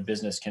 Such that a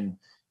business can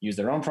use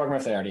their own program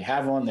if they already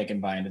have one. They can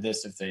buy into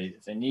this if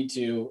they need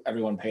to.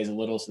 Everyone pays a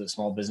little so that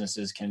small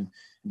businesses in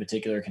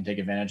particular can take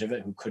advantage of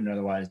it who couldn't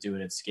otherwise do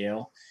it at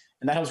scale.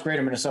 And that helps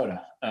greater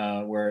Minnesota,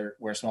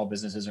 where small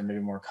businesses are maybe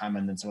more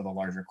common than some of the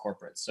larger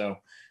corporates. So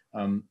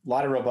a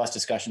lot of robust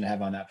discussion to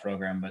have on that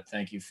program, but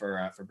thank you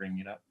for bringing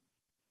it up.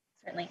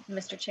 Certainly.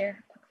 Mr.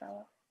 Chair, quick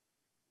follow-up.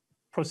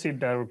 Proceed,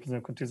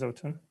 Representative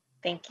Cortez-Otun.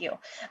 Thank you.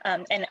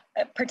 And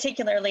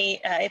particularly,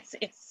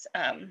 it's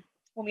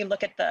when we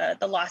look at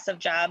the loss of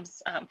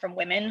jobs from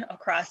women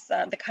across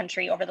the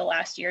country over the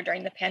last year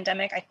during the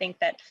pandemic, I think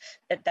that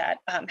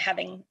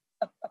having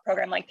a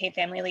program like paid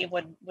family leave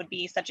would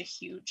be such a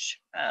huge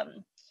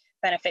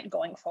benefit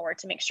going forward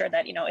to make sure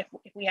that, if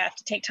we have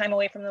to take time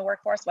away from the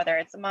workforce, whether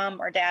it's a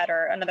mom or dad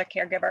or another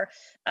caregiver,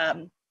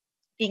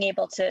 being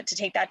able to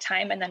take that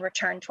time and then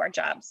return to our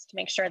jobs to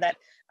make sure that,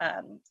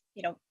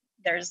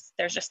 there's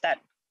just that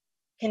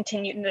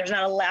continued, there's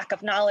not a lack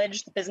of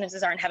knowledge. The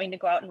businesses aren't having to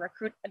go out and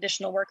recruit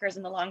additional workers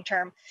in the long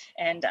term.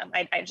 And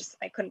I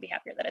couldn't be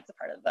happier that it's a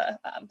part of the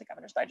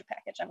governor's budget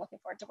package. I'm looking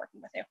forward to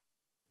working with you.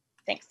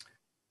 Thanks.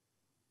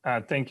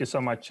 Thank you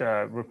so much,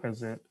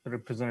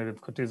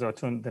 Representative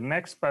Cortez-Otun. The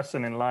next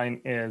person in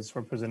line is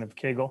Representative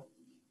Cagle.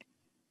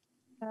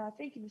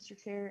 Thank you, Mr.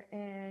 Chair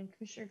and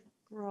Commissioner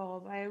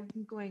Grove. I'm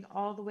going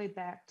all the way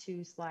back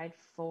to slide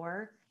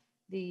 4,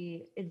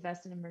 the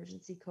Invest in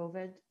Emergency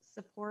COVID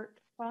Support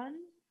Fund.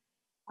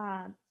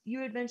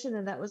 You had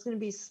mentioned that was going to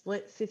be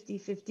split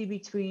 50-50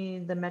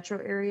 between the metro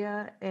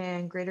area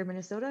and greater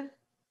Minnesota.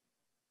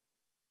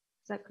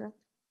 Is that correct?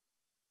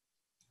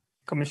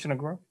 Commissioner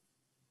Grove?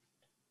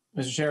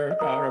 Mr. Chair,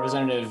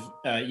 Representative,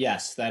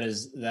 yes,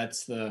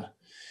 that's the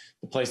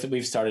place that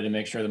we've started to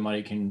make sure the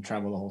money can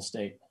travel the whole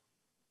state.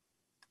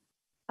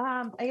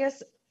 I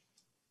guess,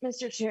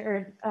 Mr.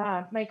 Chair,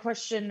 my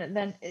question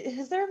then,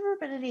 has there ever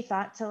been any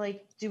thought to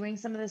doing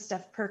some of this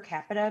stuff per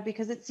capita?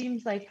 Because it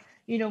seems like,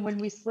 when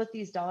we split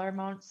these dollar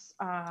amounts,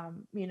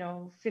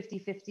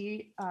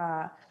 50-50,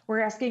 we're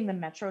asking the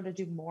metro to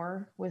do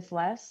more with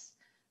less.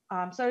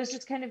 So I was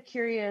just kind of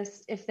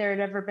curious if there had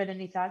ever been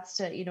any thoughts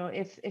to,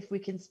 if we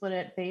can split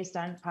it based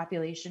on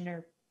population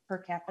or per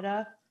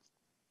capita.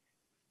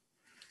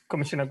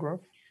 Commissioner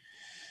Grove?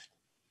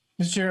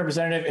 Mr. Chair,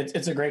 Representative,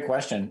 it's a great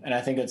question, and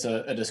I think it's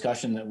a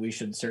discussion that we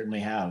should certainly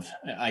have.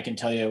 I can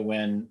tell you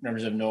when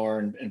members of Knorr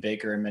and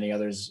Baker and many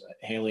others,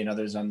 Haley and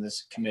others on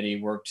this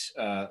committee worked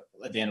at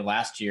the end of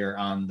last year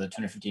on the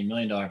 $215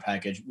 million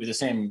package, the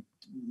same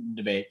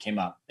debate came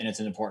up, and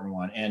it's an important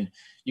one. And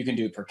you can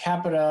do per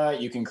capita,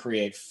 you can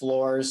create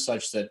floors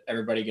such that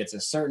everybody gets a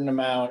certain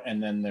amount,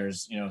 and then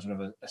there's sort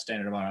of a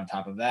standard amount on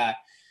top of that.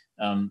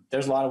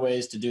 There's a lot of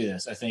ways to do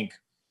this. I think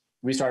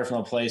we started from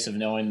a place of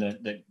knowing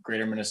that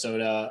greater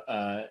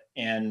Minnesota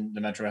and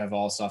the Metro have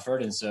all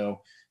suffered. And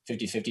so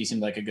 50-50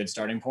 seemed like a good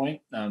starting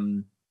point.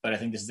 But I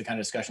think this is the kind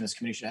of discussion this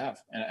committee should have.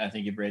 And I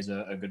think you've raised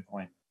a good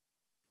point.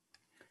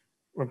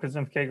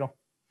 Representative Cagle.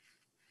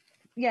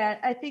 Yeah,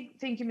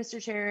 thank you,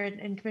 Mr. Chair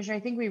and Commissioner.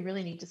 I think we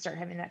really need to start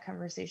having that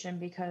conversation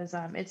because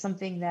it's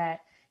something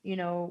that,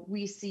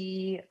 we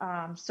see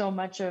so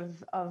much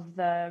of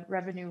the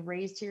revenue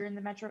raised here in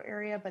the metro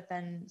area, but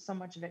then so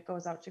much of it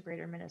goes out to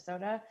greater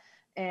Minnesota.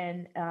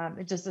 And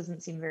it just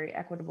doesn't seem very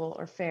equitable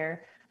or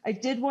fair. I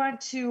did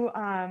want to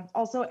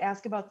also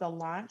ask about the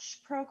launch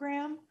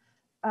program.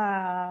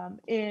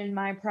 In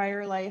my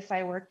prior life,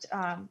 I worked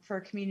for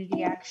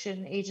community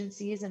action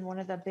agencies, and one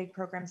of the big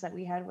programs that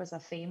we had was a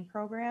FAME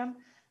program,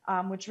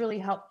 which really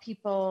helped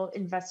people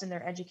invest in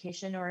their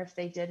education, or if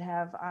they did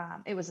have,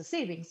 it was a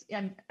savings,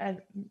 I'm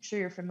sure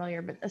you're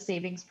familiar, but a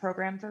savings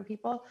program for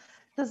people.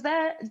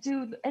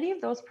 Do any of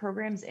those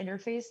programs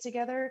interface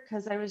together?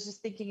 Because I was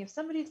just thinking if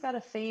somebody's got a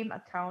FAME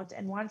account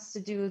and wants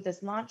to do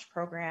this launch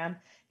program,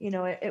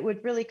 it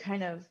would really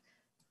kind of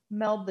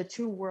meld the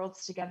two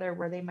worlds together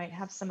where they might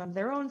have some of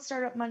their own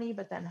startup money,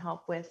 but then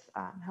help with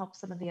help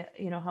some of the,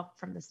 help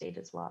from the state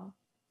as well.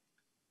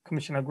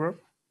 Commissioner Grove.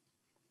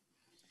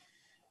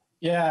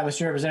 Yeah,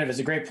 Mr. Representative, it's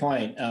a great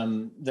point.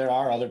 There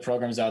are other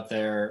programs out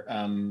there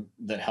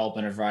that help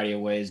in a variety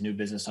of ways new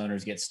business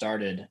owners get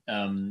started.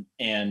 And,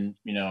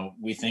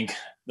 we think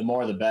the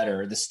more the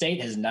better. The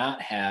state has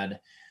not had,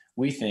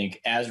 we think,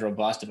 as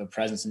robust of a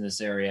presence in this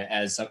area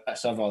as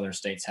several other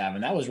states have.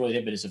 And that was really the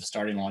impetus of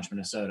starting Launch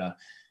Minnesota.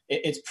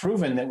 It's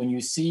proven that when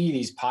you see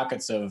these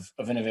pockets of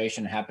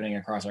innovation happening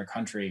across our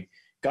country,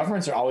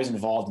 governments are always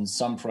involved in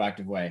some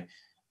proactive way.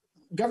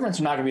 Governments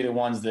are not going to be the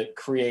ones that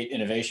create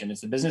innovation.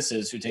 It's the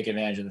businesses who take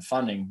advantage of the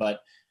funding, but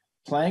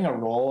playing a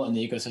role in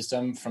the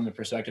ecosystem from the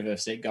perspective of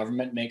state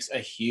government makes a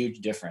huge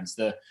difference.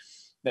 The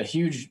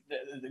huge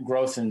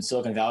growth in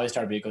Silicon Valley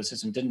startup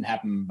ecosystem didn't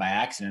happen by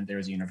accident. There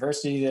was a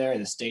university there.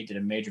 The state did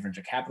a major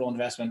venture capital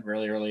investment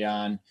really early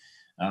on.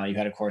 You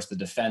had, of course, the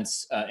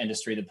defense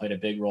industry that played a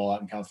big role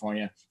out in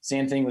California.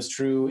 Same thing was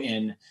true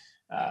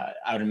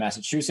out in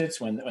Massachusetts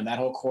when that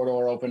whole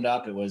corridor opened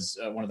up. It was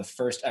one of the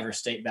first ever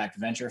state-backed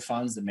venture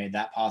funds that made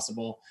that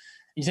possible.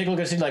 You take a look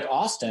at a city like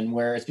Austin,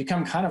 where it's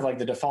become kind of like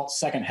the default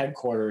second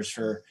headquarters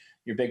for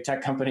your big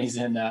tech companies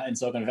in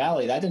Silicon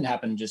Valley. That didn't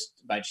happen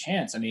just by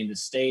chance. I mean, the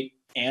state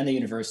and the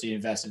university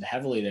invested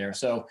heavily there.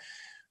 So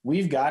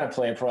we've got to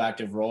play a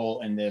proactive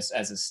role in this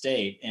as a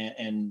state.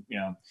 And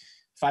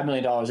 $5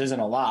 million isn't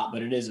a lot,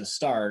 but it is a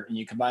start. And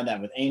you combine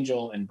that with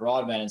Angel and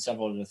broadband and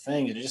several other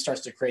things, it just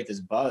starts to create this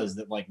buzz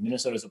that like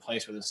Minnesota is a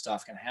place where this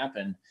stuff can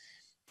happen.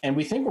 And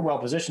we think we're well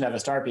positioned to have a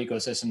startup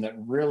ecosystem that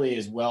really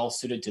is well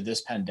suited to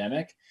this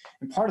pandemic.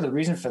 And part of the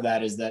reason for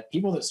that is that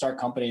people that start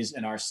companies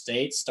in our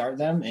state start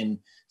them in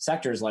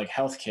sectors like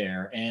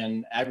healthcare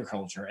and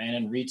agriculture and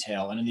in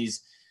retail and in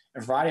these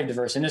a variety of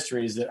diverse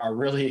industries that are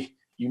really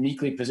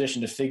uniquely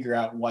positioned to figure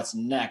out what's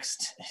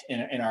next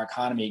in our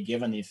economy,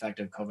 given the effect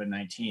of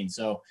COVID-19.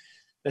 So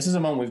this is a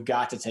moment we've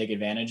got to take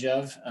advantage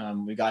of.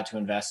 We've got to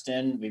invest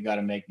in, we've got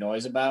to make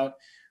noise about.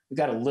 We've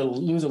got to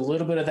lose a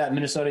little bit of that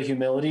Minnesota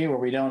humility where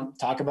we don't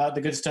talk about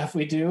the good stuff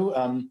we do,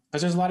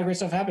 because there's a lot of great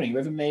stuff happening. We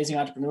have amazing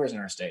entrepreneurs in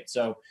our state.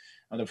 So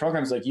the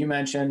programs like you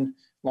mentioned,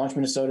 Launch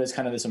Minnesota is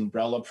kind of this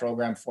umbrella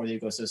program for the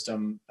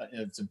ecosystem.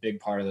 It's a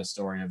big part of the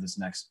story of this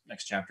next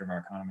chapter of our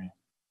economy.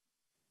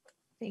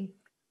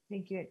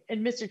 Thank you.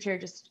 And Mr. Chair,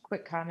 just a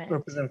quick comment.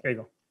 Representative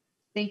Cagle.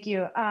 Thank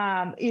you.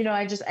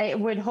 I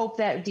would hope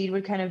that DEED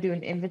would kind of do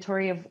an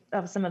inventory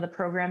of some of the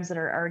programs that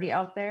are already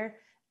out there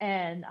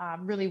and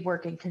really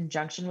work in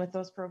conjunction with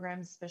those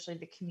programs, especially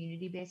the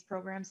community-based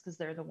programs, because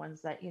they're the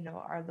ones that,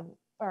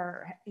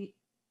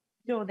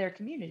 are their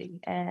community.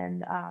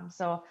 And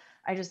so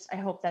I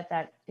hope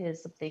that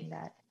is something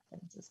that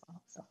happens as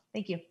well. So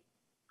thank you.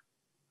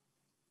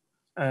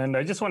 And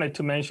I just wanted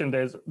to mention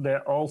there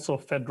are also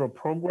federal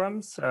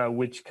programs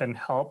which can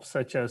help,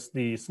 such as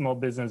the Small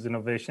Business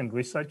Innovation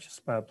Research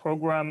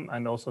Program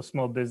and also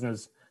Small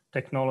Business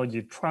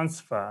Technology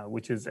Transfer,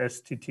 which is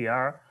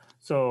STTR.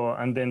 So,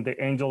 and then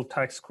the Angel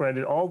Tax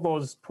Credit, all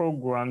those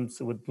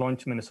programs with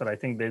Launch Minnesota, I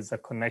think there's a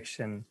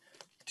connection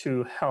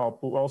to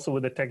help also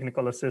with the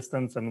technical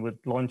assistance and with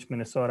Launch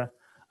Minnesota.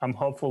 I'm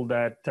hopeful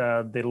that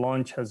the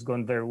launch has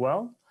gone very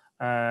well.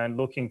 And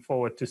looking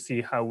forward to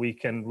see how we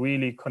can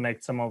really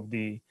connect some of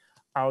the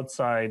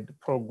outside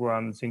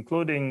programs,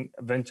 including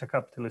venture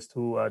capitalists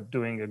who are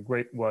doing a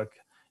great work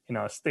in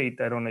our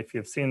state. I don't know if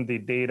you've seen the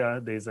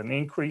data. There's an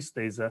increase.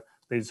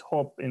 There's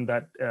hope in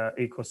that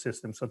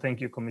ecosystem. So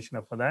thank you,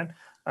 Commissioner, for that.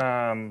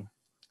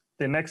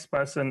 The next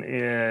person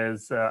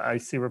is, I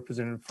see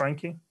Representative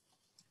Frankie.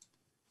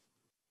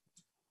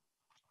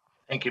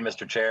 Thank you,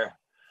 Mr. Chair.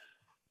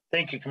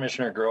 Thank you,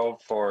 Commissioner Grove,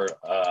 for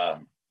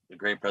the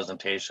great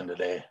presentation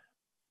today.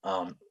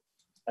 I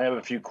have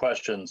a few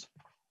questions.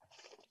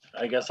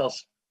 I guess I'll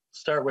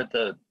start with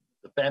the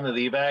Family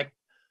Leave Act.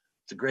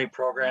 It's a great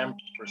program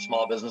for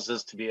small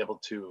businesses to be able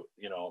to,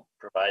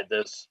 provide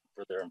this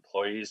for their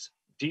employees.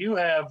 Do you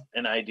have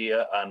an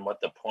idea on what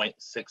the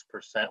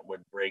 0.6% would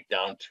break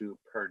down to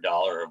per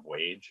dollar of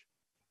wage?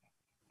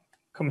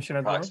 Commissioner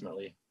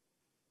approximately.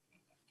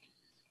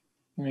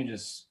 Let me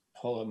just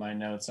pull up my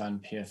notes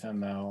on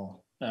PFML.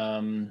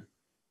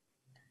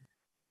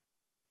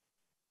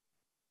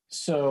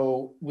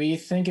 So we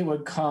think it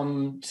would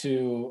come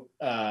to,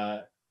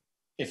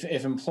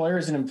 if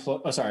employers and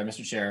sorry,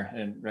 Mr. Chair, I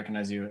didn't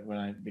recognize you when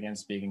I began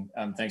speaking.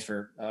 Thanks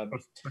for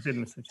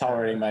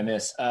tolerating my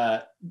miss.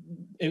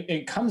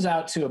 It comes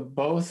out to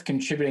both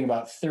contributing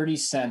about 30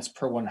 cents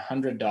per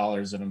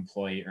 $100 of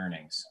employee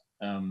earnings.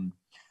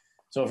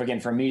 So if again,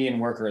 for a median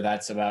worker,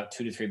 that's about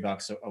 $2 to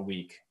 $3 a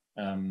week.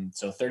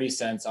 So 30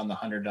 cents on the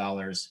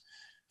 $100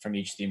 from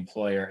each the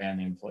employer and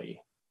the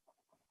employee.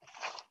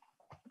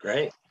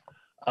 Great.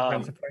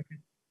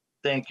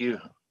 Thank you.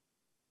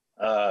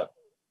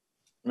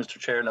 Mr.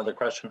 Chair, another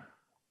question.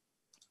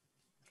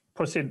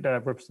 Proceed,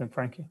 Representative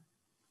Frankie.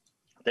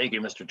 Thank you,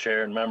 Mr.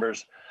 Chair and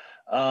members.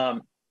 I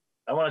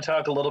want to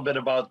talk a little bit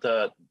about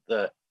the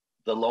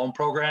loan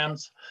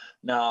programs.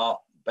 Now,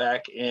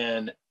 back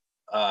in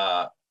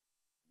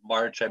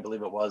March, I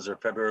believe it was, or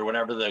February,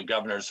 whenever the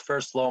governor's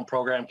first loan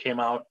program came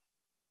out,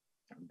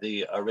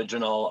 the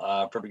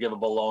original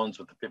forgivable loans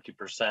with the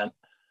 50%,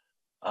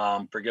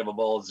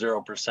 forgivable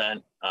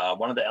 0%.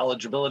 One of the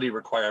eligibility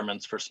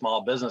requirements for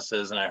small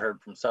businesses, and I heard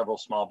from several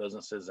small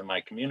businesses in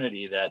my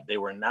community that they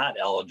were not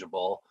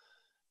eligible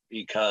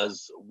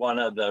because one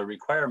of the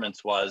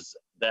requirements was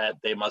that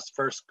they must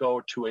first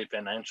go to a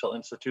financial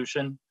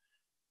institution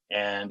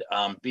and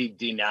be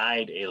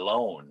denied a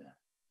loan.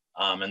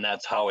 And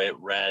that's how it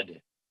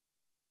read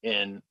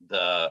on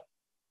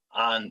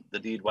the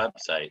deed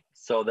website.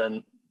 So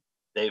then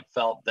they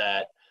felt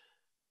that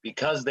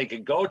because they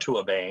could go to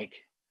a bank,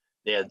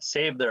 they had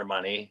saved their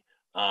money,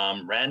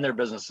 ran their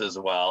businesses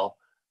well,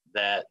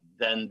 that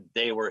then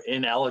they were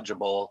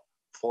ineligible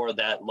for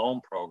that loan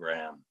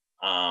program.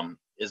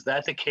 Is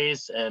that the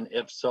case? And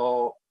if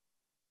so,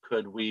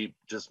 could we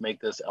just make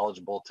this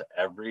eligible to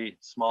every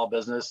small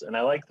business? And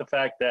I like the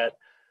fact that,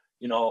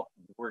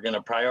 we're going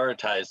to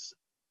prioritize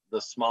the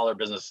smaller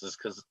businesses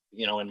because,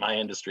 in my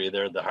industry,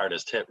 they're the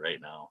hardest hit right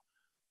now.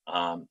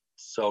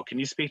 So can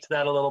you speak to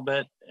that a little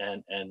bit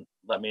and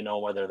let me know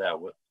whether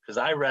that would, because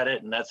I read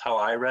it and that's how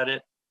I read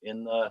it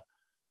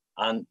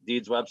on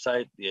Deed's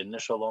website, the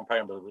initial loan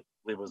program, I believe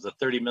it was the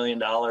 $30 million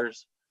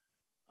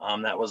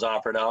that was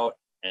offered out.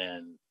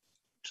 And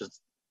just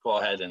go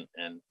ahead and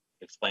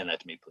explain that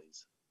to me,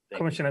 please.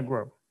 Commissioner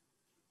Grove.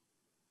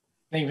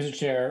 Thank you, Mr.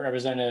 Chair.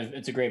 Representative,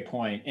 it's a great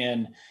point.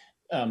 And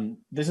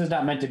this is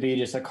not meant to be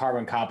just a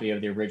carbon copy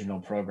of the original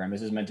program.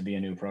 This is meant to be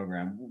a new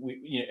program.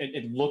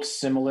 It looks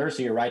similar,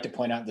 so you're right to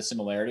point out the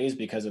similarities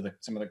because of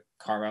some of the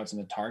carve outs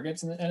and the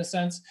targets in a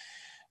sense.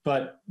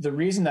 But the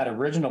reason that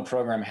original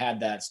program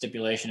had that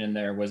stipulation in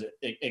there was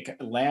it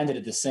landed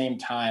at the same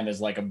time as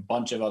like a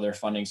bunch of other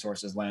funding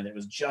sources landed. It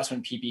was just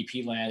when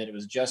PPP landed. It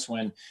was just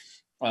when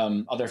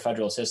other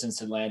federal assistance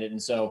had landed. And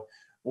so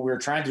what we were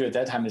trying to do at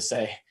that time is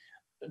say,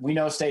 we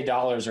know state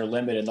dollars are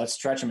limited. Let's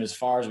stretch them as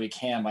far as we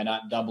can by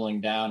not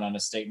doubling down on a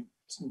state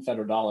and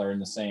federal dollar in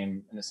the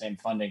same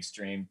funding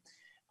stream.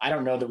 I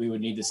don't know that we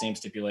would need the same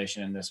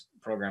stipulation in this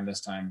program this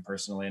time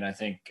personally. And I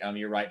think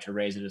you're right to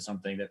raise it as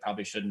something that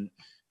probably shouldn't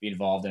be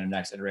involved in the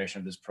next iteration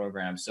of this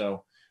program.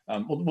 So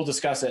we'll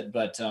discuss it,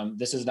 but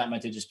this is not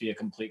meant to just be a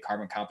complete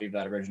carbon copy of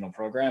that original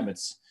program.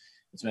 It's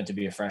meant to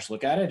be a fresh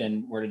look at it,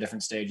 and we're at a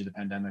different stage of the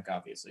pandemic,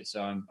 obviously.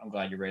 So I'm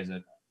glad you raised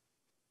it.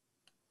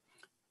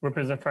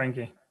 Representative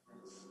Frankie.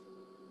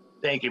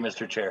 Thank you,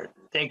 Mr. Chair.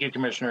 Thank you,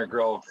 Commissioner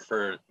Grove,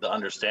 for the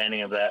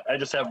understanding of that. I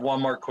just have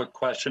one more quick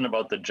question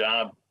about the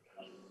job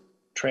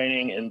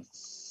training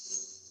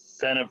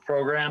incentive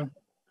program.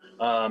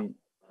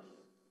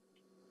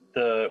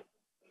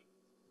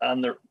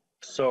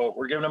 So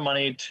we're giving them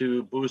money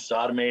to boost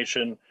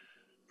automation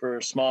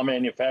for small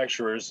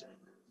manufacturers.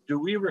 Do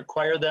we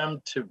require them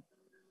to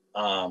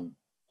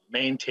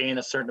maintain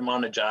a certain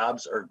amount of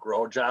jobs or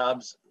grow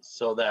jobs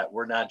so that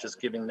we're not just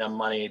giving them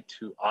money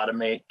to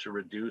automate to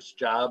reduce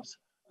jobs?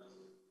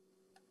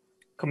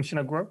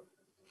 Commissioner Grove.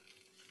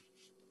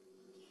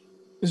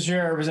 Mr.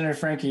 Chair, Representative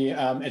Frankie,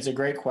 it's a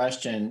great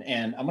question,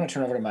 and I'm going to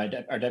turn over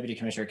to our Deputy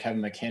Commissioner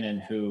Kevin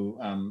McKinnon, who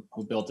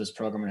built this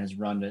program and has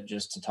run it,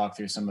 just to talk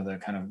through some of the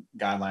kind of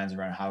guidelines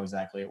around how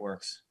exactly it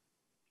works.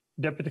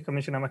 Deputy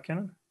Commissioner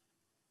McKinnon.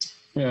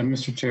 Yeah,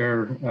 Mr.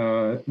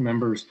 Chair,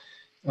 members,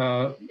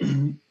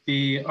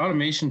 the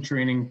automation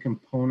training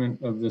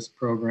component of this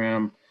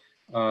program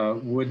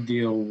would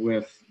deal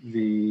with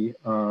the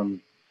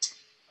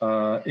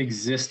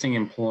existing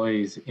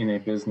employees in a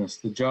business.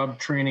 The job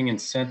training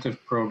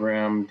incentive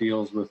program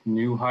deals with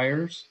new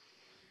hires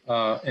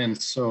And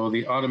so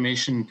the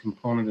automation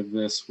component of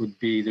this would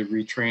be the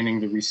retraining,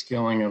 the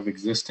reskilling of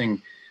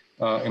existing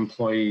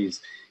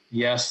employees.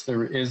 Yes,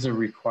 there is a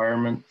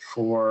requirement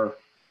for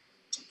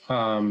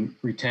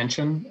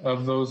retention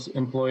of those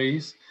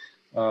employees,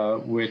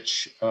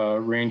 which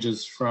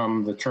ranges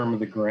from the term of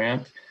the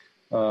grant,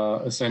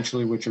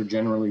 essentially, which are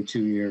generally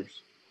 2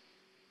 years.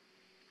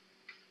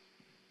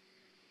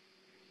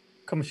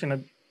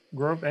 Commissioner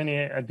Grove, any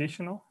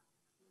additional?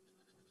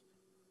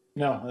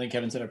 No, I think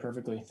Kevin said it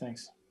perfectly.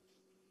 Thanks.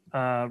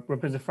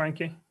 Representative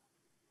Frankie?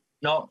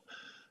 No,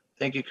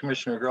 thank you,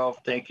 Commissioner Grove.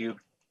 Thank you,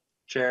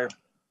 Chair.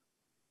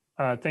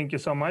 Thank you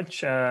so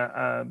much.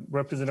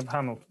 Representative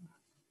Hamilton?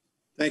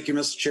 Thank you,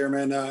 Mr.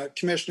 Chairman.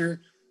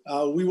 Commissioner,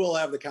 we will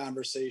have the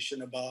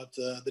conversation about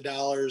the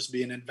dollars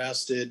being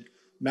invested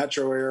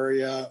metro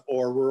area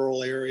or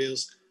rural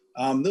areas.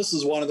 This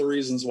is one of the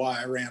reasons why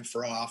I ran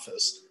for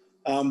office.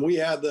 We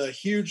had the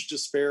huge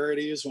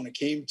disparities when it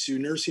came to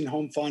nursing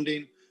home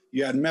funding.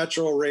 You had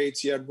metro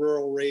rates, you had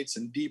rural rates,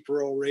 and deep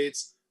rural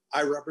rates.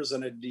 I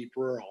represented deep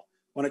rural.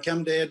 When it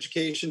came to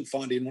education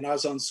funding, when I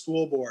was on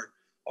school board,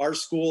 our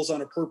schools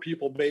on a per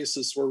pupil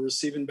basis were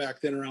receiving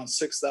back then around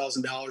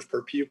 $6,000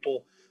 per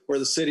pupil, where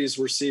the cities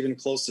were receiving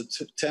close to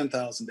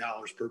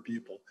 $10,000 per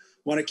pupil.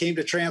 When it came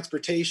to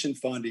transportation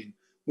funding,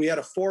 we had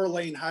a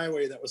 4-lane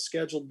highway that was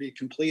scheduled to be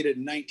completed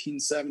in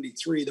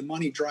 1973. The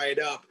money dried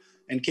up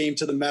and came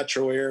to the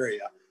metro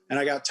area. And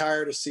I got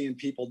tired of seeing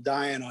people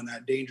dying on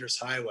that dangerous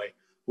highway.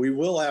 We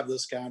will have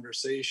this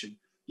conversation.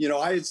 You know,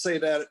 I'd say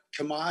that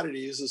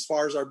commodities, as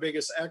far as our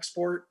biggest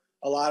export,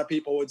 a lot of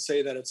people would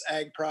say that it's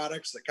ag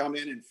products that come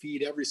in and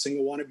feed every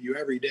single one of you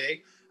every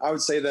day. I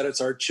would say that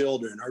it's our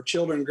children. Our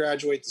children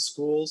graduate the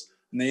schools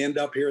and they end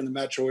up here in the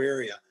metro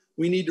area.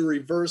 We need to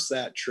reverse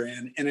that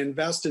trend and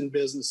invest in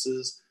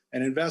businesses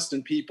and invest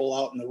in people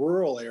out in the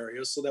rural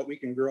areas so that we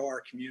can grow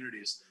our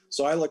communities.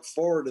 So I look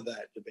forward to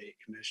that debate,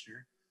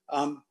 Commissioner.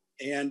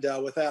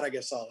 With that, I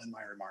guess I'll end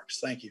my remarks.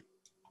 Thank you.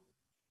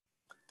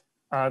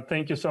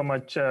 Thank you so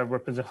much,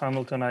 Representative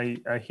Hamilton.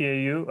 I hear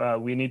you.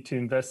 We need to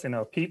invest in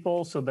our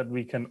people so that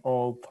we can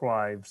all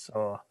thrive.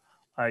 So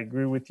I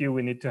agree with you.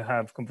 We need to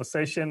have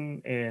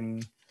conversation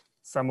in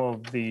some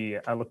of the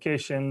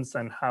allocations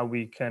and how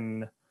we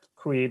can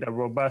create a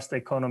robust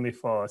economy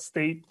for our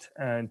state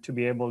and to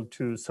be able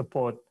to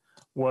support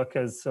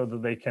workers so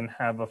that they can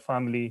have a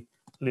family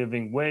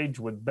living wage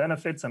with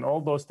benefits. And all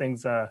those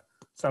things are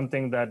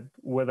something that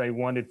whether I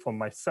want it for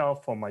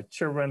myself, for my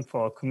children,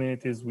 for our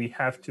communities, we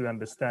have to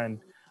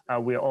understand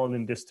we're all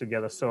in this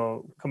together.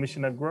 So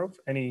Commissioner Grove,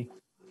 any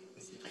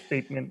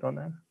statement on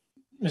that?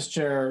 Mr.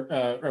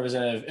 Chair,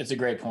 Representative, it's a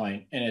great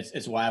point, and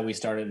it's why we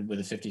started with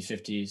a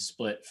 50-50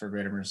 split for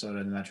Greater Minnesota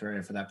and the metro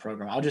area for that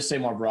program. I'll just say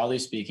more broadly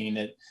speaking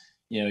that,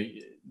 you know,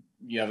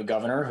 you have a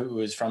governor who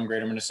is from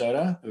Greater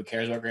Minnesota, who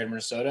cares about Greater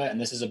Minnesota, and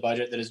this is a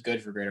budget that is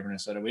good for Greater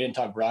Minnesota. We didn't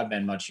talk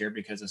broadband much here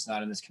because it's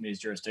not in this committee's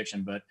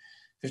jurisdiction, but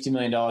 $50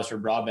 million for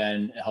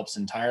broadband helps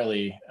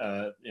entirely,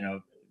 you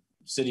know,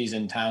 cities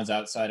and towns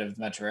outside of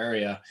the metro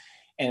area.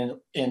 And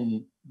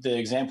in the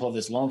example of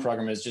this loan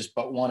program is just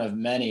but one of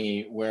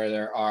many where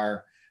there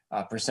are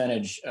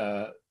percentage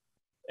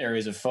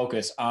areas of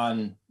focus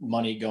on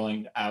money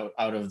going out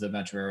of the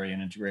metro area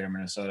and into Greater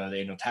Minnesota. The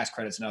annual tax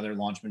credits another,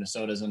 Launch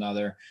Minnesota is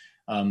another.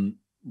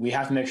 We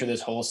have to make sure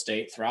this whole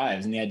state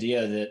thrives. And the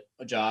idea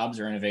that jobs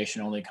or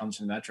innovation only comes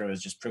from the metro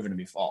is just proven to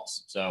be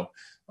false. So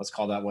let's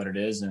call that what it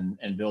is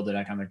and build an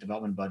economic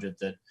development budget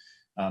that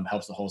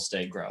helps the whole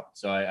state grow.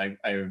 So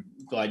I'm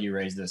glad you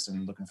raised this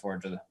and looking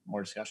forward to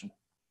more discussion.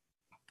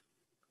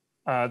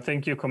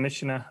 Thank you,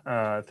 Commissioner.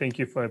 Thank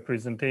you for your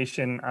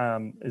presentation.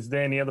 Is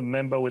there any other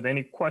member with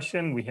any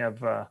question? We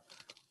have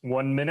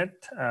 1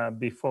 minute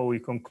before we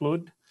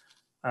conclude.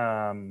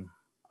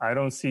 I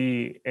don't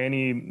see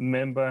any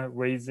member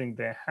raising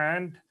their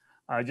hand.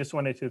 I just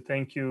wanted to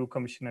thank you,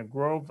 Commissioner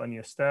Grove, and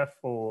your staff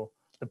for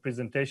the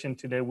presentation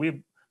today.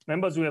 We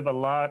have a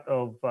lot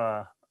of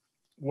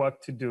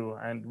work to do,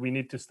 and we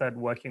need to start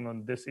working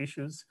on these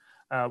issues.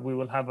 We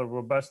will have a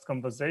robust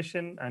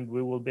conversation, and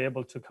we will be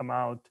able to come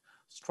out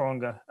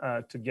stronger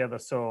together.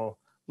 So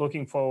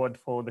looking forward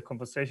for the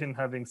conversation.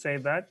 Having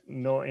said that,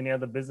 no any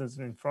other business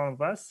in front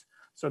of us.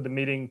 So the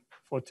meeting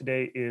for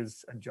today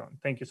is adjourned.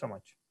 Thank you so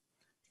much.